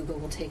far as Google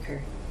will take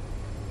her.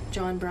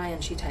 John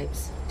Bryan, she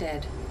types,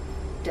 dead.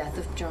 Death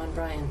of John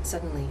Bryan,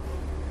 suddenly.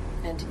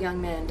 And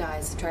young man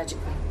dies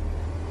tragically.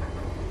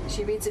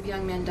 She reads of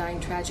young men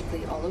dying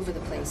tragically all over the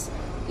place,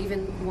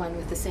 even one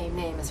with the same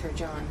name as her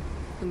John,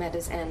 who met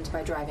his end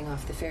by driving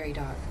off the ferry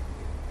dock.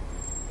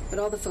 But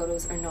all the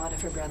photos are not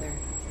of her brother.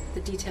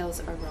 The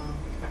details are wrong.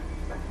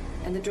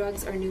 And the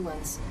drugs are new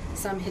ones,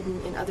 some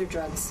hidden in other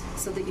drugs,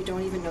 so that you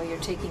don't even know you're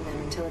taking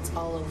them until it's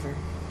all over,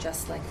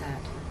 just like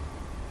that.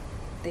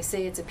 They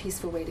say it's a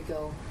peaceful way to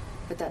go,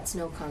 but that's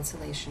no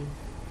consolation.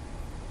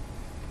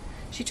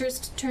 She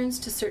turns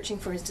to searching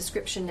for his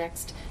description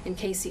next, in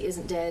case he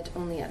isn't dead,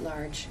 only at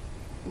large,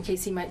 in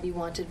case he might be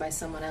wanted by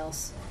someone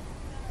else.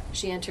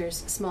 She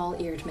enters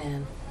small-eared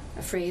man,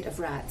 afraid of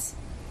rats,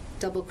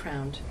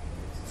 double-crowned,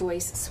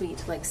 voice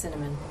sweet like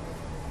cinnamon.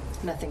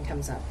 Nothing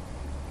comes up.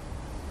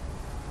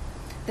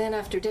 Then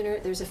after dinner,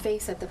 there's a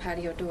face at the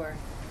patio door.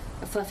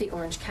 A fluffy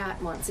orange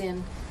cat wants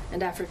in,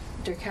 and after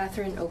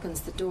Catherine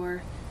opens the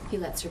door, he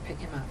lets her pick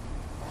him up.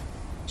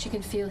 She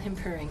can feel him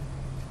purring.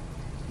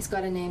 He's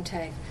got a name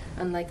tag,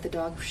 unlike the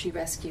dog she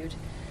rescued,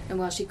 and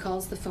while she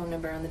calls the phone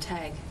number on the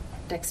tag,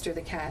 Dexter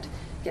the cat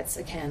gets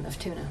a can of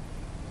tuna.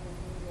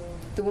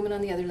 The woman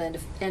on the other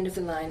end of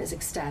the line is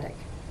ecstatic.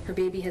 Her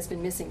baby has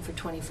been missing for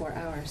 24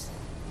 hours.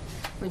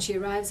 When she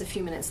arrives a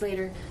few minutes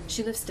later,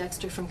 she lifts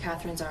Dexter from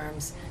Catherine's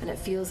arms, and it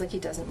feels like he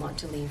doesn't want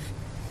to leave.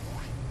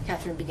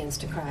 Catherine begins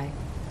to cry.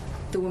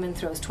 The woman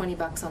throws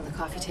 $20 on the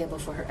coffee table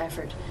for her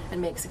effort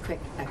and makes a quick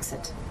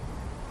exit.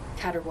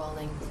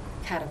 Caterwauling,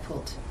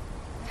 catapult,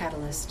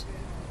 catalyst.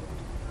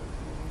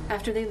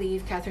 After they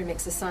leave, Catherine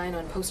makes a sign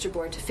on poster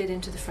board to fit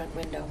into the front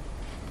window.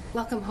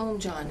 "Welcome home,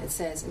 John," it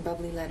says in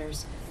bubbly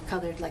letters,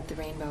 colored like the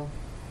rainbow.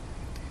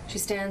 She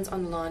stands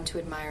on the lawn to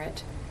admire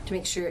it, to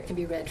make sure it can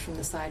be read from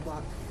the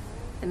sidewalk.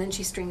 And then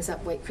she strings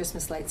up white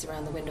Christmas lights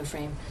around the window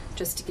frame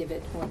just to give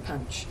it more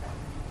punch.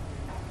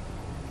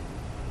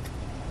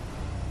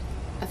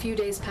 A few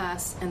days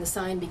pass, and the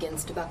sign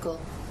begins to buckle.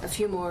 A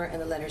few more,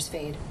 and the letters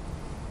fade.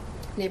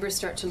 Neighbors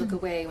start to look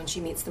away when she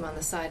meets them on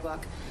the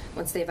sidewalk,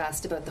 once they've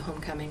asked about the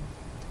homecoming.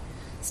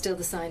 Still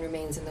the sign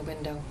remains in the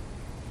window.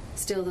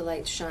 Still the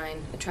lights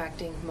shine,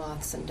 attracting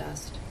moths and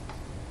dust.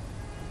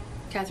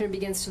 Catherine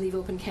begins to leave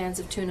open cans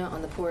of tuna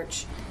on the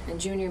porch, and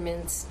junior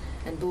mints,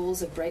 and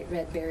bowls of bright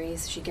red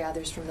berries she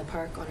gathers from the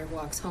park on her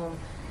walks home,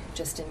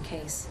 just in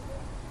case.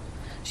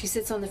 She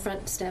sits on the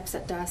front steps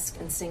at dusk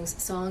and sings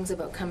songs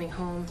about coming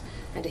home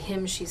and a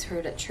hymn she's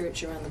heard at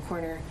church around the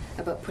corner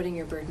about putting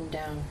your burden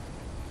down.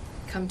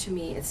 "Come to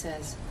me," it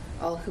says,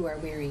 "all who are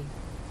weary."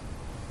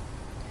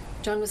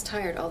 John was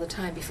tired all the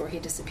time before he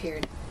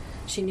disappeared.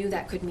 She knew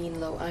that could mean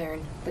low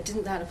iron, but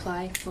didn't that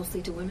apply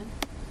mostly to women?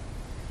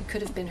 It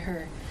could have been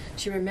her.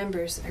 She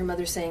remembers her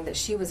mother saying that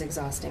she was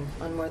exhausting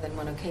on more than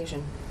one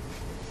occasion.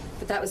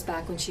 But that was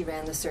back when she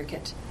ran the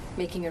circuit,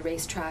 making a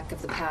racetrack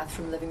of the path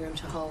from living room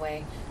to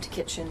hallway, to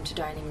kitchen, to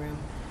dining room,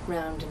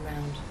 round and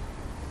round.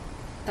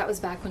 That was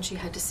back when she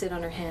had to sit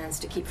on her hands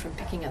to keep from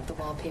picking up the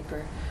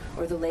wallpaper,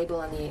 or the label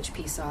on the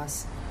HP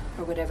sauce,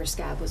 or whatever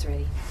scab was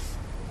ready.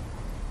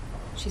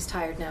 She's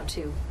tired now,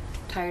 too,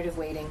 tired of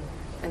waiting,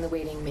 and the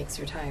waiting makes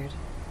her tired.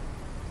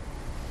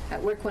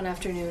 At work one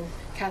afternoon,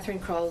 Catherine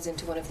crawls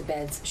into one of the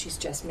beds she's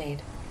just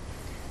made.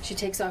 She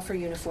takes off her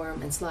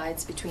uniform and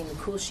slides between the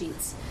cool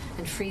sheets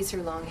and frees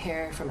her long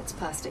hair from its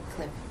plastic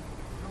clip.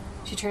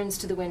 She turns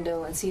to the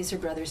window and sees her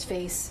brother's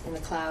face in the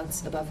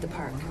clouds above the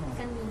park.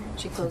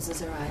 She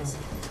closes her eyes.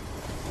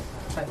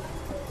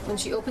 When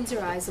she opens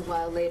her eyes a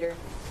while later,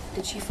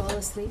 did she fall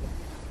asleep?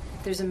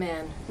 There's a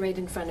man right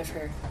in front of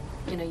her,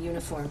 in a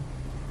uniform.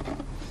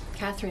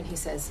 "Catherine," he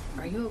says,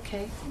 "are you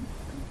okay?"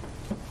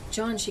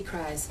 "John," she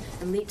cries,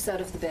 and leaps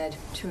out of the bed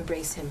to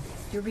embrace him.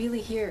 "You're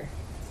really here."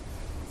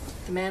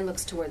 The man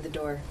looks toward the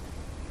door.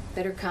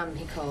 "Better come,"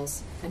 he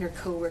calls, and her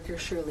co-worker,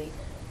 Shirley,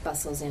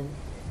 bustles in.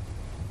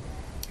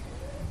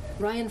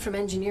 "Ryan from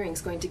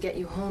engineering's going to get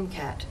you home,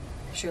 Cat,"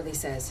 Shirley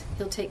says.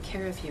 "He'll take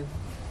care of you."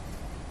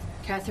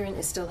 Catherine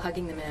is still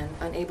hugging the man,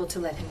 unable to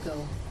let him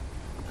go.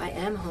 I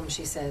am home,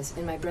 she says,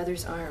 in my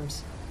brother's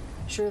arms.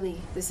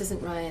 Surely, this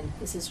isn't Ryan,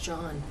 this is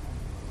John.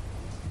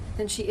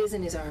 Then she is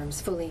in his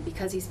arms, fully,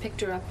 because he's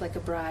picked her up like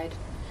a bride.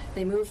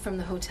 They move from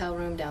the hotel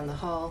room down the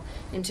hall,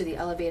 into the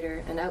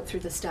elevator, and out through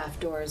the staff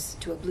doors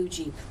to a blue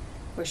Jeep,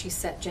 where she's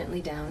set gently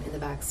down in the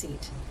back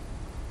seat.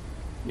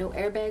 No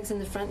airbags in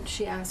the front,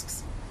 she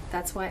asks.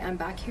 That's why I'm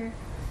back here?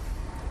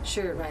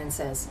 Sure, Ryan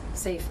says,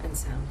 safe and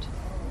sound.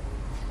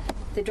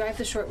 They drive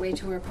the short way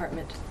to her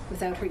apartment,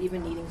 without her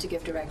even needing to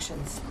give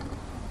directions.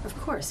 Of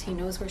course, he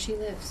knows where she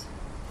lives.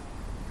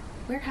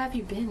 Where have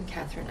you been?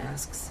 Catherine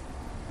asks.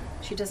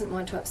 She doesn't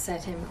want to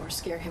upset him or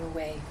scare him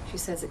away. She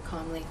says it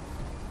calmly.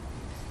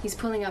 He's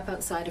pulling up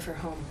outside of her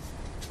home.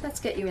 Let's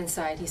get you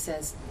inside, he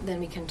says, then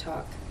we can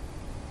talk.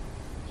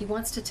 He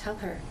wants to tell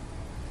her.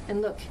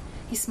 And look,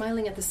 he's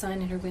smiling at the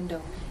sign in her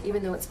window,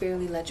 even though it's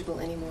barely legible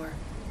anymore,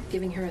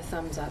 giving her a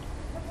thumbs up.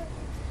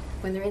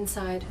 When they're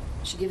inside,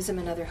 she gives him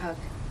another hug.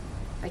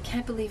 I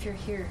can't believe you're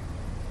here.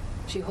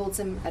 She holds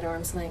him at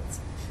arm's length.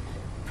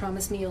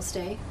 Promise me you'll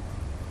stay?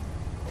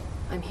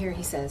 I'm here,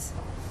 he says.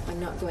 I'm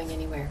not going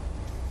anywhere.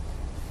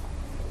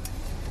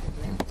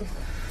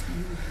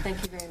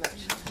 Thank you very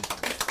much.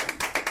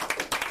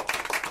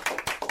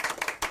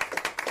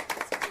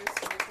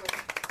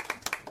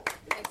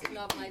 Thanks, a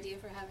novel idea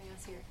for having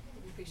us here.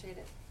 We appreciate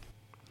it.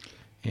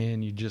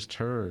 And you just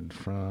heard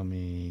from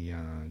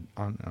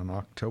on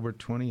October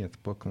 20th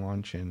book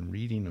launch and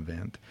reading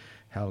event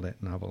held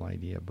at Novel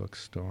Idea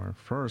Bookstore.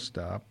 First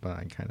up,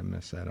 I kind of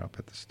messed that up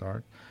at the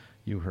start.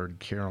 You heard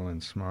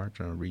Carolyn Smart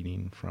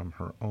reading from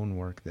her own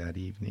work that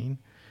evening.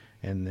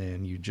 And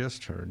then you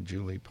just heard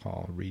Julie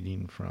Paul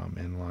reading from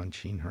and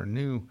launching her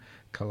new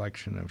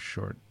collection of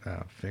short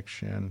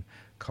fiction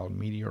called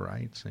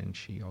Meteorites, and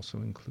she also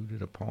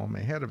included a poem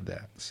ahead of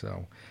that.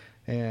 So,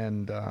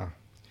 and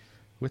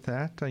with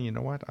that, you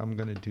know what? I'm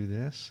going to do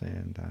this,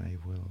 and I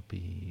will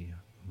be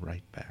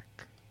right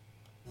back.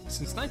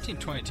 Since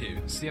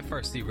 1922,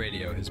 CFRC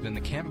Radio has been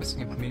the campus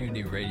and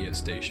community radio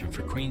station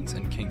for Queens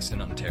and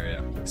Kingston,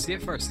 Ontario.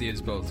 CFRC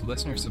is both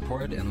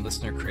listener-supported and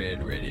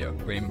listener-created radio,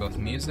 bringing both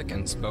music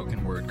and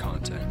spoken word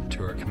content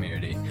to our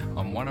community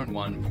on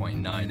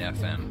 101.9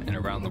 FM and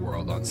around the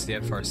world on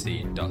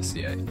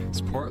CFRC.ca.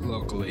 Support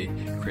locally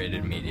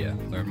created media.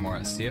 Learn more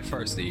at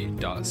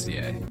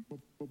CFRC.ca.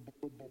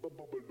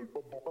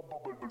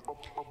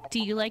 Do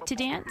you like to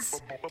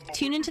dance?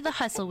 Tune into The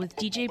Hustle with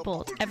DJ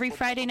Bolt every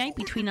Friday night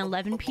between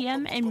 11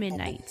 p.m. and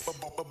midnight,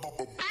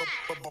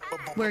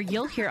 where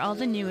you'll hear all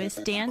the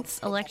newest dance,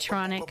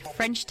 electronic,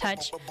 French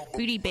touch,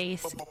 booty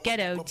bass,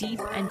 ghetto,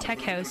 deep, and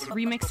tech house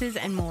remixes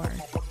and more.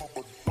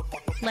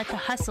 Let The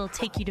Hustle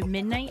take you to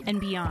midnight and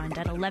beyond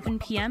at 11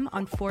 p.m.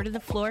 on 4 to the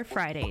Floor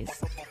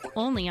Fridays,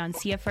 only on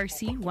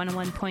CFRC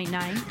 101.9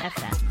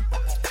 FM.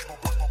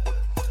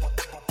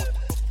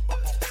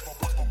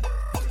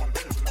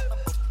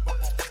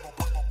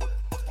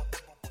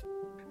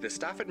 The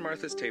staff at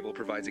Martha's Table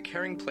provides a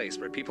caring place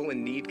where people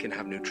in need can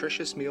have a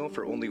nutritious meal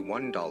for only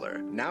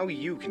 $1. Now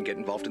you can get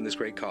involved in this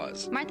great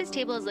cause. Martha's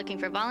Table is looking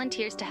for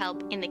volunteers to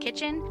help in the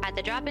kitchen, at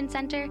the drop-in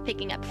center,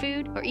 picking up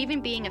food, or even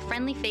being a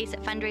friendly face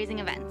at fundraising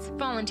events.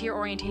 Volunteer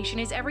orientation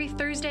is every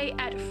Thursday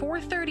at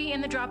 4:30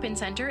 in the drop-in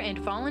center, and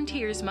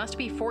volunteers must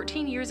be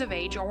 14 years of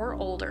age or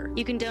older.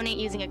 You can donate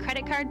using a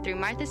credit card through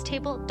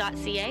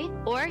marthastable.ca,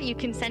 or you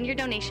can send your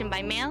donation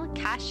by mail,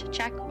 cash,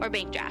 check, or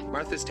bank draft.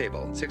 Martha's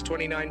Table,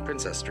 629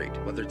 Princess Street.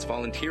 Whether it's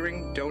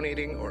volunteering,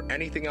 donating, or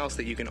anything else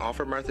that you can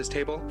offer Martha's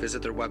Table,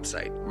 visit their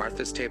website,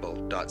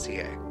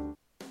 marthastable.ca.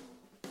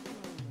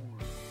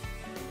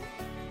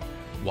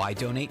 Why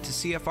donate to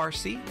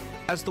CFRC?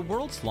 As the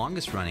world's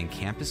longest-running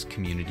campus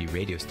community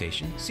radio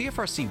station,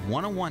 CFRC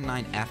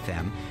 101.9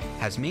 FM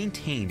has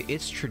maintained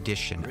its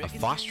tradition of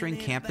fostering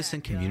campus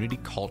and community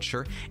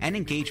culture and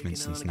engagement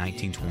since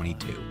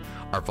 1922.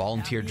 Our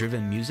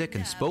volunteer-driven music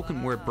and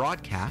spoken word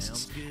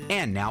broadcasts,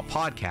 and now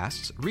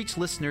podcasts, reach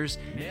listeners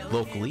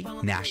locally,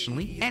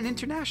 nationally, and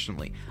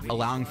internationally,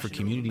 allowing for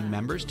community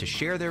members to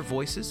share their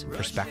voices,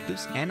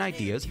 perspectives, and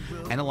ideas,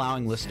 and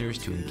allowing listeners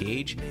to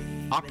engage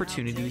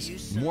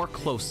opportunities more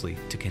closely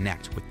to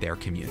connect with their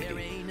community.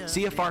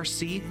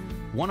 CFRC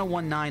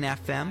 101.9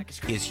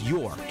 FM is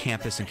your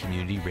campus and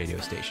community radio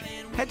station.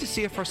 Head to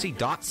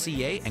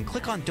CFRC.ca and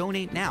click on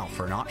Donate Now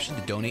for an option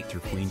to donate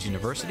through Queen's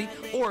University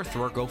or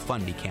through our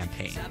GoFundMe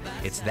campaign.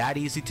 It's that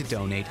easy to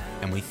donate,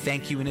 and we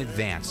thank you in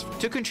advance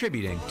to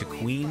contributing to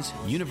Queen's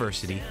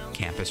University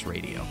Campus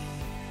Radio.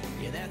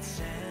 Yeah, that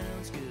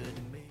sounds good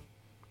to me.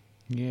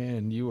 Yeah,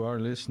 and you are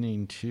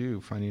listening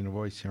to Finding a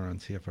Voice here on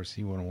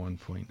CFRC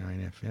 101.9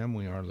 FM.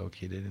 We are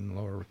located in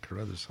Lower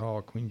Carruthers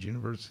Hall, Queen's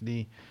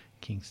University,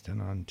 Kingston,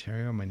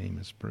 Ontario. My name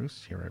is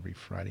Bruce, here every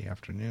Friday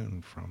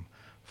afternoon from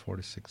 4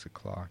 to 6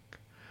 o'clock.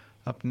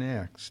 Up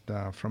next,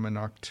 I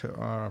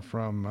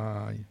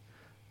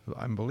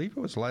believe it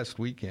was last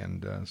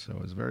weekend, so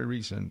it was very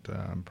recent.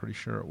 I'm pretty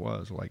sure it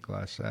was, like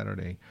last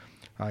Saturday.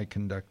 I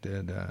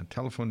conducted a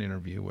telephone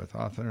interview with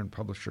author and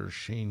publisher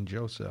Shane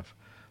Joseph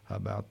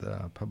about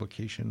the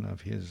publication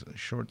of his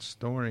short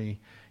story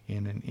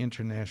in an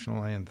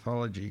international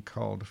anthology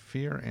called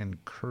Fear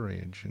and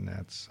Courage, and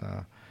that's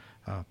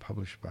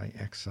published by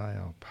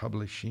Exile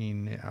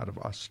Publishing out of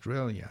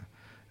Australia.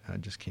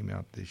 Just came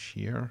out this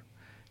year.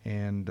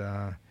 And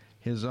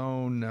his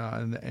own,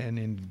 and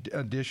in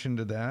addition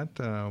to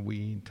that,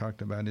 we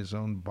talked about his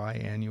own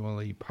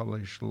biannually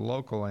published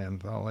local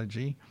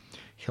anthology,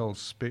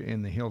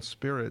 in the Hill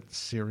Spirit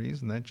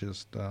series, and that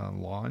just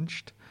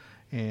launched.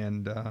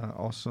 And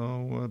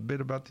also a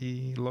bit about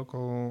the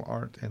local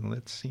art and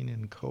lit scene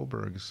in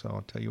Coburg. So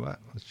I'll tell you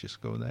what, let's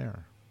just go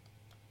there.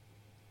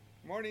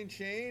 Morning,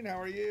 Shane. How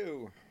are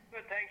you?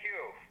 Good, thank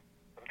you.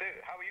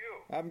 How are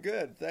you? I'm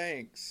good,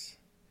 thanks.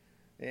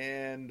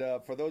 And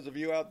for those of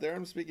you out there,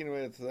 I'm speaking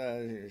with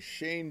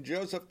Shane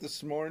Joseph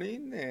this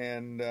morning.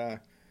 And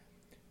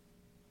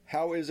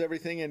how is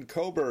everything in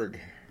Coburg?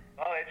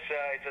 Oh,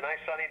 it's a nice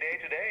sunny day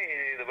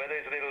today. The weather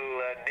is a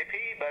little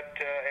nippy, but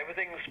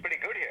everything's pretty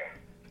good here.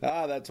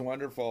 Ah, that's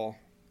wonderful.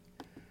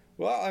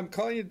 Well, I'm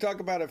calling you to talk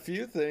about a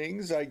few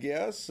things, I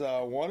guess.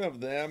 One of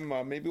them,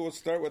 maybe we'll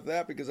start with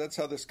that because that's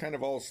how this kind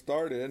of all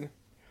started.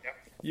 Yep.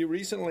 You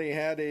recently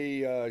had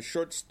a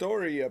short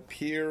story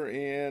appear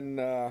in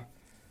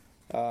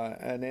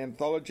an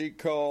anthology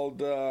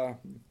called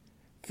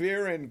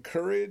Fear and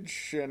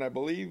Courage, and I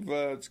believe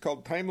it's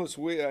called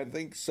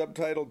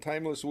subtitled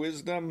Timeless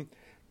Wisdom,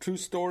 True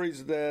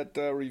Stories that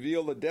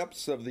Reveal the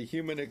Depths of the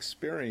Human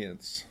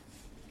Experience.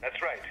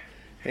 That's right.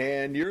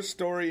 And your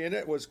story in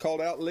it was called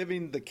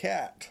Outliving the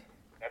Cat.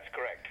 That's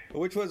correct.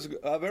 Which was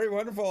a very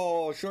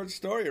wonderful short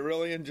story. I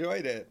really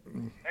enjoyed it.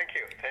 Thank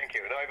you.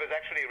 No, it was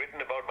actually written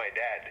about my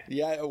dad.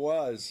 Yeah, it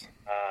was.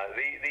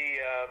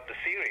 The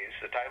series,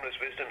 the Timeless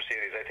Wisdom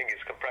series, I think is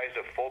comprised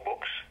of 4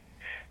 books.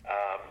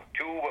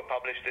 2 were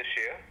published this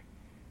year,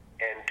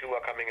 and 2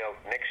 are coming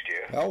out next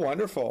year. Oh,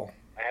 wonderful.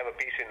 I have a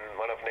piece in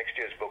one of next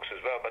year's books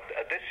as well. But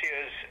this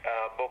year's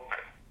book,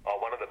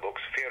 or one of the books,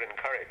 Fear and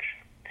Courage,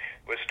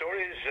 were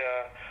stories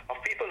of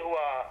people who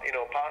are,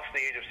 past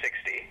the age of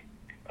 60,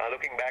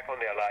 looking back on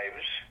their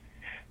lives,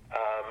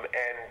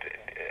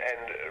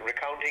 and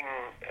recounting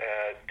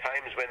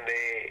times when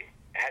they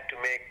had to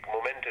make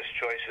momentous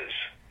choices,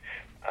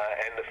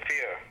 and the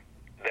fear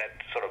that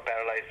sort of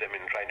paralyzed them in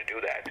trying to do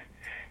that,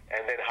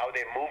 and then how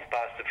they moved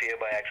past the fear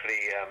by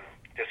actually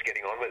just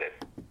getting on with it.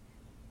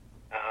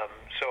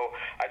 So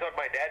I thought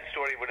my dad's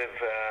story would have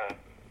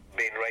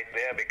been right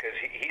there because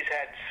he's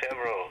had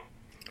several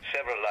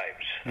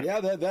lives.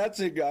 Yeah,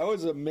 I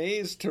was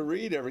amazed to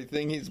read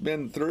everything he's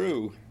been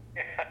through.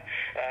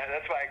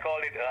 That's why I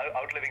called it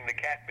Outliving the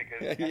Cat,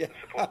 because cats are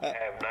supposed to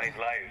have 9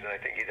 lives, and I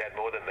think he's had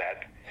more than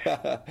that.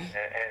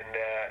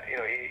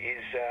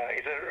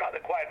 He's a rather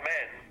quiet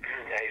man.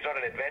 He's not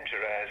an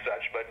adventurer as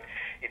such, but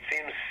it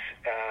seems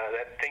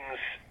that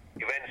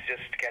events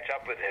just catch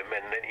up with him,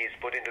 and then he's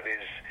put into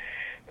these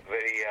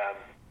very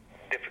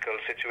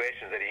difficult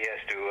situations that he has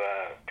to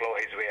claw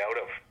his way out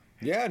of.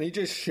 Yeah, and he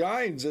just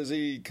shines as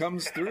he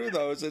comes through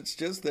those. It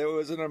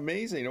was an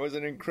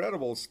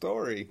incredible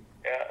story.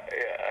 Yeah,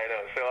 I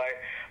know. So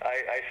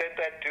I sent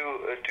that to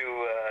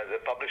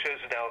the publishers.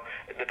 Now,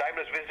 the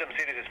Timeless Wisdom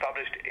series is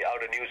published out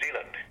of New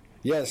Zealand.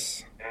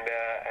 Yes.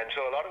 And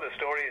so a lot of the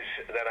stories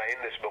that are in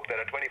this book,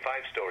 there are 25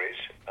 stories,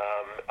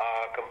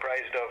 are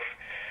comprised of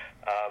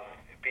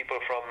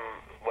people from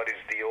what is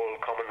the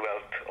old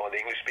Commonwealth or the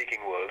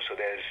English-speaking world. So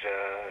there's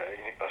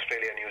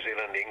Australia, New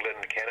Zealand,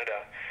 England,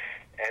 Canada,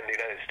 and the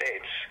United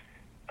States.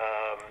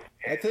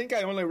 I think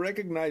I only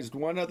recognized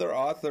one other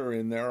author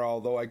in there,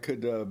 although I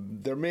could,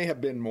 there may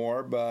have been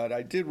more, but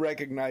I did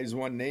recognize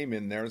one name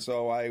in there,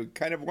 so I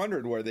kind of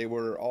wondered where they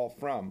were all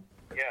from.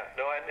 Yeah,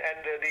 no, and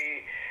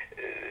the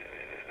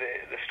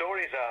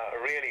stories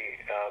are really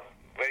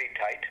very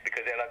tight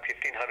because they're like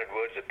 1,500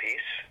 words a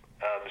piece.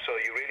 So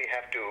you really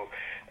have to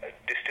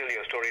distill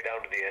your story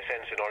down to the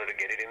essence in order to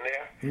get it in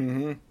there.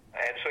 Mm-hmm.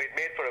 And so it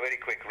made for a very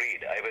quick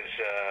read. I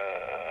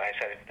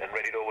sat and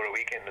read it over a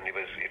weekend, and it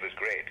was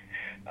great.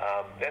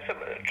 There's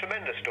some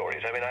tremendous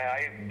stories. I mean,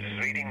 I was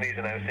reading these,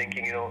 and I was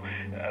thinking,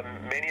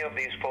 many of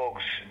these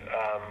folks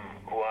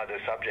who are the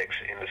subjects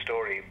in the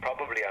story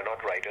probably are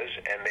not writers,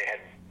 and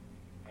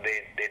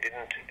they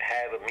didn't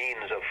have a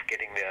means of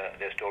getting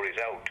their stories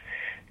out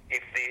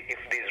if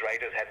these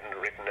writers hadn't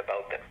written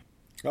about them.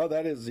 Oh,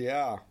 that is,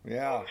 yeah.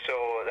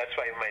 So that's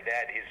why my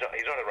dad, he's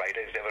not a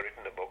writer. He's never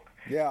written a book.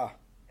 Yeah.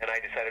 And I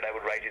decided I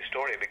would write his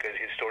story because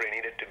his story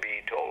needed to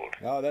be told.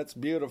 Oh, that's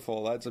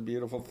beautiful. That's a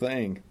beautiful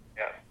thing.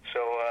 Yeah.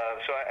 So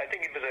I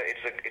think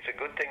it's a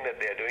good thing that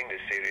they are doing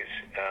this series.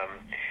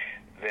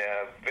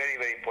 They're very,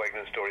 very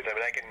poignant stories. I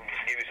mean, I can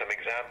give you some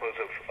examples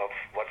of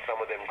what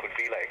some of them could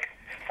be like.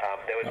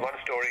 There was one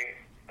story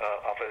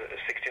of a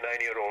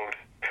 69-year-old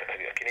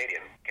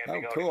Canadian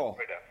camping out in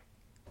Florida.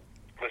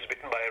 Was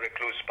bitten by a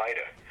recluse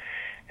spider,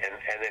 and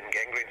then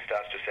gangrene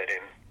starts to set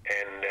in,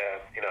 and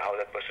how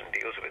that person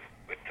deals with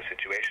the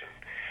situation.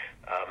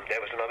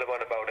 There was another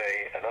one about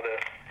another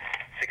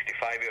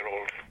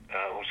 65-year-old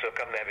who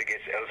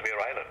circumnavigates Ellesmere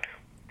Island,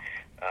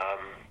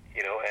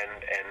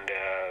 and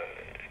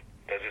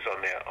does this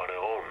on her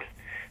own.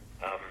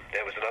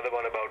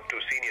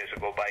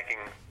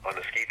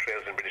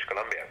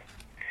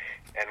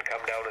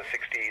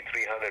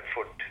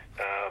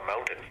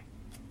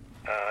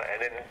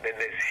 then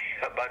they see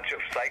a bunch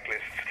of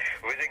cyclists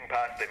whizzing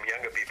past them,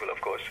 younger people, of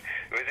course,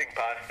 whizzing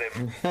past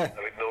them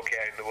with no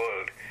care in the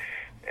world.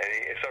 And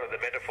it's sort of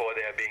the metaphor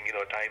there being,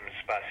 time's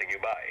passing you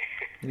by.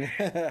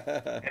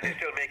 And they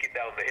still make it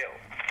down the hill.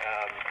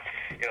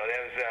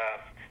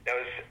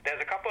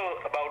 There's a couple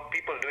about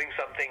people doing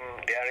something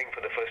daring for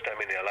the first time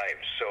in their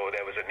lives. So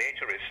there was a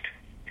naturist.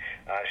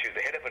 She was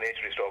the head of a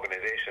naturist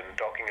organization,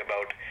 talking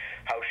about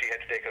how she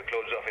had to take her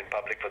clothes off in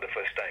public for the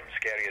first time.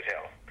 Scary as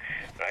hell,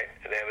 right?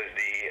 There was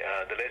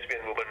the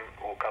lesbian woman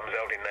who comes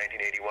out in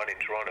 1981 in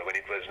Toronto when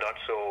it was not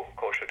so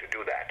kosher to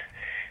do that.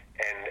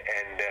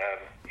 And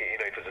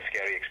it was a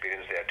scary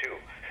experience there too.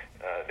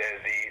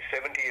 There's the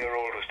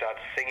 70-year-old who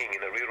starts singing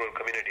in a rural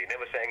community,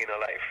 never sang in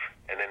her life,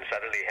 and then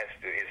suddenly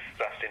is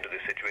thrust into the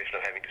situation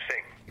of having to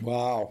sing.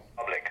 Wow.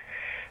 Public.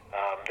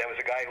 There was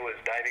a guy who was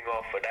diving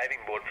off a diving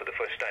board for the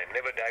first time,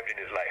 never dived in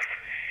his life.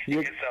 He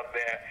gets up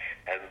there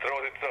and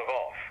throws himself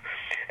off.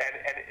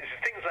 And it's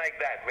things like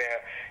that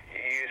where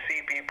you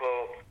see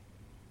people,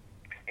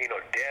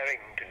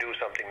 daring to do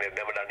something they've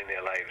never done in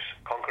their lives,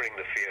 conquering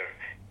the fear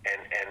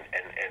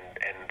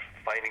and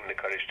finding the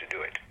courage to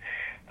do it.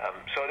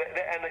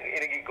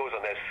 It goes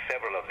on. There's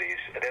several of these.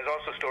 There's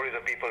also stories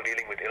of people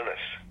dealing with illness,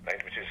 right,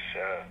 which is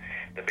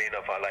the bane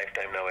of our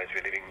lifetime now as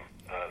we're living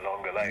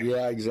longer lives.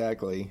 Yeah,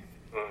 exactly.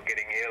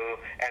 Getting ill,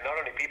 and not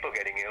only people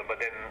getting ill, but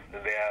then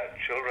their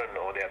children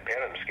or their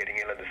parents getting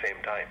ill at the same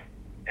time,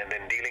 and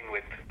then dealing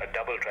with a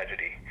double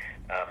tragedy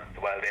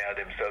while they are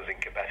themselves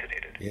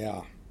incapacitated.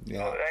 Yeah.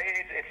 Yeah. So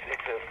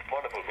it's a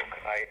wonderful book.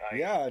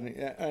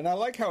 And I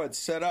like how it's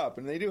set up,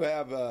 and they do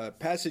have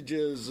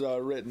passages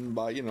written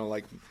by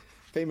like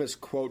famous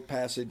quote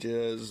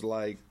passages,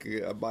 like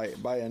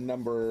by a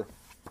number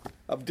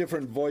of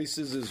different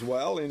voices as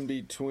well in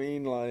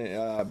between.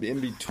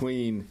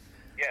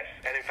 Yes,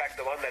 and in fact,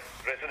 the one that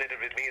resonated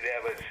with me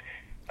there was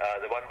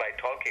the one by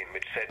Tolkien,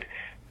 which said,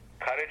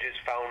 "Courage is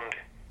found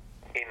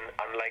in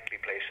unlikely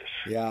places."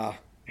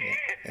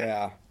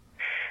 Yeah,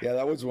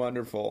 that was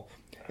wonderful.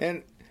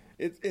 And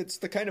it's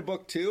the kind of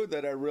book, too,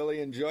 that I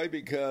really enjoy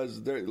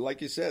because, they're,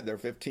 like you said, they're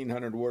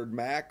 1,500-word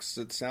max,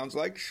 it sounds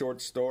like,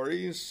 short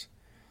stories.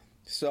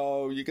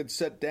 So you could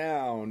sit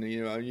down,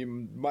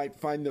 you might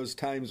find those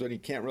times when you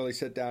can't really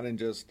sit down and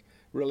just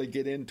really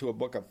get into a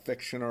book of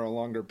fiction or a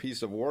longer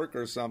piece of work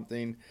or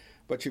something,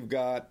 but you've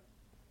got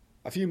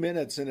a few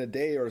minutes in a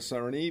day or so,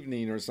 or an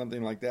evening or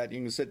something like that. You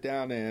can sit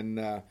down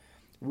and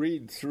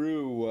read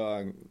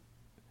through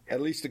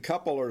at least a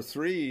couple or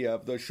three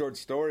of those short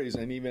stories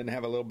and even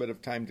have a little bit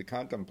of time to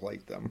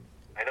contemplate them.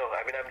 I know.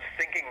 I'm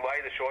thinking why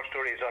the short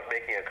story is not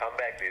making a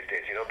comeback these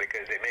days,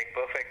 because they make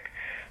perfect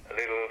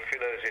little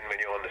fillers in when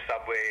you're on the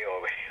subway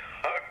or when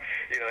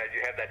as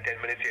you have that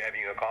 10 minutes you're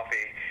having a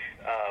coffee.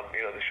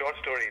 The short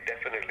story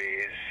definitely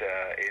is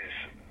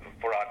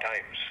for our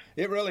times.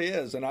 It really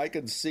is, and I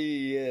could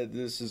see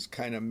this is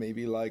kind of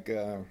maybe like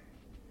a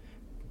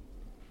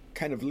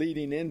kind of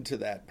leading into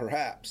that,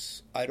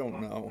 perhaps. I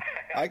don't know.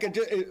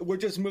 We're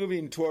just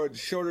moving towards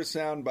shorter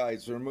sound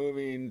bites. We're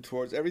moving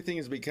towards everything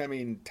is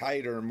becoming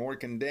tighter, more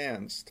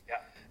condensed. Yeah.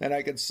 And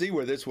I could see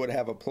where this would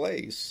have a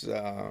place,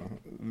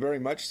 very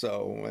much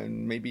so,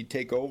 and maybe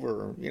take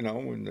over, in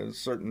a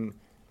certain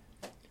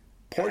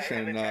portion.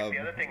 And in fact, the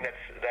other thing that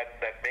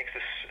makes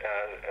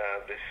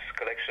this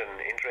collection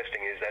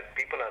interesting is that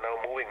people are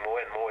now moving more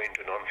and more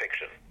into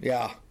nonfiction.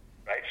 Yeah.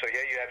 Right, so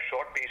here you have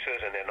short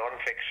pieces and they're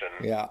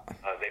nonfiction. Yeah.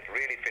 That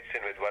really fits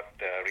in with what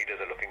readers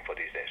are looking for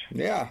these days.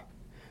 Yeah.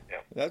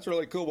 That's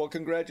really cool. Well,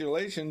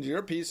 congratulations.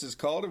 Your piece is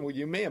called, and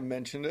you may have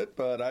mentioned it,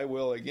 but I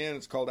will again,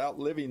 it's called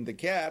Outliving the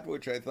Cat,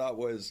 which I thought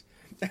was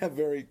a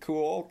very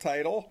cool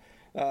title,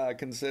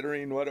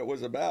 considering what it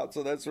was about.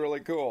 So that's really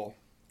cool.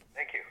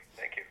 Thank you.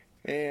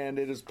 And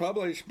it is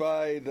published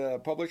by, the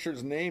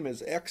publisher's name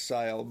is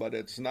Exile, but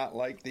it's not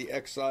like the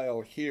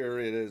Exile here.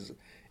 It is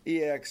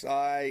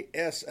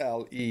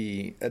EXISLE.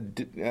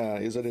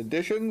 Is it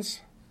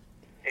Editions?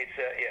 It's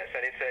yes,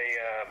 and it's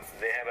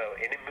they have an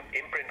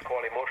imprint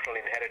called Emotional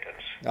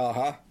Inheritance.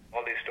 Uh-huh.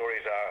 All these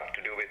stories are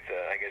to do with,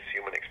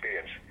 human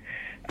experience.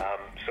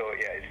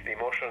 It's the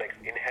Emotional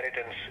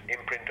Inheritance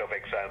imprint of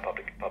Exile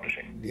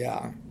Publishing.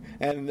 Yeah,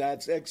 and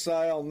that's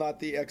Exile, not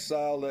the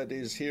Exile that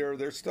is here.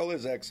 There still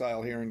is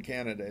Exile here in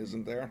Canada,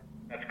 isn't there?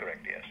 That's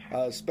correct,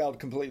 yes. Spelled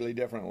completely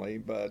differently,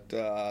 but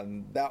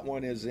that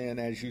one is in,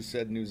 as you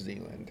said, New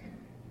Zealand.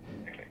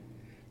 Exactly.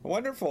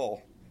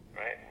 Wonderful.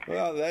 Right.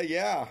 Well,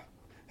 yeah.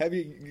 Have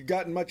you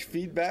gotten much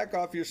feedback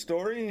off your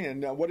story,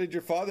 and what did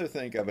your father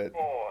think of it?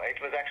 Oh, it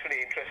was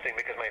actually interesting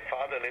because my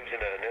father lives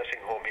in a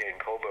nursing home here in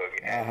Coburg,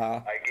 and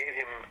I gave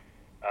him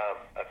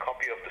a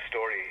copy of the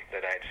story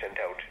that I had sent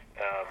out,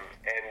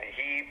 and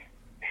he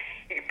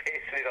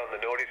pasted it on the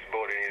notice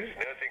board in his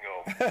nursing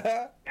home.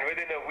 And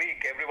within a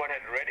week, everyone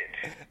had read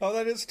it. Oh,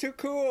 that is too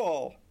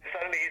cool.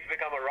 Suddenly, he's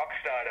become a rock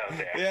star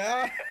down there.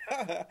 Yeah.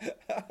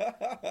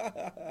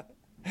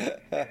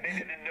 They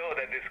didn't know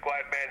that this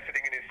quiet man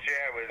sitting in his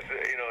chair was,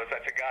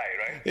 such a guy,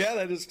 right? Yeah,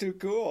 that is too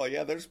cool.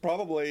 Yeah, there's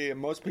probably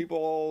most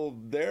people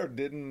there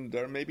didn't,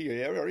 or maybe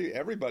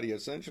everybody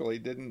essentially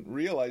didn't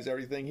realize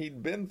everything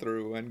he'd been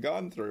through and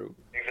gone through.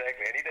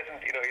 Exactly, and he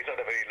doesn't, he's not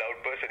a very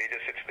loud person. He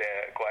just sits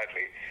there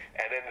quietly,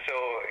 and then so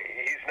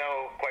he's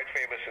now quite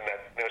famous in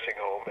that nursing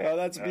home. Oh,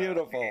 that's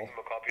beautiful. I gave him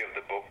a copy of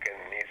the book,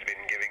 and he's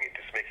been giving it,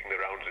 just making the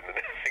rounds in the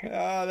nursing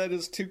home. Ah, that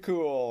is too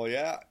cool.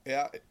 Yeah.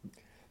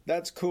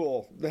 That's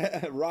cool.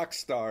 Rock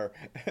star.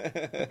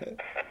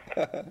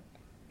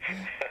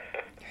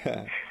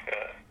 Well,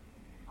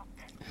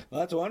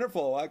 that's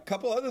wonderful. A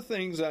couple other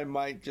things I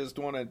might just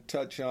want to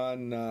touch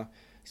on,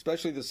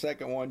 especially the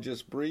second one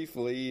just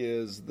briefly,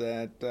 is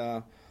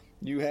that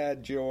you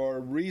had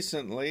your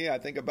recently, I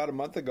think about a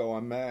month ago,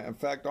 in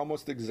fact,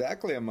 almost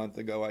exactly a month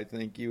ago, I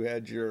think, you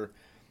had your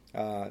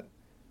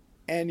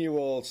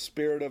annual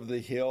Spirit of the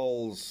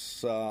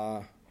Hills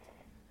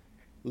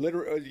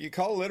you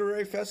call it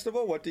literary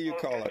festival? What do you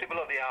call it?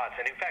 Festival of the Arts.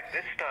 And in fact,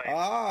 this time...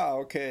 Ah,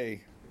 okay.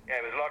 Yeah,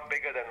 it was a lot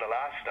bigger than the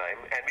last time.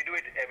 And we do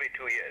it every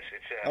 2 years.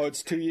 It's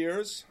 2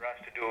 years? For us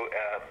to do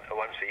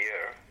once a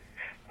year.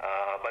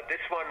 But this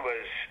one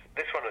was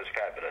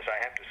fabulous. I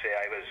have to say,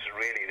 I was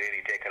really,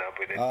 really taken up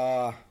with it.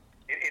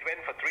 It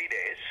went for 3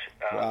 days.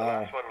 Wow. The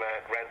last one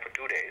ran for 2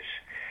 days.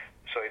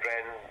 So it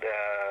ran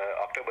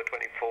October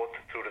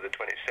 24th through to the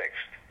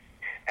 26th.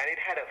 And it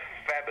had a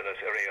fabulous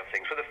array of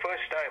things. For the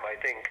first time, I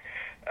think,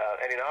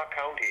 and in our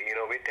county,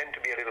 we tend to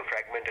be a little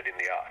fragmented in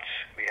the arts.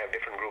 We have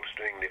different groups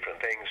doing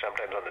different things,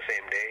 sometimes on the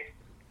same day,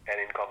 and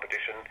in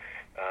competition,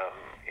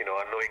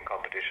 unknowing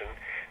competition.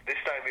 This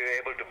time we were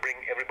able to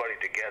bring everybody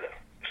together.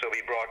 So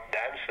we brought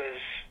dancers,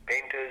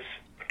 painters,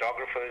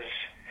 photographers.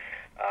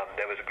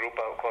 There was a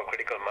group called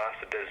Critical Mass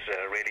that does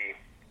really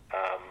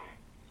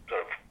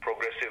sort of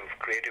progressive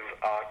creative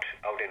art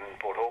out in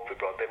Port Hope. We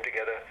brought them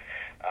together.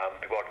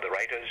 We brought the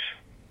writers.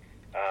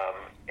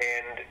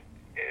 And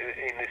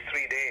in these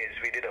 3 days,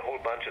 we did a whole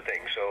bunch of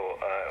things. So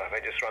if I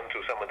just run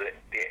through some of the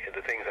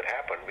things that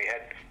happened, we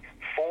had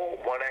 4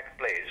 one-act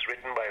plays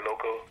written by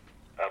local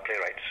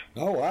playwrights.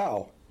 Oh,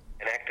 wow.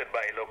 And acted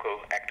by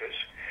local actors.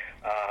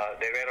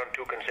 They ran on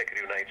 2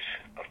 consecutive nights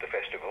of the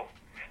festival.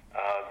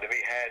 Then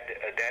we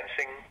had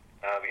dancing.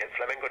 We had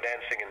flamenco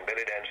dancing and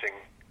belly dancing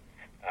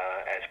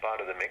as part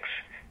of the mix.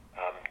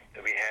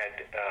 We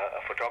had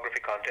a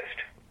photography contest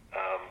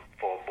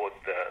for both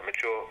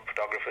mature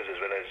photographers as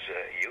well as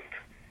youth.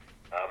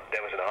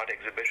 There was an art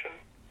exhibition.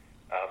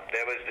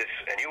 There was this,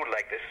 and you would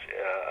like this,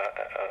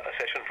 a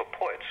session for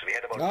poets. We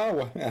had about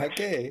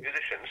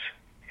musicians.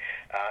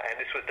 And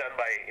this was done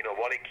by,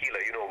 Wally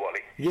Keeler. You know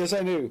Wally? Yes,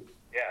 I knew.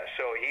 Yeah,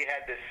 so he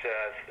had this,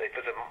 it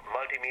was a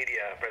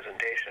multimedia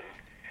presentation,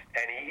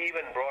 and he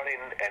even brought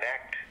in an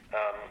act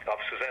of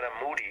Susanna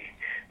Moody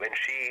when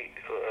she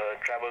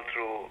traveled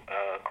through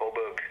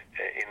Coburg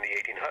in the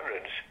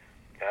 1800s.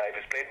 It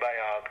was played by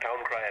our town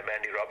crier,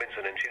 Mandy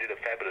Robinson, and she did a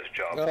fabulous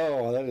job.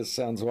 Oh, that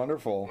sounds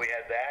wonderful. We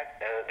had that.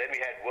 Then we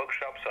had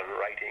workshops on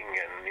writing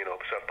and,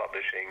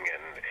 self-publishing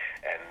and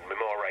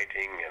memoir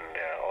writing and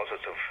all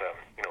sorts of,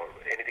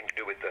 anything to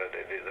do with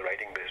the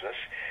writing business.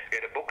 We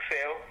had a book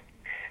sale.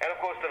 And, of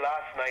course, the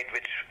last night,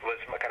 which was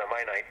kind of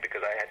my night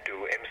because I had to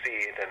MC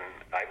it, and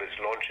I was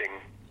launching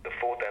the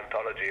 4th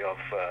anthology of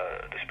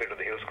the Spirit of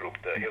the Hills group,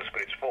 the Hill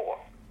Spirits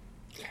 4.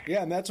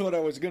 Yeah, and that's what I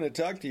was going to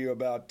talk to you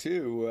about,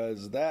 too,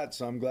 was that.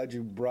 So I'm glad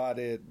you brought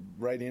it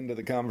right into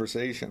the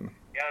conversation.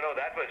 Yeah, no,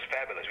 that was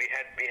fabulous. We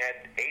had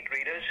 8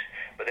 readers,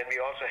 but then we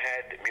also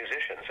had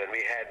musicians, and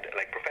we had,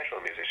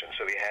 professional musicians.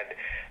 So we had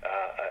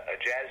a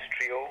jazz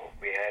trio,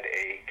 we had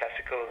a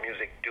classical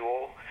music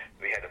duo,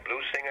 we had a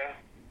blues singer,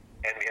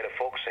 and we had a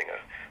folk singer.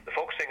 The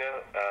folk singer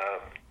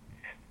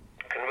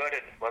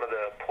converted one of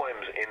the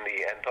poems in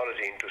the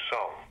anthology into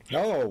song.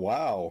 Oh,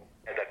 wow.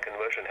 And that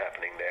conversion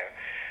happening there.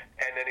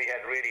 And then we had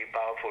really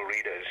powerful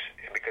readers,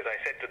 because I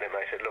said to them,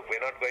 look,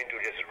 we're not going to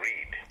just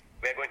read.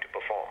 We're going to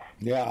perform.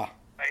 Yeah.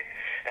 Right?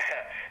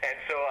 And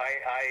so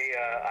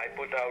I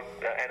put out,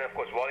 and of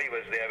course Wally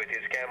was there with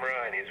his camera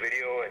and his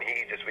video, and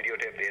he just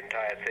videotaped the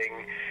entire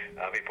thing.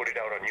 We put it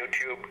out on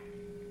YouTube.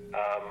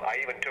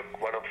 I even took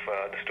one of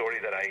the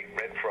stories that I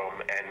read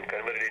from and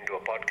converted it into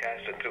a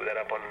podcast and threw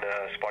that up on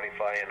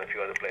Spotify and a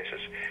few other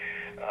places.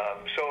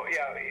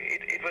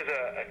 It was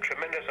a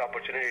tremendous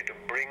opportunity to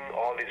bring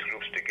all these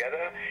groups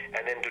together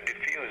and then to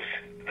diffuse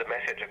the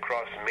message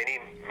across many,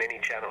 many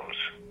channels.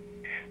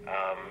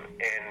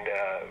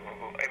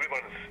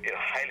 Everyone's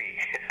highly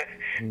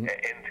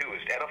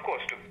enthused. And of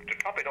course, to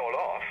top it all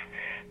off,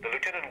 the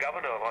Lieutenant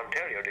Governor of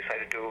Ontario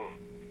decided to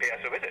pay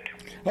us a visit.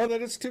 Oh,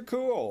 that is too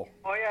cool.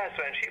 Oh, yeah,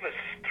 and she was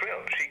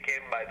thrilled. She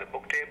came by the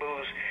book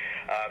tables.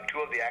 2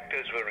 of the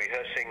actors were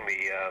rehearsing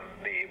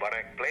the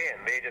one-act play,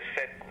 and they just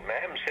said,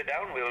 ma'am, sit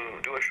down,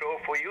 we'll do a show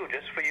for you,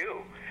 just for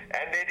you.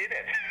 And they did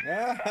it.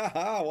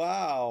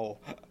 Wow.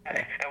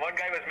 And one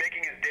guy was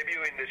making his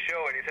debut in the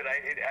show, and he said,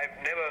 I've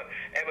never,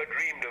 ever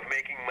dreamed of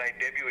making my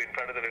debut in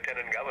front of the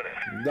Lieutenant Governor.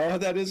 No,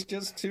 that is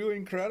just too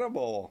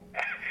incredible.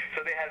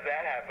 So they had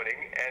that happening,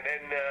 and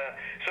then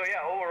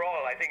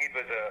overall I think it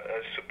was a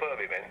superb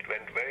event.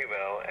 Went very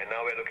well, and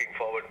now we're looking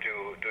forward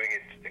to doing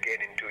it again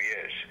in 2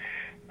 years.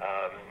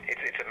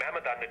 It's a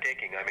mammoth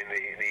undertaking. I mean,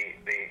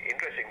 the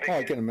interesting thing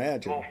I can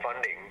imagine. More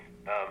funding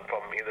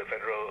from either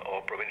federal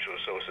or provincial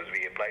sources.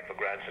 We applied for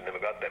grants and never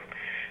got them.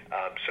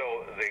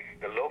 So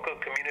the local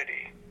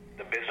community,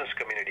 the business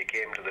community,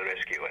 came to the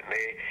rescue, and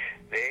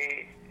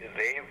they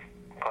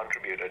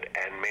contributed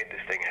and made this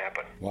thing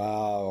happen.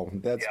 Wow,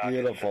 that's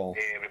beautiful.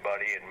 Pay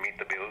everybody and meet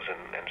the bills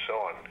and so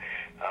on.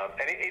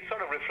 And it sort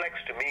of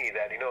reflects to me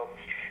that,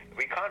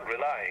 we can't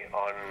rely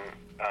on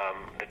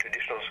the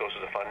traditional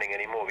sources of funding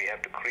anymore. We have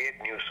to create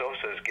new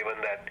sources,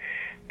 given that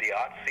the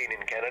art scene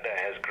in Canada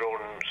has grown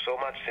so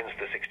much since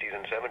the 60s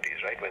and 70s,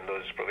 right, when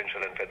those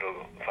provincial and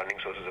federal funding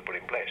sources are put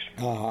in place.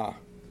 Uh-huh.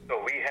 So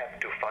we have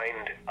to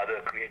find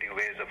other creative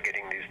ways of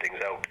getting these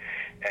things out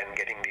and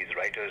getting these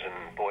writers and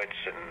poets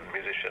and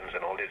musicians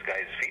and all these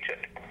guys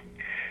featured.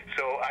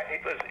 So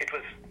it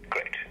was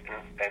great,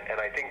 and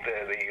I think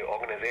the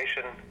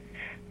organization,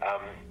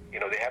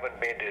 they haven't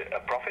made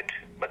a profit,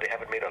 but they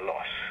haven't made a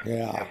loss.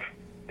 Yeah.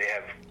 They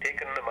have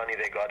taken the money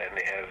they got, and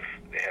they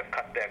have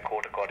cut their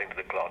coat according to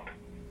the cloth,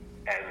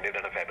 and they've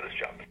done a fabulous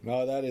job.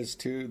 No, that is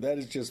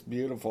just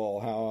beautiful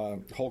how a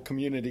whole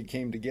community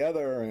came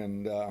together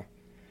and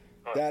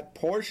that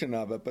portion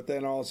of it. But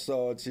then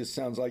also it just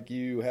sounds like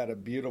you had a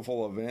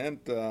beautiful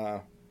event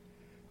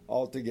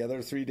altogether,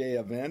 3-day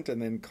event,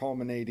 and then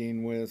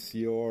culminating with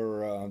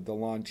your the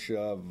launch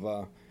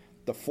of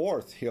the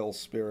 4th Hill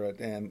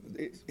Spirits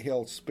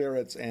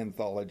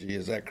Anthology.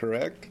 Is that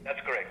correct? That's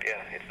correct.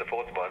 Yeah, it's the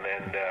 4th one,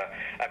 and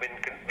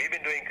we've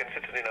been doing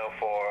consistently now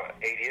for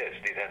 8 years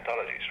these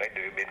anthologies. Right,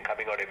 we've been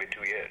coming out every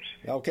 2 years.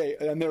 Okay,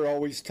 and they're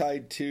always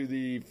tied to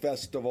the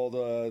festival,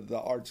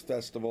 the arts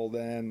festival.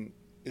 Then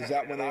is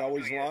that when they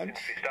always launch?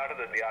 Since we started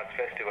at the arts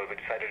festival, we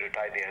decided to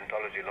tie the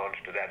anthology launch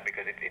to that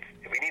because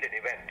we need an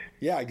event.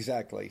 Yeah,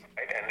 exactly.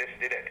 Right, and this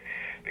did it.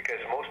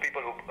 Because most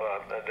people who,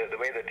 the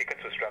way the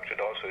tickets were structured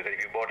also is that if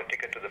you bought a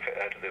ticket to the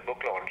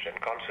book launch and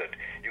concert,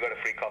 you got a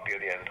free copy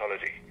of the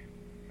anthology.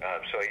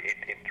 So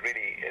it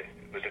really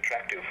was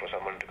attractive for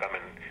someone to come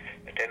and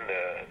attend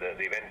the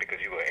event because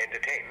you were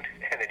entertained,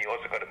 and then you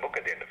also got a book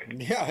at the end of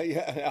it.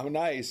 Yeah, how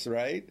nice,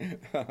 right?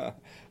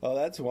 Well,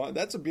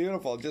 that's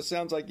beautiful. It just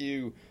sounds like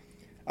you.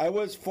 I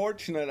was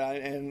fortunate,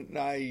 and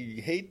I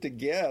hate to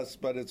guess,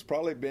 but it's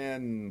probably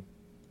been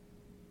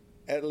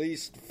at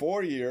least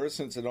 4 years,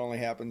 since it only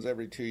happens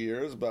every 2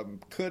 years, but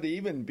could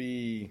even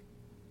be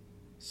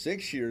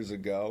 6 years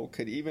ago,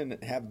 could even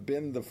have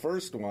been the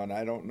first one,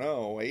 I don't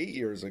know, 8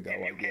 years ago,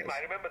 I guess.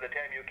 I remember the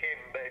time you came,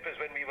 but it was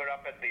when we were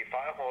up at the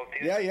Fire Hall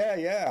Theater.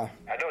 Yeah.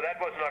 I know that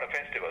was not a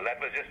festival,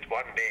 that was just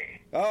one day.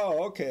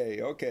 Oh,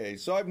 okay.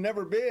 So I've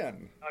never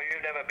been. Oh,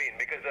 you've never been,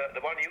 because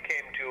the one you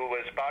came to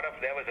was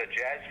there was a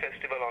jazz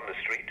festival on the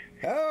street.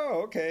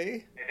 Oh,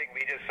 okay. I think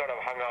we just sort of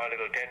hung our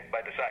little tent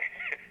by the side.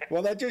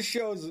 Well, that just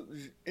shows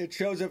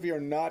if you're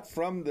not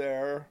from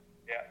there,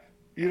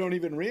 you don't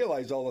even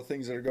realize all the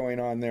things that are going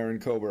on there in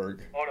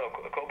Cobourg. Oh, no,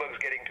 Cobourg's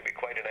getting to be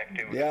quite an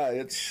active... Yeah,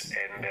 it's...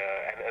 And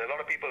a lot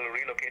of people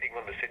relocating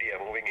from the city are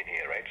moving in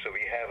here, right? So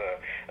we have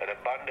an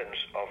abundance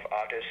of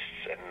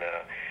artists and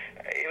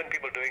even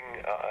people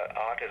doing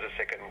art as a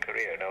second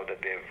career now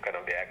that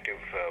the active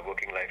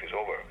working life is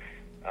over.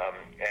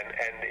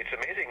 And it's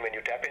amazing when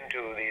you tap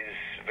into these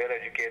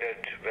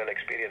well-educated,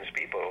 well-experienced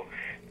people,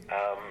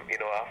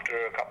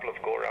 after a couple of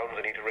go-rounds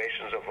and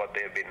iterations of what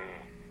they've been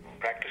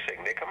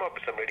practicing, they come up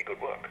with some really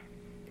good work.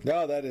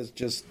 No,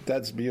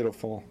 that's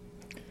beautiful.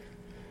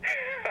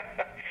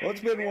 Well, it's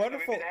been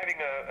wonderful. We've been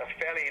having a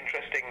fairly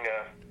interesting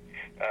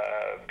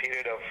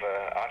period of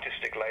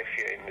artistic life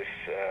here in this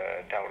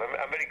town.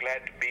 I'm very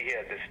glad to be here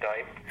at this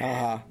time.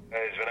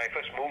 As when I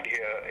first moved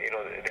here,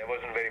 there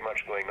wasn't very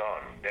much going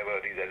on. There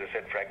were these, as I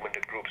said,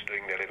 fragmented groups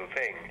doing their little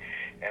thing.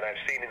 And I've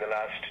seen in the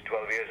last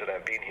 12 years that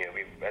I've been here,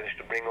 we've managed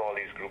to bring all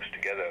these groups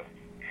together.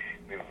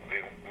 We've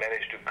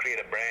managed to create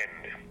a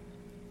brand.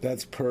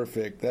 That's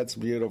perfect. That's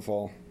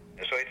beautiful.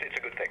 So it's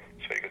a good thing.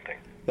 It's a very good thing.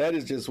 That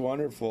is just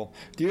wonderful.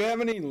 Do you have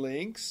any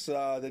links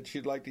that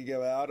you'd like to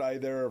give out,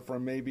 either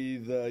from maybe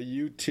the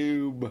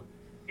YouTube?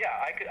 Yeah,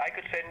 I could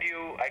send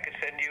you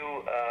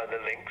the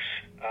links.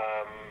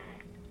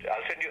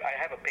 I'll send you. I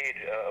have a page,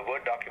 a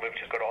Word document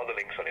which has got all the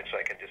links on it, so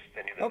I can just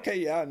send you the Okay,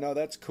 links. Yeah, no,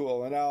 that's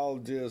cool, and I'll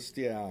just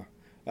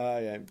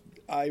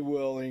I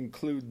will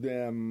include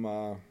them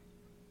on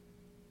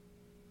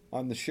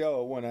the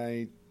show when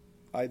I.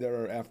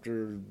 Either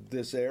after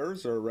this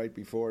airs or right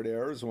before it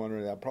airs,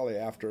 probably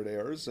after it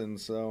airs, and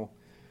so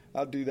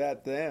I'll do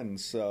that then.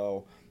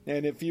 So,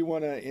 and if you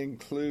want to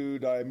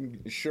include,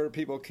 I'm sure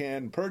people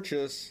can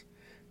purchase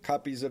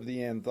copies of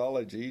the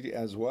anthology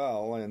as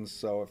well, and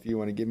so if you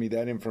want to give me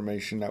that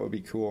information, that would be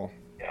cool.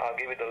 Yeah, I'll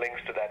give you the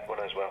links to that one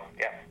as well.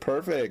 Yeah.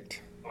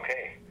 Perfect.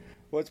 Okay.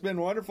 Well, it's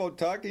been wonderful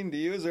talking to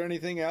you. Is there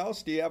anything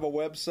else? Do you have a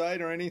website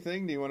or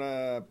anything? Do you want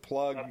to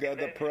plug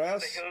the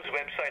press? The Hills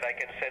website, I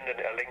can send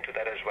a link to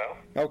that as well.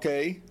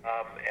 Okay.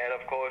 And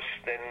of course,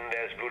 then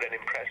there's Blue Denim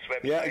Press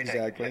website. Yeah,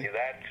 exactly. I can send you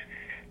that.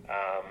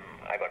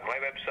 I got my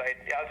website.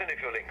 Yeah, I'll send you a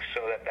few links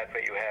so that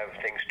way you have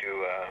things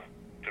to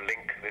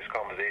link this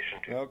conversation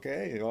to.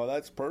 Okay, well,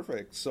 that's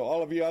perfect. So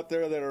all of you out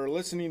there that are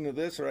listening to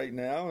this right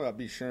now,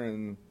 be sure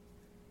and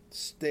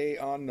stay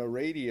on the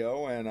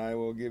radio, and I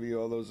will give you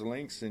all those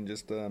links in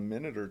just a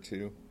minute or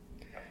two.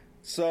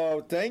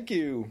 So thank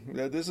you.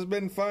 This has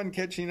been fun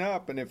catching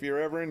up, and if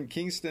you're ever in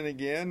Kingston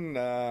again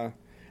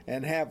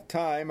and have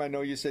time, I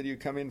know you said you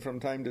come in from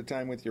time to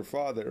time with your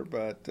father,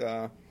 but...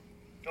 No,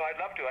 I'd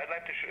love to. I'd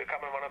like to come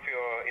on one of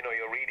your,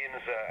 your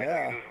readings. I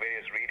know you do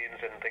various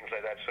readings and things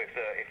like that. So if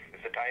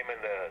the time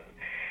and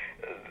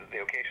the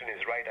occasion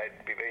is right,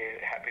 I'd be very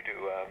happy to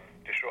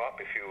show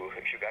up if you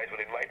guys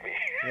would invite me.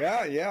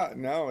 Yeah.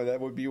 No, that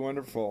would be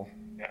wonderful.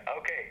 Yeah,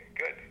 okay,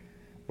 good.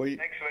 Well,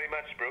 thanks very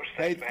much, Bruce.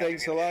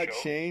 Thanks a lot,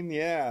 Shane.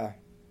 Yeah.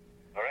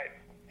 All right.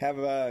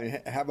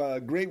 Have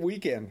a great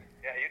weekend.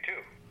 Yeah, you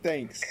too.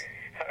 Thanks.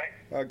 All right.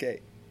 Okay.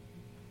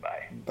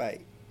 Bye. Bye.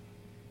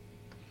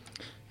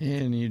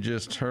 And you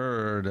just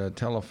heard a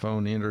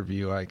telephone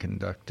interview I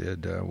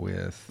conducted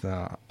with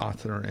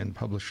author and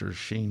publisher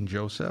Shane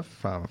Joseph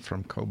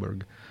from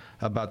Coburg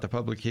about the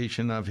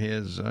publication of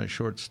his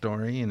short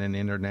story in an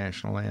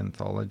international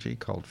anthology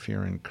called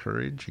Fear and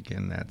Courage.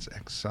 Again, that's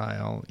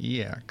Exile,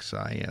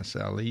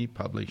 EXISLE,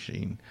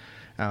 publishing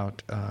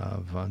out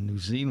of New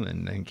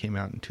Zealand, and came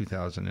out in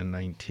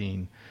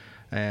 2019.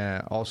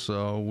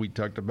 Also, we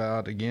talked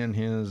about, again,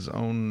 his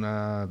own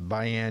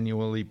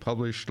biannually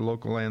published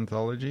local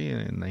anthology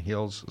in the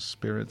Hills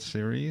Spirit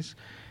series,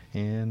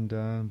 and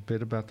a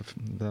bit about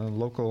the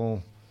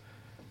local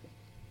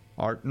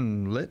art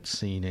and lit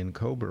scene in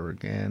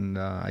Coburg. And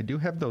I do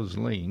have those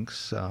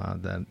links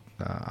that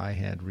I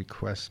had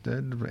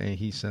requested.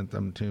 He sent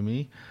them to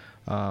me.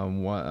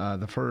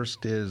 The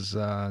first is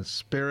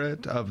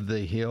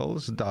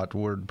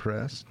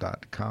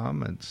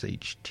spiritofthehills.wordpress.com. It's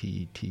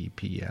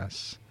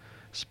HTTPS.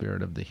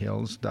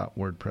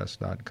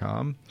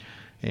 spiritofthehills.wordpress.com.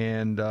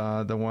 And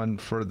the one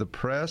for the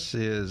press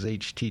is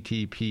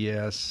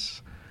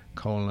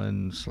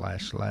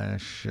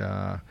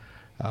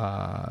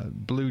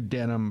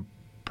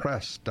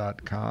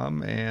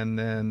https://bluedenimpress.com. And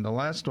then the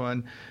last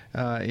one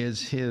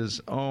is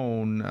his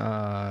own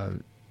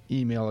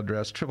email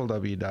address,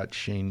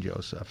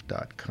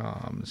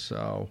 www.shanejoseph.com.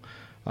 So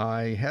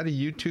I had a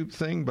YouTube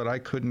thing, but I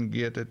couldn't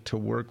get it to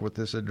work with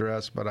this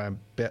address, but I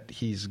bet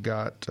he's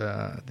got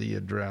the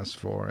address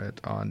for it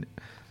on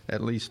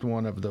at least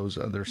one of those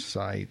other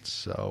sites.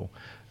 So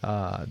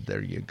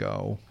there you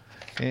go.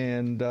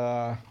 And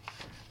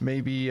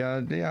maybe,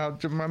 I'm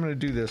going to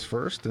do this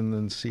first and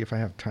then see if I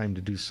have time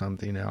to do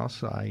something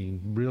else. I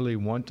really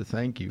want to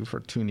thank you for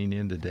tuning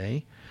in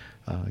today.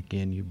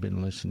 Again, you've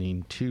been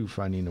listening to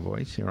Finding a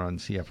Voice here on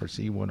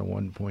CFRC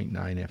 101.9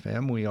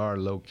 FM. We are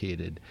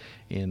located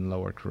in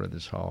Lower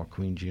Carruthers Hall,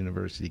 Queen's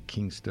University,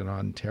 Kingston,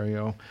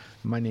 Ontario.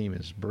 My name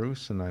is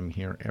Bruce, and I'm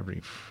here every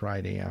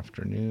Friday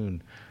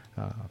afternoon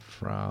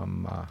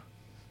from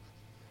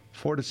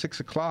 4 to 6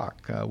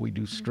 o'clock. We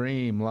do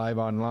stream live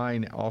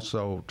online,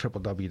 also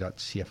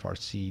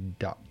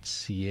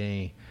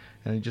www.cfrc.ca.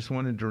 And I just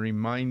wanted to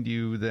remind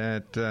you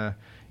that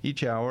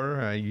each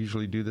hour, I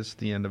usually do this at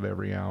the end of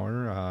every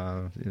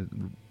hour,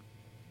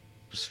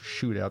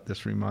 shoot out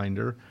this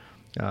reminder.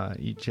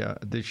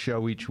 This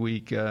show each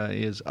week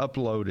is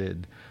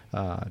uploaded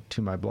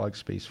to my blog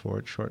space for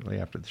it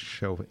shortly after the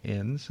show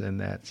ends, and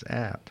that's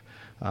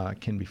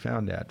can be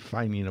found at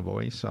Finding a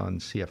Voice on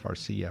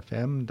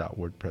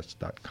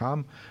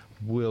cfrcfm.wordpress.com.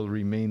 Will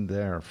remain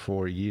there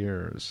for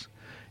years.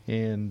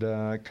 And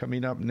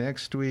coming up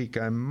next week,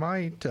 I'm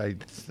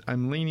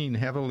leaning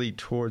heavily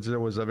towards,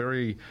 there was a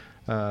very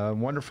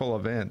wonderful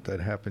event that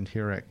happened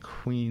here at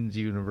Queen's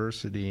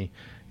University,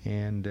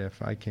 and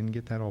if I can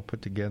get that all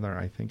put together,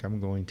 I think I'm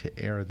going to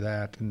air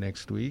that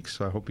next week,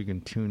 so I hope you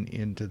can tune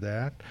into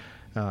that.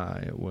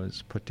 It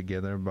was put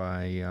together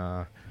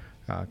by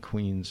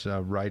Queen's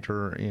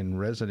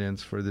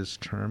writer-in-residence for this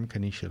term,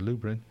 Kanisha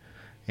Lubrin,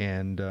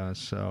 and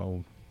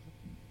so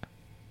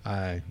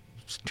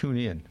tune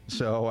in.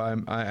 So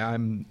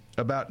I'm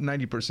about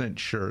 90%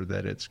 sure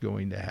that it's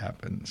going to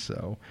happen.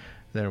 So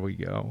there we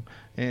go.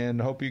 And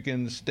hope you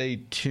can stay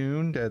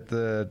tuned at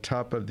the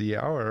top of the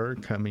hour.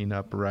 Coming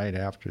up right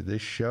after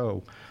this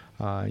show,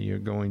 you're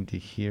going to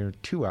hear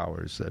 2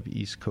 hours of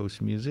East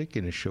Coast music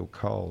in a show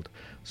called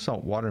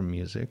Saltwater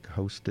Music,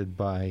 hosted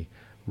by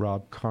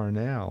Rob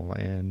Carnell.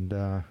 And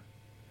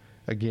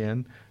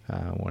again,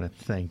 I want to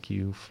thank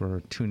you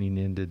for tuning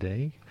in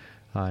today.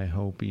 I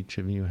hope each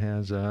of you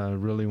has a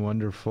really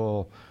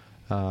wonderful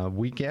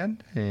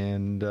weekend,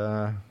 and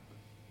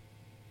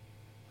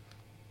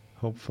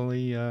hopefully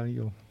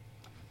you'll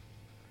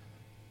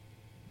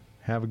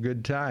have a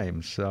good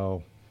time.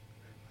 So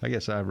I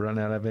guess I've run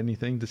out of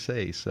anything to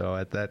say. So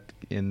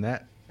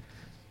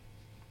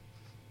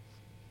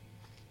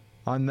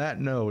on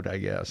that note, I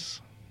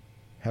guess,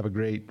 have a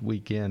great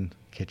weekend.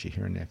 Catch you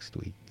here next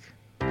week.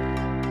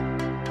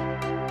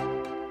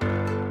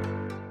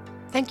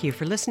 Thank you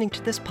for listening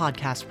to this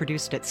podcast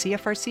produced at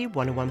CFRC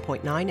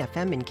 101.9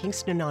 FM in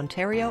Kingston,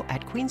 Ontario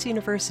at Queen's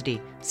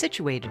University,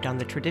 situated on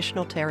the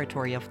traditional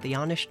territory of the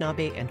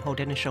Anishinaabe and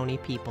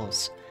Haudenosaunee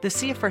peoples. The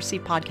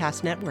CFRC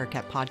Podcast Network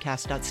at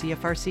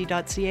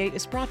podcast.cfrc.ca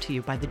is brought to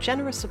you by the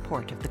generous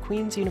support of the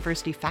Queen's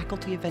University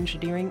Faculty of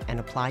Engineering and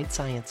Applied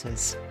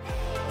Sciences.